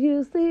 Do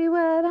you see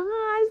what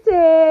I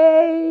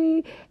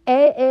say?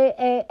 Ay, ay,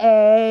 ay,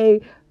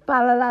 ay.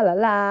 Fa la la la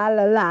la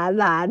la la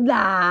la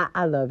la.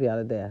 I love y'all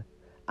to death.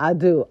 I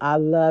do. I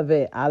love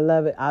it. I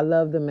love it. I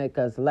love to make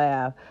us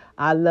laugh.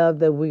 I love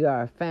that we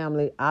are a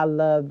family. I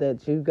love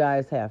that you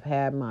guys have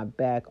had my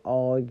back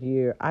all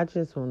year. I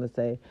just want to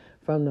say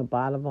from the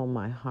bottom of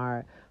my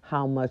heart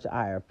how much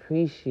I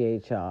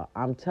appreciate y'all.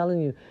 I'm telling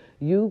you,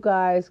 you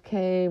guys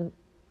came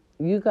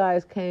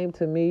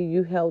to me.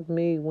 You helped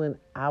me when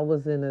I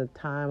was in a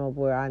time of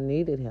where I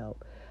needed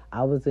help.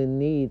 I was in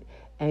need,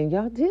 and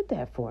y'all did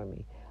that for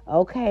me.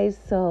 Okay,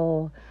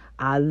 so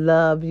I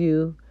love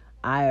you.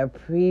 I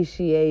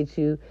appreciate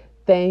you.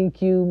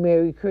 Thank you.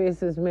 Merry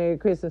Christmas. Merry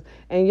Christmas.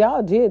 And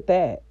y'all did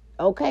that.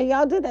 Okay,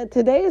 y'all did that.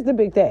 Today is the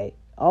big day.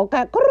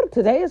 Okay,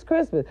 today is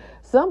Christmas.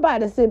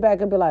 Somebody sit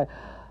back and be like,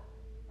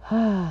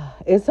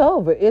 it's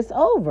over. It's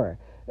over.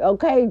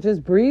 Okay,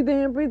 just breathe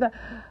in, breathe out.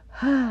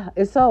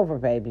 It's over,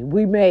 baby.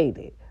 We made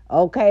it.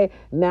 Okay,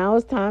 now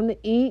it's time to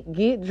eat,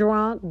 get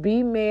drunk,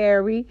 be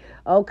merry.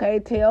 Okay,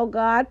 tell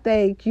God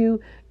thank you.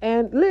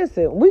 And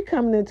listen, we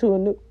coming into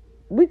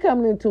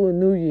a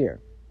new year.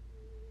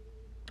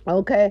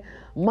 Okay,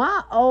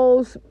 my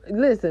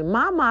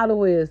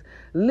motto is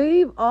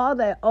leave all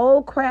that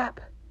old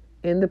crap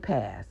in the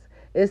past.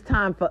 It's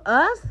time for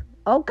us,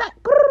 okay,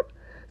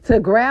 to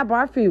grab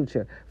our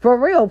future. For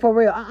real.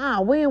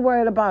 We ain't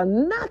worried about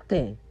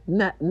nothing.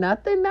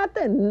 Nothing,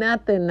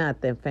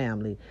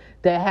 family,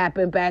 that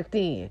happened back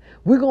then.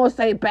 We're going to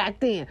say back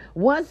then.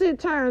 Once it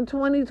turned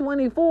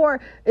 2024,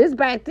 it's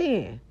back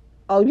then.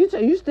 Oh,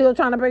 you still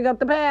trying to bring up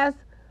the past?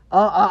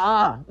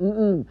 I'm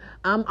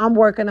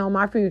working on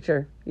my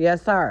future.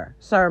 Yes, sir.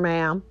 Sir,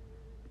 ma'am.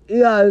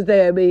 You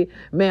understand me?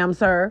 Ma'am,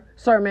 sir.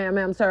 Sir,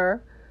 ma'am,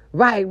 sir.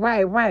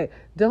 Right.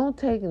 Don't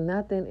take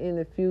nothing in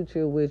the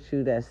future with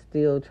you that's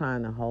still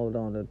trying to hold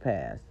on to the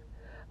past.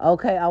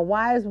 Okay, a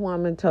wise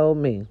woman told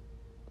me,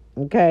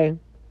 okay,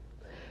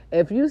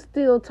 if you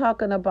still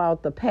talking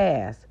about the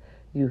past,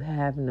 you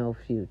have no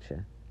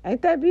future.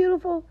 Ain't that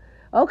beautiful?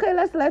 Okay,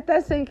 let's let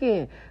that sink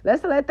in.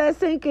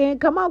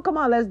 Come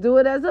on. Let's do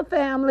it as a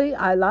family.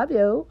 I love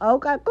you.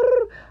 Okay.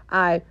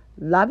 I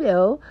love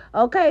you.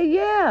 Okay,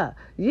 yeah.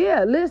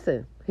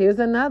 Listen, here's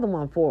another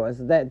one for us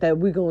that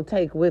we're going to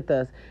take with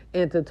us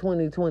into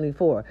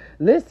 2024.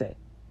 Listen,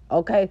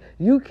 okay,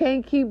 you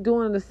can't keep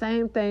doing the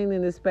same thing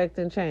and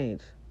expecting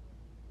change.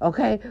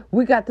 Okay,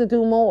 we got to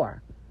do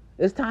more.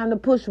 It's time to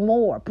push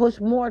more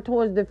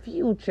towards the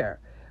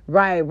future.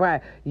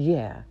 Right.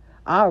 Yeah.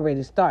 I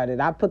already started.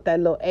 I put that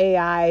little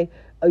AI,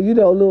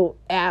 little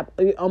app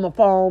on my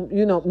phone,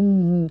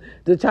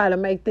 to try to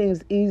make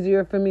things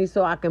easier for me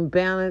so I can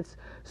balance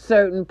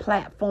certain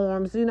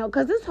platforms,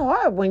 because it's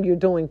hard when you're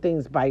doing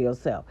things by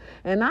yourself.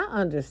 And I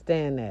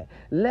understand that.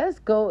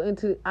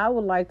 I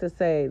would like to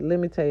say, let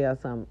me tell y'all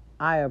something.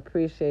 I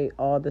appreciate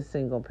all the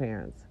single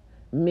parents,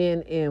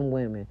 men and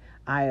women.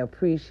 I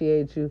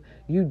appreciate you.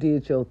 You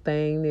did your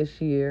thing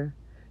this year.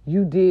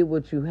 You did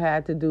what you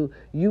had to do.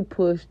 You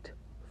pushed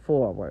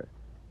forward.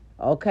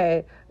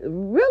 Okay?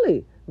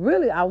 Really,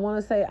 I want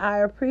to say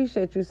I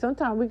appreciate you.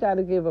 Sometimes we got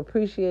to give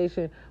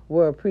appreciation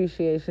where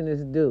appreciation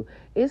is due.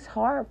 It's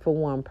hard for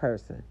one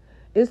person.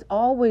 It's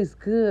always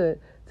good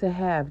to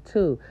have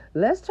two.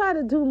 Let's try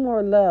to do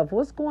more love.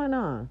 What's going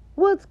on?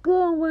 What's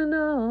going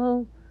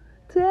on?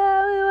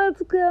 Tell me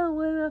what's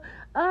going on.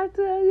 I'll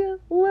tell you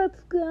what's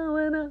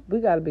going on.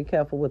 We got to be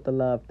careful with the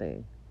love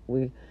thing.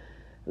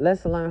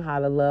 Let's learn how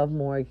to love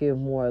more, give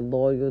more,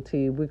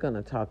 loyalty. We're going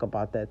to talk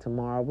about that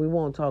tomorrow. We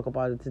won't talk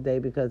about it today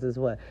because it's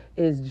what?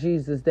 It's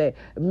Jesus Day.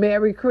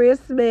 Merry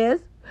Christmas.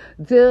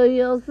 Do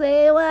you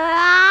see what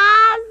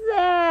I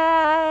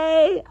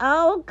say?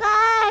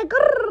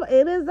 Okay.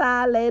 It is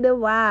I, Lady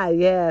Y.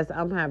 Yes,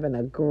 I'm having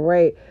a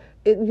great...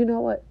 you know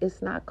what?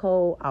 It's not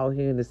cold out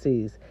here in the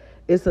seas.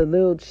 It's a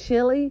little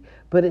chilly,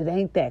 but it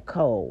ain't that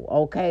cold,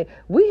 okay?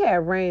 We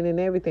had rain and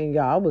everything,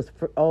 y'all. I was,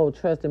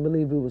 trust and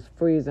believe it was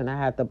freezing. I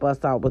had to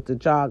bust out with the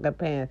jogger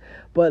pants.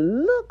 But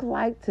look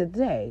like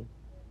today,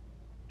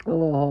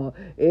 it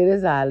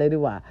is I, Lady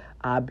Y.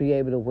 I'll be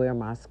able to wear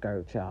my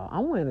skirt, y'all.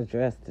 I'm wearing a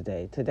dress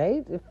today.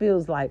 Today, it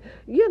feels like,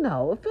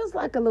 it feels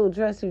like a little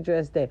dressy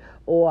dress day.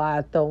 Or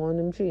I throw on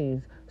them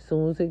jeans.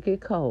 Soon as it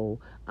get cold,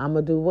 I'm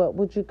going to do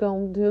what you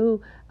going to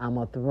do? I'm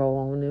going to throw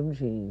on them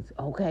jeans,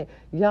 okay?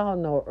 Y'all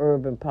know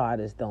urban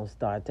parties don't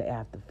start till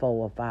after 4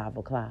 or 5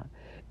 o'clock.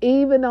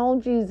 Even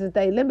on Jesus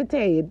Day, let me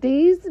tell you,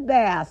 these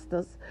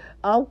bastards,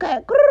 okay,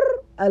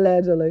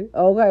 allegedly,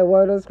 okay,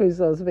 word on the street,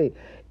 so to speak.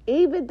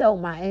 Even though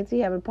my auntie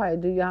having a party,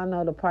 do y'all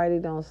know the party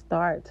don't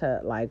start till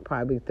like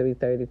probably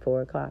 3:30,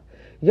 4 o'clock?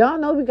 Y'all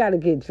know we got to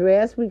get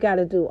dressed. We got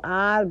to do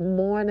odd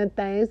morning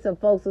things. Some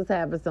folks is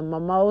having some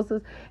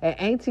mimosas. And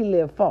auntie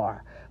live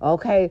far,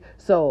 okay?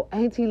 So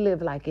auntie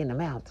live like in the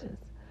mountains,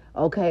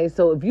 okay?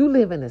 So if you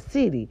live in a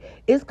city,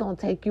 it's going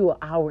to take you an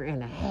hour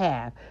and a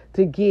half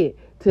to get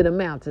to the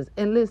mountains.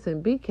 And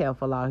listen, be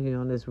careful out here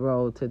on this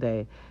road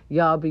today.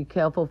 Y'all be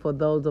careful for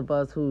those of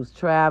us who's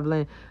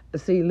traveling.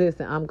 See,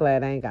 listen, I'm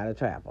glad I ain't got to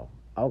travel.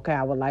 Okay,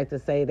 I would like to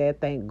say that.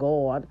 Thank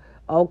God.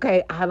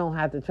 Okay, I don't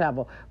have to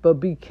travel. But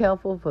be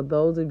careful for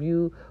those of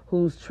you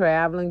who's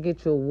traveling.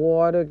 Get your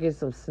water, get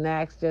some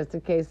snacks just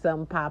in case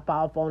something pop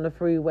off on the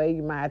freeway.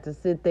 You might have to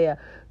sit there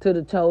till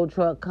the tow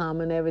truck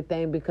come and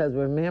everything, because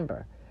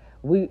remember,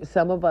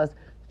 some of us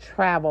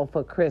travel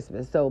for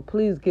Christmas. So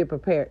please get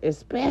prepared,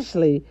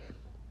 especially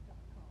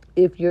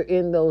if you're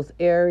in those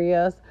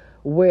areas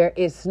where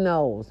it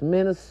snows.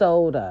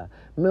 Minnesota,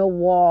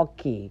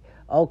 Milwaukee,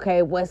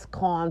 okay,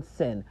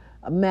 Wisconsin,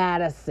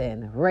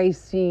 Madison,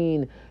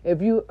 Racine,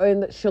 if you're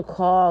in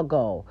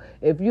Chicago,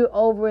 if you're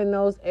over in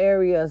those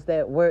areas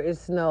where it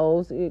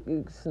snows, it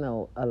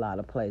snows a lot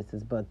of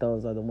places, but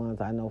those are the ones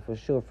I know for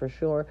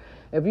sure.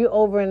 If you're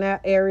over in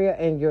that area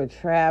and you're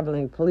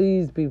traveling,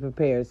 please be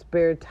prepared.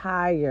 Spare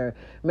tire.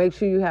 Make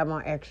sure you have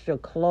on extra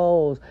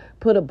clothes.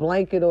 Put a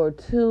blanket or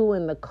two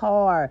in the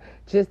car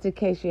just in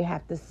case you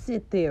have to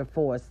sit there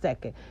for a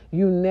second.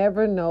 You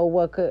never know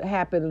what could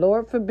happen.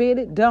 Lord forbid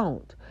it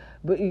don't.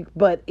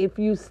 But if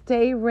you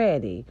stay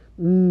ready,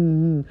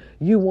 you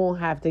won't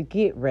have to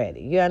get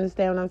ready. You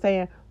understand what I'm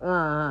saying?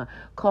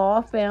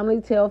 Call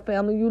family, tell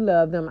family you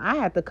love them. I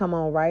had to come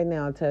on right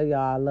now and tell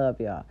y'all I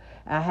love y'all.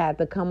 I had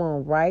to come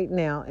on right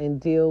now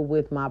and deal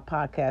with my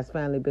podcast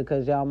family,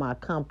 because y'all my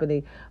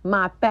company,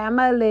 my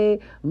family,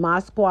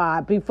 my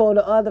squad, before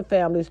the other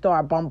families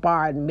start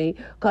bombarding me.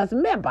 Because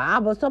remember, I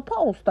was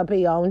supposed to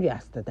be on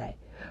yesterday.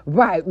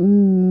 Right.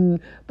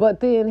 But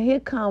then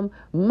here come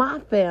my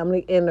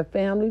family and the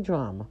family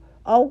drama.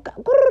 Oh,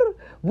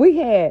 we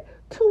had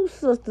 2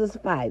 sisters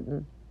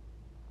fighting.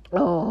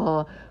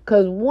 Because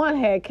one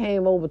had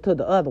came over to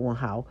the other one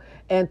house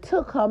and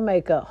took her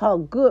makeup, her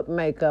good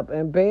makeup.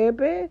 And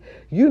baby,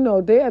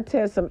 they'll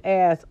tear some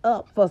ass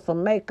up for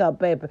some makeup,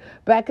 baby.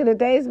 Back in the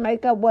days,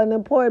 makeup wasn't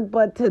important,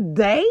 but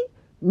today,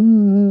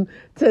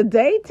 today,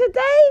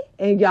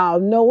 and y'all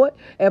know it.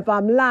 If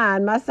I'm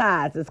lying, my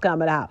size is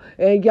coming out,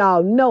 and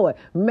y'all know it.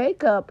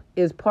 Makeup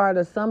is part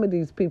of some of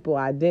these people's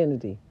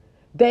identity.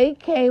 They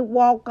can't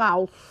walk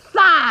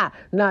outside.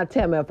 Now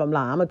tell me if I'm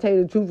lying. I'm going to tell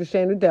you the truth for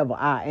shame the devil.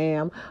 I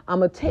am. I'm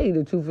going to tell you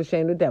the truth for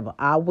shame the devil.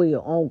 I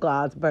will on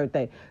God's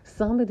birthday.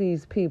 Some of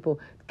these people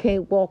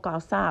can't walk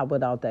outside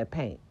without that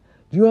paint.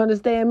 You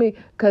understand me?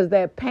 Because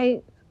that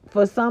paint,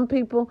 for some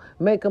people,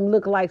 make them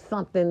look like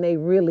something they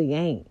really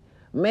ain't.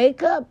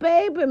 Makeup,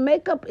 baby.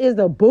 Makeup is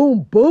a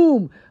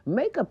boom.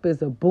 Makeup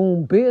is a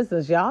boom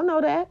business. Y'all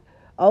know that?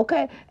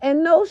 Okay?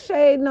 And no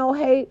shade, no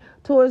hate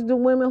towards the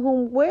women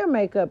who wear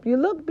makeup. You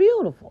look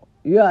beautiful.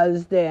 You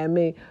understand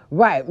me?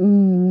 Right.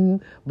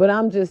 But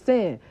I'm just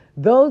saying,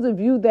 those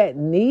of you that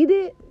need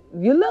it,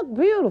 you look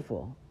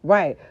beautiful.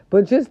 Right.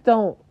 But just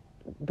don't,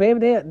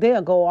 baby,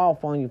 they'll go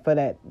off on you for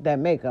that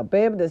makeup.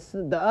 Baby,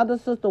 the other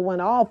sister went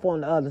off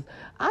on the others.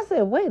 I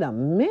said, wait a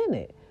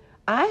minute.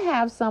 I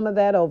have some of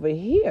that over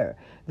here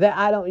that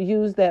I don't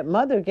use that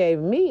mother gave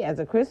me as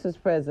a Christmas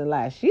present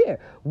last year.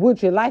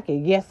 Would you like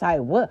it? Yes, I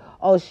would.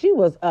 Oh, she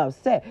was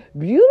upset.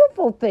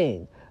 Beautiful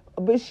thing.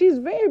 But she's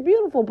very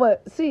beautiful.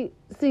 But see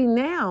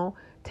now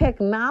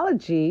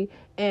technology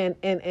and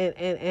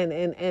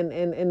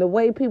the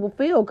way people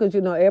feel, because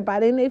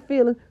everybody in their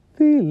feelings,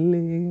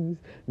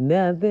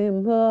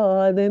 nothing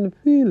more than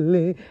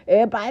feelings.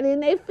 Everybody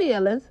in their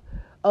feelings.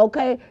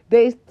 Okay,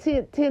 they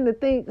tend to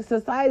think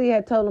society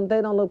had told them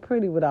they don't look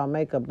pretty without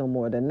makeup no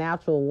more. The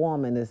natural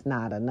woman is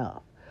not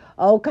enough.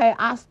 Okay,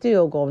 I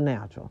still go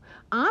natural.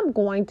 I'm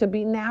going to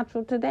be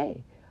natural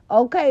today.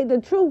 Okay, the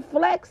true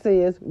flex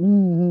is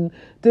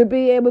to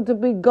be able to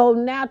go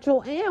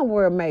natural and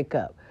wear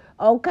makeup.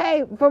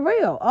 Okay, for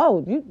real.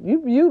 Oh, you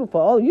beautiful.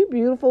 Oh, you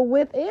beautiful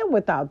with and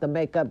without the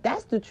makeup.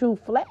 That's the true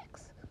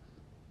flex.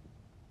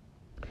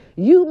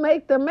 You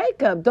make the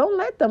makeup. Don't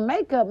let the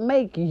makeup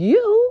make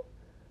you.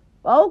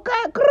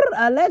 Okay,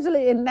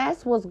 allegedly, and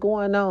that's what's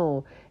going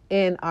on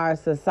in our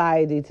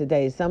society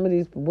today. Some of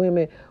these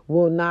women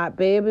will not,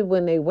 baby,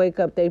 when they wake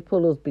up, they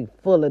pillows be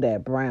full of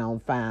that brown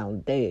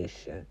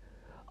foundation.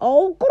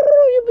 Oh,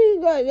 you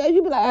be like,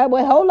 hey,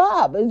 well, hold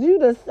up, is you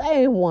the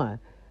same one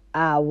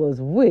I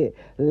was with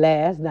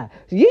last night?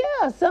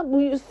 Yeah, some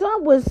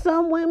with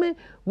some women,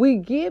 we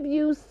give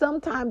you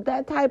sometimes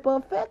that type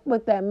of effect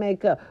with that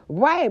makeup,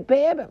 right,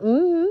 baby?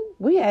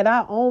 We had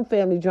our own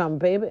family drama,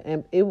 baby,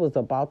 and it was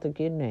about to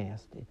get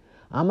nasty.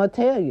 I'm going to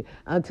tell you,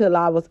 until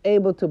I was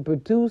able to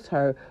produce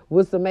her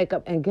with some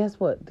makeup. And guess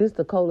what? This is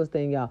the coolest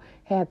thing, y'all.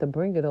 Had to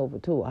bring it over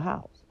to her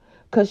house.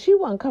 Because she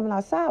wasn't coming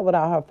outside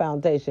without her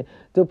foundation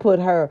to put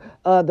her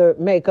other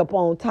makeup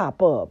on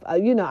top of. I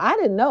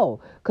didn't know.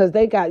 Because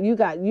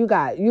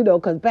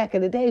because back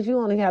in the days, you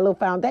only had a little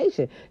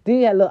foundation. Then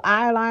you had a little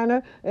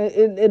eyeliner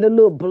and a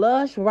little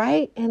blush,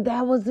 right? And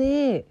that was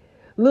it.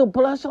 Little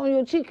blush on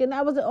your cheek, and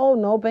that was it. Oh,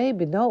 no,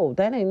 baby, no,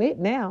 that ain't it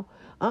now.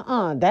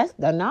 That's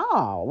the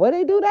no. Where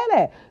they do that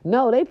at?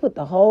 No, they put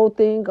the whole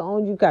thing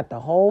on. You got the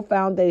whole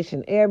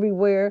foundation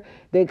everywhere.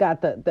 They got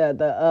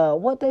the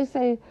what they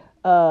say,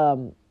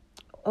 the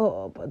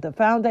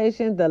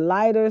foundation, the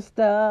lighter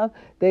stuff.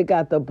 They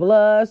got the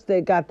blush.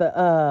 They got the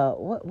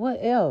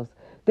what else?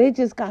 They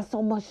just got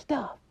so much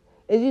stuff.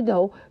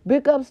 And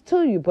big ups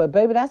to you, but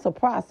baby, that's a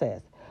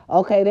process.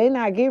 Okay, they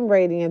not getting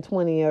ready in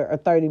 20 or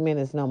 30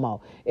 minutes no more.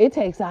 It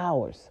takes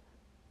hours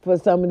for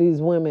some of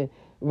these women,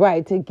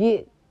 right, to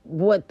get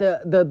what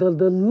the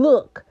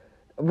look,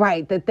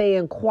 right, that they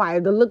inquire,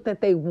 the look that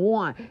they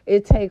want.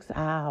 It takes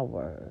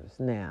hours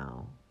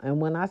now. And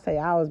when I say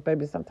hours,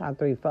 baby, sometimes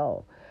 3,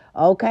 4.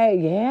 Okay,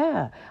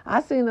 yeah.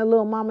 I seen a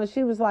little mama,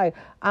 she was like,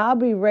 I'll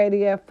be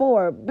ready at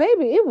 4.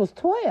 Baby, it was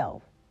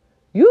 12.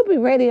 You'll be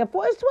ready at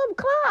 4. It's 12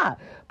 o'clock.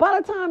 By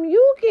the time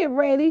you get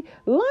ready,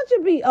 lunch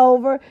will be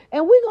over,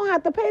 and we're going to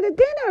have to pay the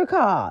dinner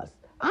cost.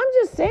 I'm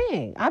just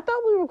saying. I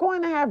thought we were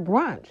going to have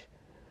brunch.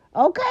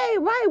 Okay,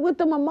 right, with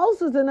the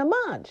mimosas and the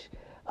munch.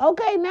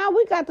 Okay, now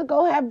we got to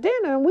go have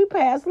dinner, and we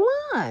pass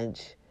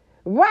lunch.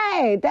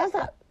 Right, that's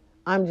how.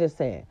 I'm just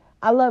saying.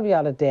 I love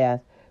y'all to death.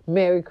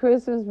 Merry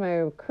Christmas,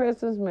 Merry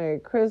Christmas, Merry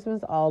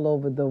Christmas all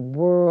over the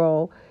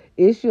world.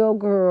 It's your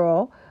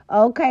girl.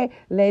 Okay,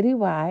 Lady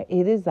Y,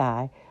 it is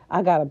I.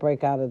 I got to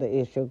break out of the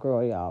issue,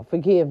 girl, y'all.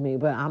 Forgive me,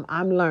 but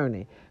I'm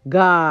learning.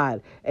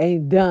 God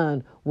ain't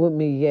done with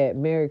me yet.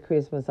 Merry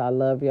Christmas. I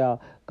love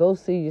y'all. Go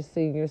see your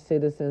senior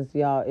citizens,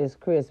 y'all. It's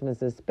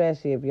Christmas,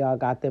 especially if y'all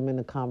got them in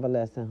the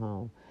convalescent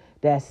home.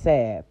 That's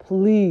sad.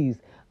 Please,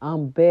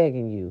 I'm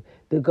begging you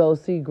to go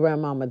see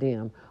grandmama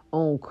them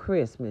on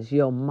Christmas,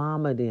 your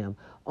mama them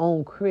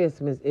on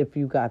Christmas if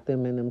you got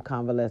them in them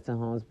convalescent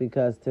homes,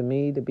 because to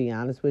me, to be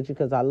honest with you,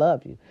 because I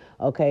love you,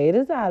 okay, it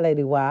is our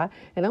Lady Y,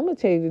 and I'm going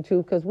to tell you the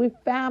truth, because we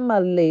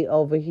family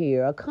over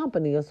here, a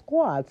company, a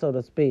squad, so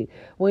to speak.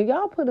 When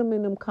y'all put them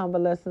in them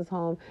convalescent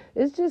homes,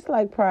 it's just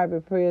like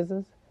private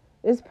prisons.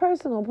 It's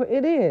personal.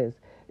 It is.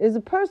 It's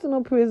a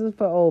personal prison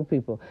for old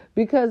people,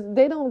 because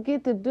they don't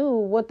get to do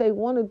what they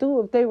want to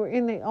do if they were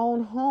in their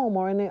own home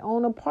or in their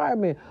own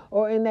apartment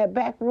or in that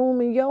back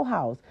room in your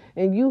house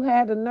and you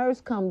had a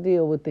nurse come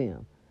deal with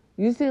them.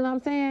 You see what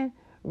I'm saying?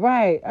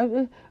 Right.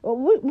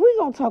 We're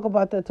going to talk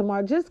about that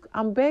tomorrow.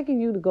 I'm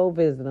begging you to go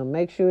visit them.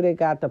 Make sure they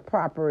got the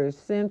proper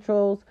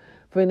essentials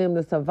for them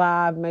to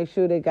survive. Make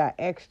sure they got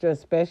extra,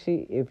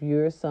 especially if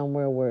you're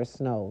somewhere where it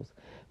snows.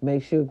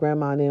 Make sure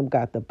grandma and them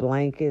got the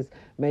blankets.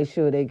 Make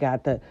sure they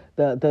got the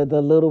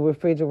little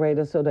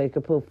refrigerator so they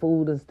could put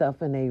food and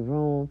stuff in their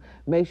room.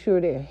 Make sure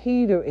their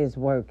heater is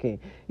working.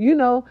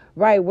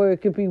 Right where it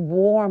could be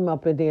warm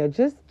up in there.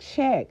 Just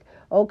check,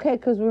 okay?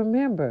 Because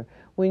remember,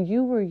 when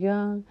you were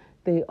young,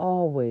 they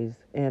always,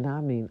 and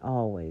I mean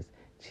always,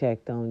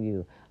 checked on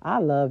you. I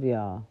love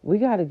y'all. We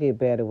got to get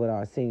better with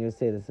our senior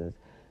citizens.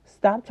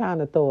 Stop trying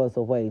to throw us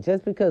away.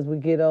 Just because we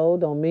get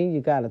old don't mean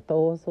you got to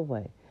throw us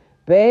away.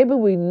 Baby,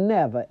 we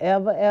never,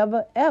 ever,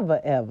 ever, ever,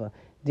 ever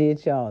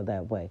did y'all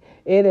that way.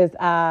 It is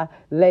I,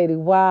 Lady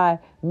Y.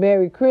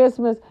 Merry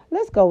Christmas.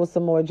 Let's go with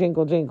some more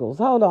jingles.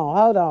 Hold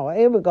on.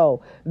 Here we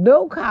go.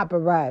 No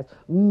copyrights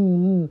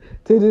to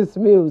this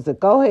music.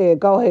 Go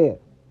ahead.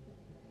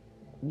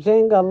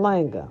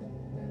 Jingle-langa.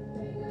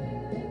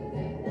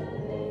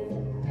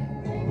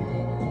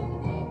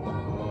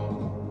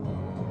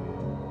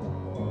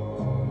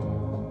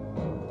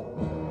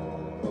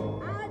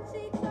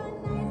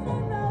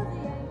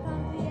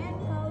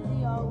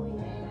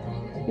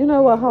 You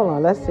know what? Hold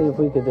on. Let's see if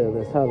we can do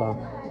this. Hold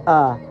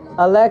on.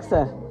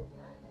 Alexa,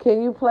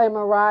 can you play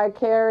Mariah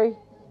Carey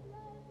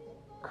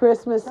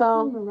Christmas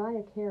song?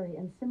 Mariah Carey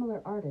and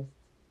similar artists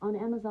on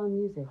Amazon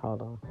Music.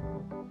 Hold on.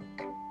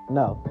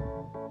 No.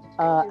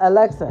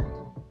 Alexa,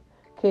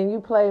 can you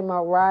play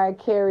Mariah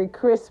Carey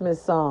Christmas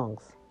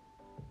songs?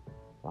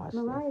 Watch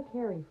Mariah this.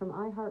 Carey from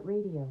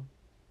iHeartRadio.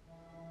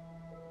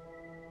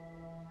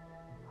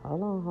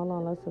 Hold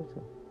on. Let's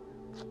listen.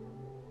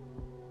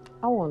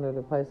 I wanted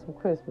to play some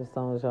Christmas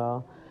songs,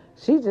 y'all.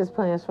 She just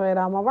playing straight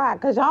on Mariah.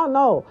 Because y'all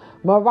know,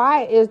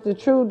 Mariah is the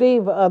true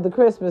diva of the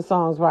Christmas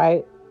songs,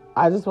 right?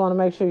 I just want to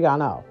make sure y'all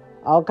know.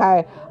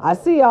 Okay? I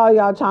see all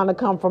y'all trying to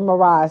come from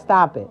Mariah.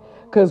 Stop it.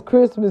 Because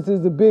Christmas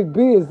is a big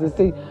business.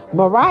 See,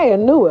 Mariah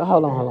knew it.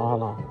 Hold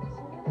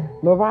on.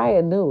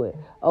 Mariah knew it.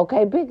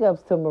 Okay, big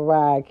ups to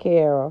Mariah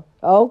Carey.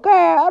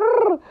 Okay,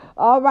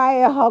 all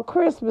right, her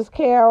Christmas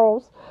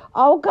carols.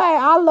 Okay,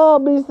 I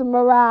love me some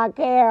Mariah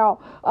Carey.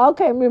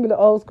 Okay, remember the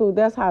old school.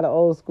 That's how the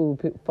old school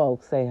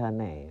folks say her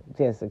name.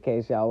 Just in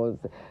case y'all was,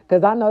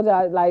 because I know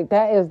that like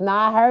that is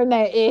not her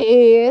name. It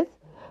is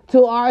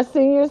to our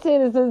senior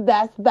citizens.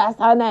 That's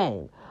her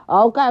name.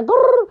 Okay,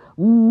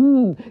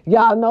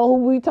 y'all know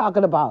who we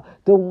talking about.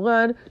 The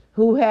one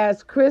who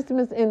has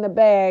Christmas in the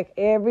bag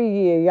every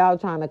year. Y'all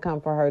trying to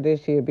come for her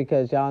this year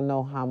because y'all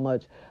know how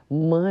much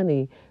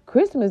money.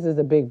 Christmas is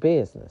a big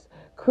business.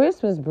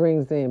 Christmas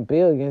brings in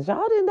billions.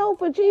 Y'all didn't know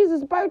for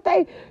Jesus'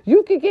 birthday,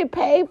 you could get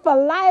paid for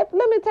life.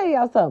 Let me tell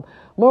y'all something.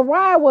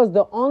 Mariah was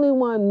the only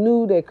one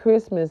knew that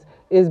Christmas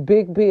is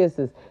big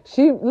business.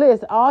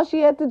 Listen, all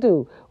she had to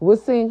do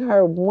was sing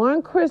her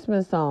one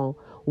Christmas song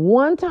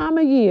one time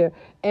a year.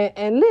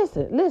 And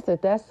listen,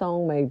 that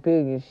song made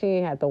billions. She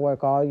ain't had to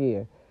work all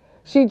year.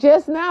 She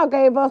just now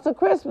gave us a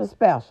Christmas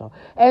special.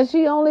 And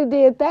she only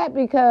did that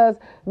because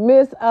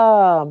Miss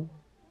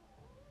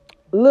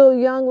little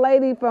young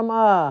lady from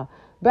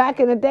back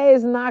in the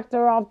days knocked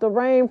her off the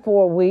rain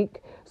for a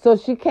week. So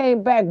she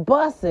came back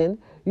bussing,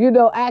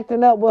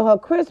 acting up with her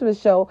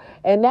Christmas show.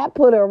 And that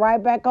put her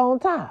right back on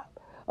top.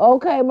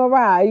 Okay,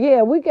 Mariah,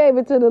 yeah, we gave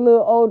it to the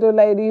little older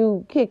lady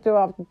who kicked her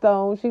off the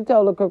throne. She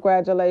told her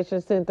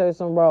congratulations, sent her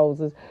some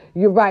roses.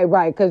 You're right,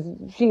 because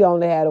she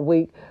only had a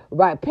week.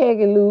 Right,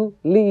 Peggy Lou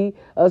Lee,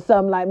 or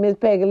something like Miss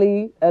Peggy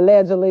Lee,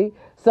 allegedly,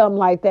 something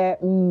like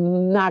that,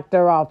 knocked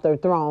her off the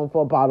throne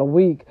for about a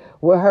week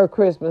with her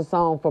Christmas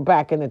song for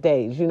back in the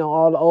days.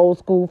 All the old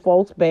school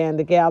folks band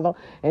together,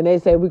 and they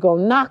say, we're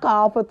going to knock her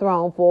off the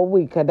throne for a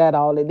week, because that's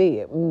all it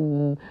did,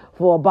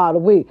 for about a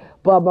week.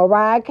 But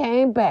Mariah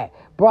came back.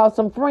 Brought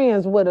some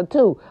friends with her,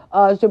 too.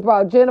 She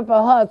brought Jennifer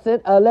Hudson,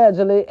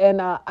 allegedly,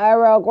 and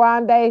Ariel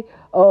Grande,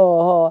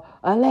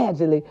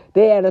 allegedly.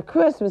 They had a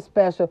Christmas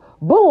special.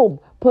 Boom!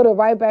 Put her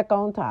right back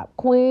on top.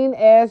 Queen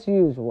as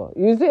usual.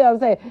 You see what I'm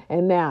saying?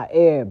 And now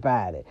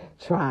everybody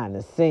trying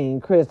to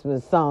sing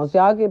Christmas songs.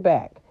 Y'all get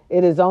back.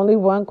 It is only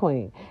one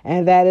queen,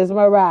 and that is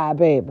Mariah,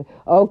 baby.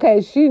 Okay,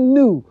 she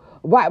knew.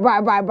 Right.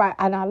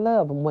 And I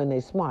love them when they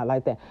smart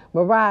like that.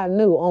 Mariah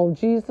knew on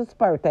Jesus'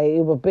 birthday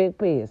it was big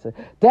business.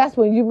 That's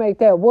when you make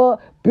that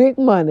big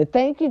money.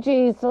 Thank you,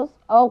 Jesus.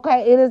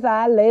 Okay, it is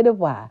our Lady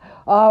Y.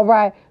 All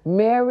right,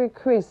 Merry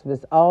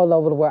Christmas all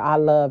over the world. I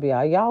love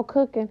y'all. Y'all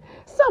cooking?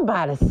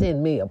 Somebody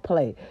send me a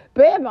plate.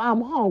 Baby, I'm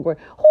hungry.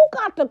 Who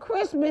got the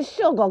Christmas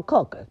sugar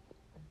cooking?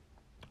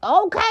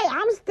 Okay,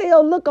 I'm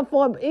still looking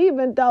for them,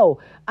 even though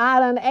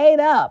I done ate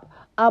up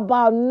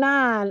about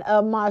 9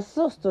 of my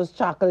sister's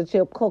chocolate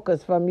chip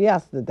cookies from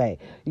yesterday.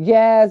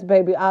 Yes,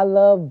 baby, I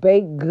love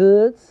baked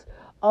goods.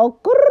 Oh,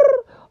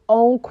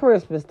 on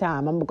Christmas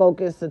time, I'm going to go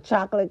get some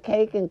chocolate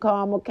cake and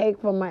caramel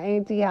cake from my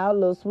auntie house,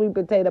 little sweet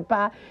potato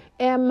pie,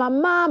 and my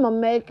mama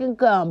making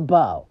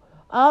gumbo.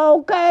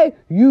 Okay,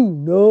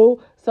 So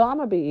I'm going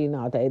to be eating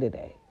all day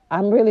today.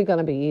 I'm really going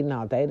to be eating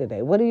all day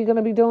today. What are you going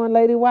to be doing,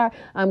 Lady Y?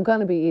 I'm going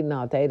to be eating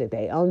all day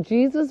today. On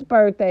Jesus'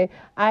 birthday,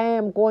 I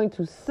am going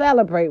to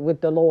celebrate with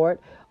the Lord.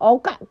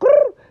 Okay.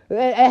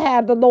 And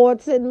have the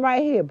Lord sitting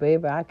right here,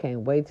 baby. I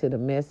can't wait till the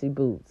messy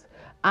boots.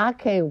 I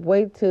can't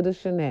wait till the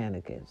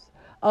shenanigans.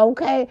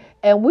 Okay?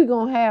 And we're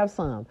going to have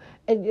some.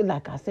 And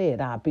like I said,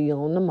 I'll be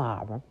on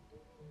tomorrow.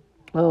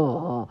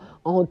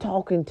 On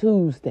Talking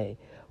Tuesday.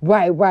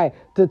 Right.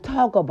 To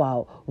talk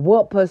about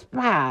what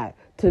perspired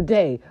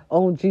today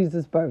on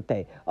Jesus'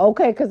 birthday.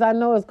 Okay, because I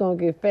know it's going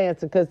to get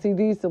fancy, because see,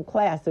 these some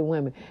classy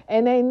women.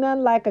 And ain't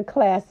nothing like a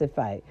classy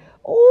fight.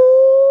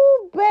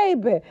 Ooh,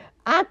 baby,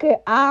 I can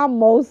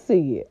almost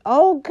see it.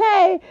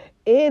 Okay,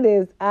 it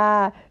is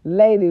I,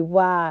 Lady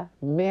Y.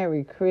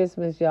 Merry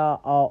Christmas,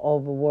 y'all, all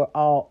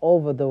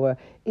over the world.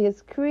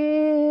 It's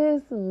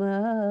Christmas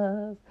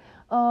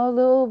all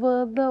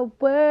over the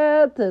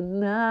world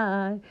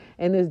tonight.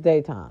 And it's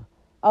daytime.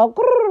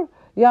 Oh,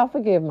 y'all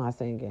forgive my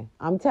singing.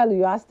 I'm telling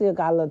you, I still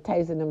got a little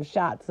taste of them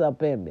shots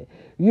up in me.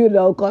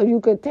 Because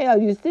you could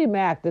tell, you see me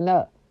acting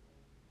up.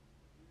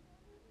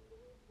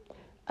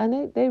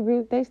 And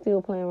they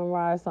still playing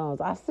Mariah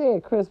songs. I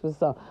said Christmas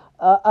song.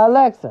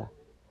 Alexa,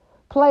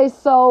 play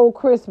soul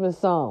Christmas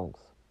songs.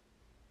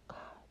 God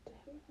damn.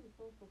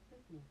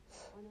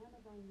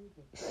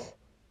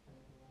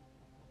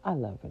 I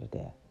love her to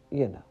death.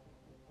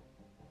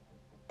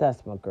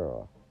 That's my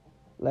girl.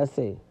 Let's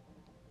see.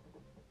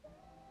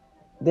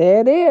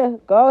 There it is.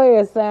 Go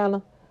ahead,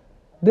 Santa.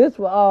 This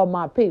for all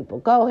my people.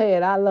 Go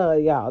ahead. I love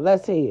y'all.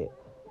 Let's hear it.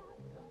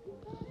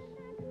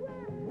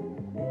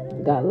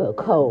 Got a little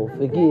cold.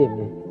 Forgive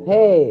me.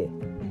 Hey.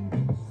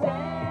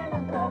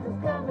 Santa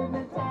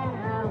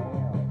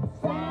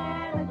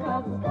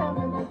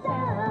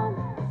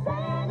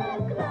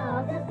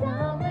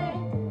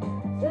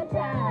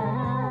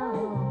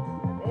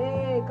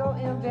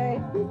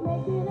He's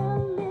making a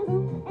list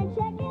and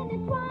checking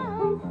it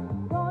twice.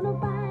 Gonna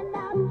find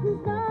out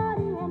who's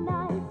naughty and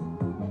nice.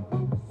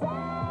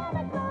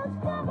 Santa Claus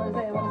coming.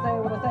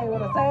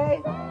 What I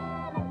say?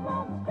 Santa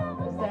Claus is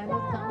coming.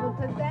 Santa's coming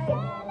today.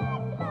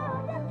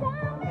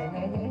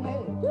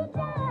 Hey. To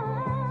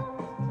town.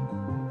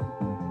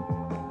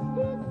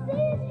 He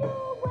sees you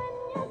when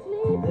you're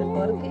sleeping. This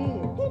for the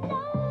kids. He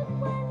knows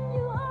when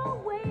you are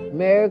awake.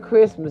 Merry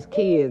Christmas,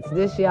 kids.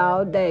 This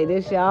y'all day.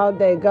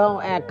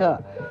 Go act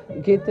up.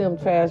 Get them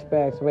trash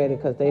bags ready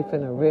because they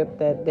finna rip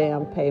that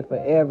damn paper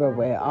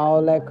everywhere.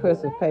 All that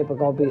Christmas paper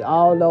gonna be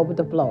all over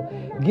the floor.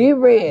 Get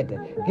ready.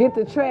 Get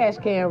the trash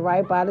can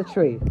right by the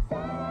tree.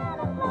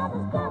 Santa Claus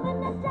is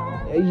coming to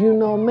town. You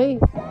know me.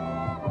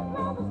 Santa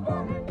Claus is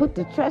coming. Put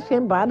the trash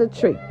can by the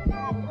tree.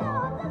 Santa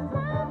Claus is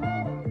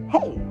coming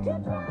Hey. to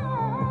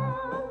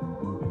town.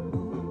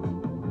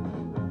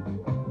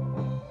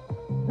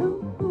 Ooh,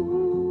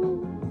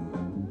 ooh.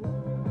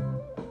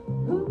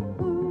 Ooh,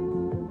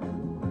 ooh.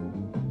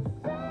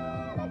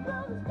 Santa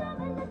Claus is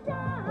coming to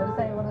town.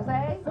 What I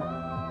say?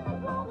 Santa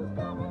Claus is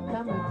coming to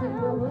Coming to town. you.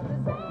 Who's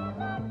this?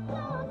 Santa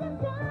Claus is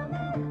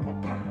coming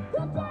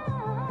to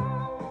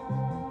town.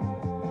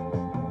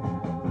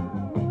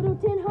 Little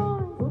tin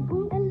horns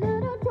and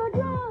little toy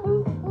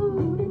drums.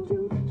 Toot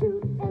toot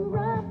toot and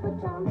rub a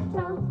tum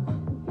tum.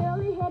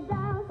 Curly head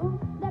dolls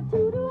that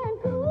toodle and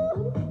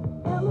coo.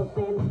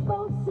 Elephant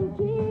boats and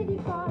kitty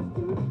cars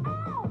too. Oh,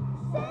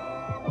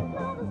 Santa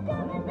Claus is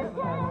coming to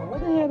town. What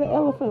the hell the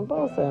elephant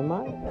boat said,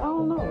 Mike? I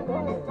don't know. Go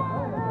ahead.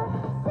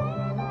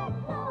 Santa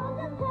Claus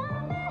is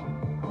coming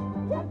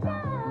to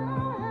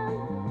town.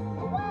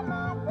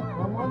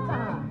 One more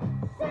time.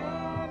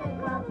 Santa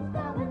Claus is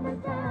coming to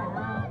town.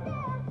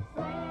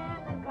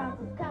 Santa Claus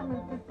is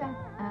coming to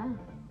town.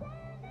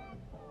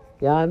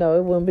 Y'all know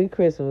it wouldn't be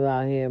Christmas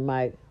out here,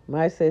 Mike.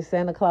 Mike said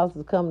Santa Claus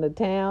is coming to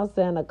town.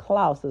 Santa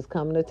Claus is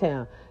coming to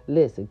town.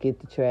 Listen, get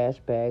the trash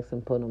bags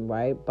and put them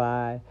right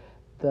by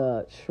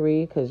the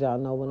tree because y'all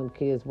know when them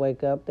kids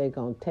wake up, they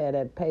going to tear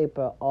that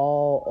paper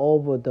all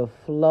over the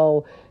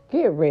floor.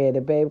 Get ready,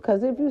 baby,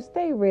 because if you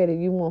stay ready,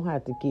 you won't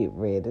have to get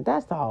ready.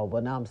 That's all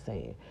what I'm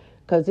saying.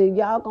 Because if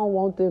y'all going to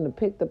want them to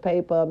pick the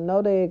paper up,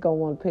 no, they ain't going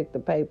to want to pick the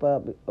paper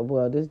up.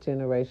 Well, this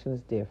generation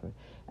is different.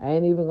 I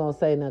ain't even going to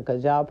say nothing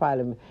because y'all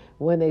probably,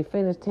 when they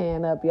finish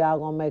tearing up, y'all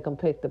going to make them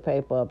pick the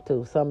paper up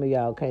too. Some of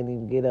y'all can't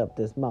even get up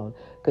this morning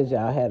because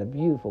y'all had a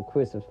beautiful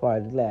Christmas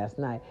party last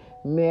night.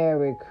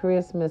 Merry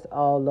Christmas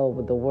all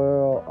over the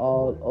world,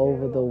 all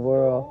over the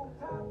world.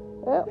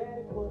 Yep.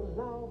 Daddy put a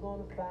log on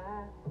the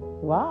fire.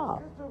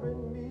 Wow. Sister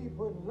and me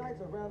putting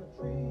lights around the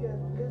tree as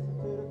we listen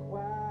to the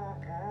choir.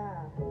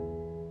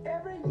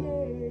 Every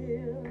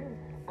year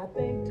I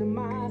think to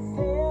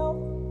myself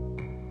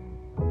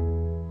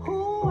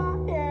who I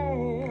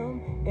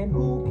am and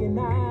who can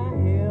I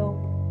help.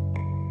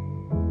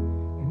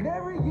 And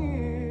every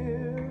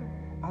year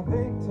I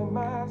think to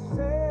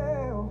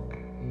myself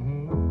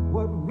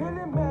what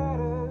really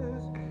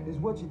matters is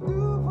what you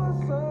do for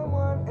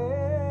someone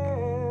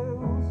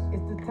else.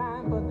 It's the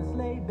time for the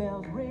sleigh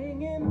bells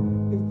ringing.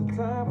 It's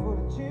the time for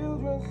the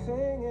children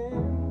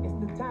singing. It's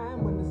the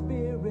time when the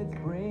spirits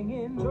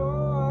bringing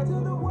joy to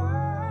the world.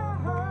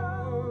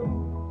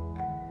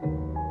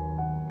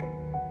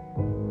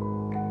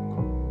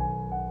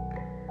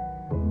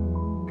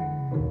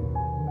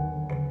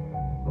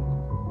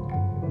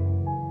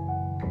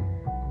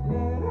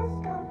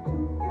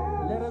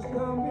 Let us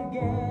come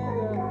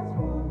together.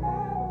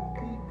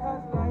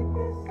 Because life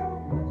is so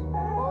much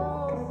better.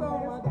 Oh, so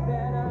much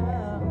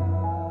better.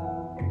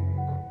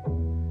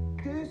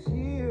 This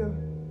year,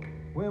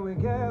 when we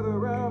gather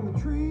around the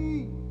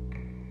tree,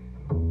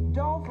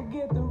 don't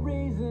forget the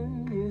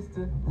reason is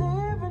to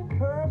live in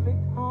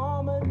perfect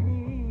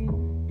harmony.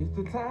 It's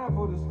the time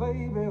for the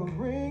sleigh bells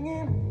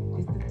ringing.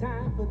 It's the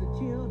time for the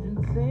children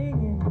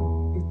singing.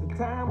 It's the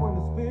time when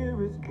the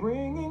spirits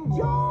bringing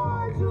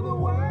joy to the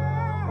world.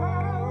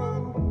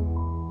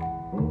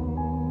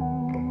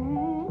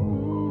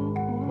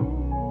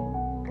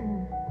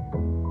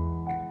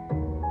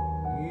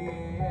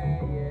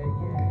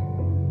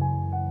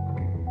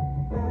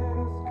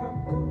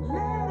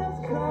 Let us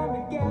come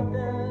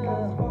together.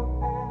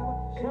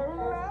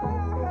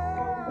 Sharing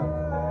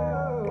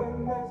love. When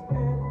there's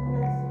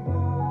endless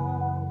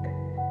love.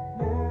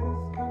 Let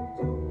us come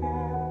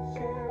together.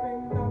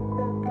 Sharing love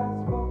that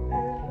lasts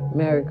forever.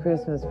 Merry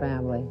Christmas,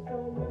 family.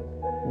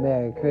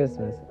 Merry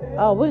Christmas.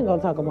 Oh, we ain't going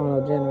to talk about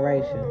no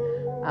generation.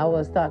 I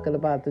was talking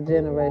about the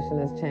generation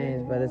that's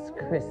changed, but it's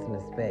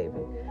Christmas,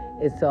 baby.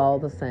 It's all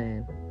the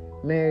same.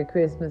 Merry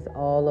Christmas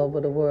all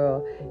over the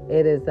world.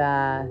 It is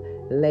I,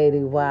 Lady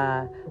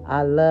Y.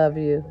 I love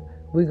you.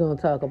 We're going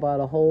to talk about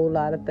a whole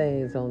lot of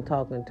things on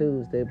Talking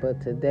Tuesday,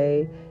 but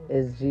today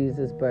is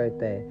Jesus'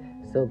 birthday.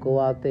 So go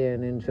out there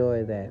and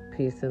enjoy that.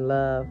 Peace and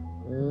love.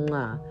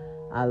 Mwah.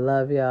 I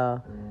love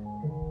y'all.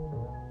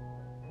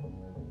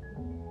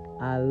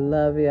 I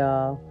love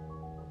y'all.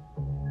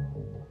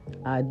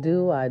 I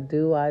do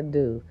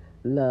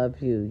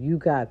love you. You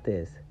got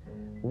this.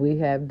 We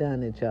have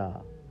done it,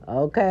 y'all.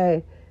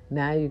 Okay?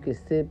 Now you can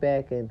sit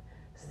back and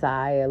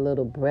sigh a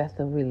little breath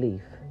of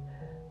relief.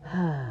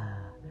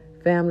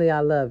 Family, I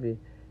love you.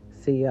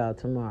 See y'all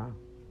tomorrow.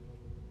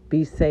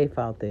 Be safe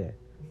out there.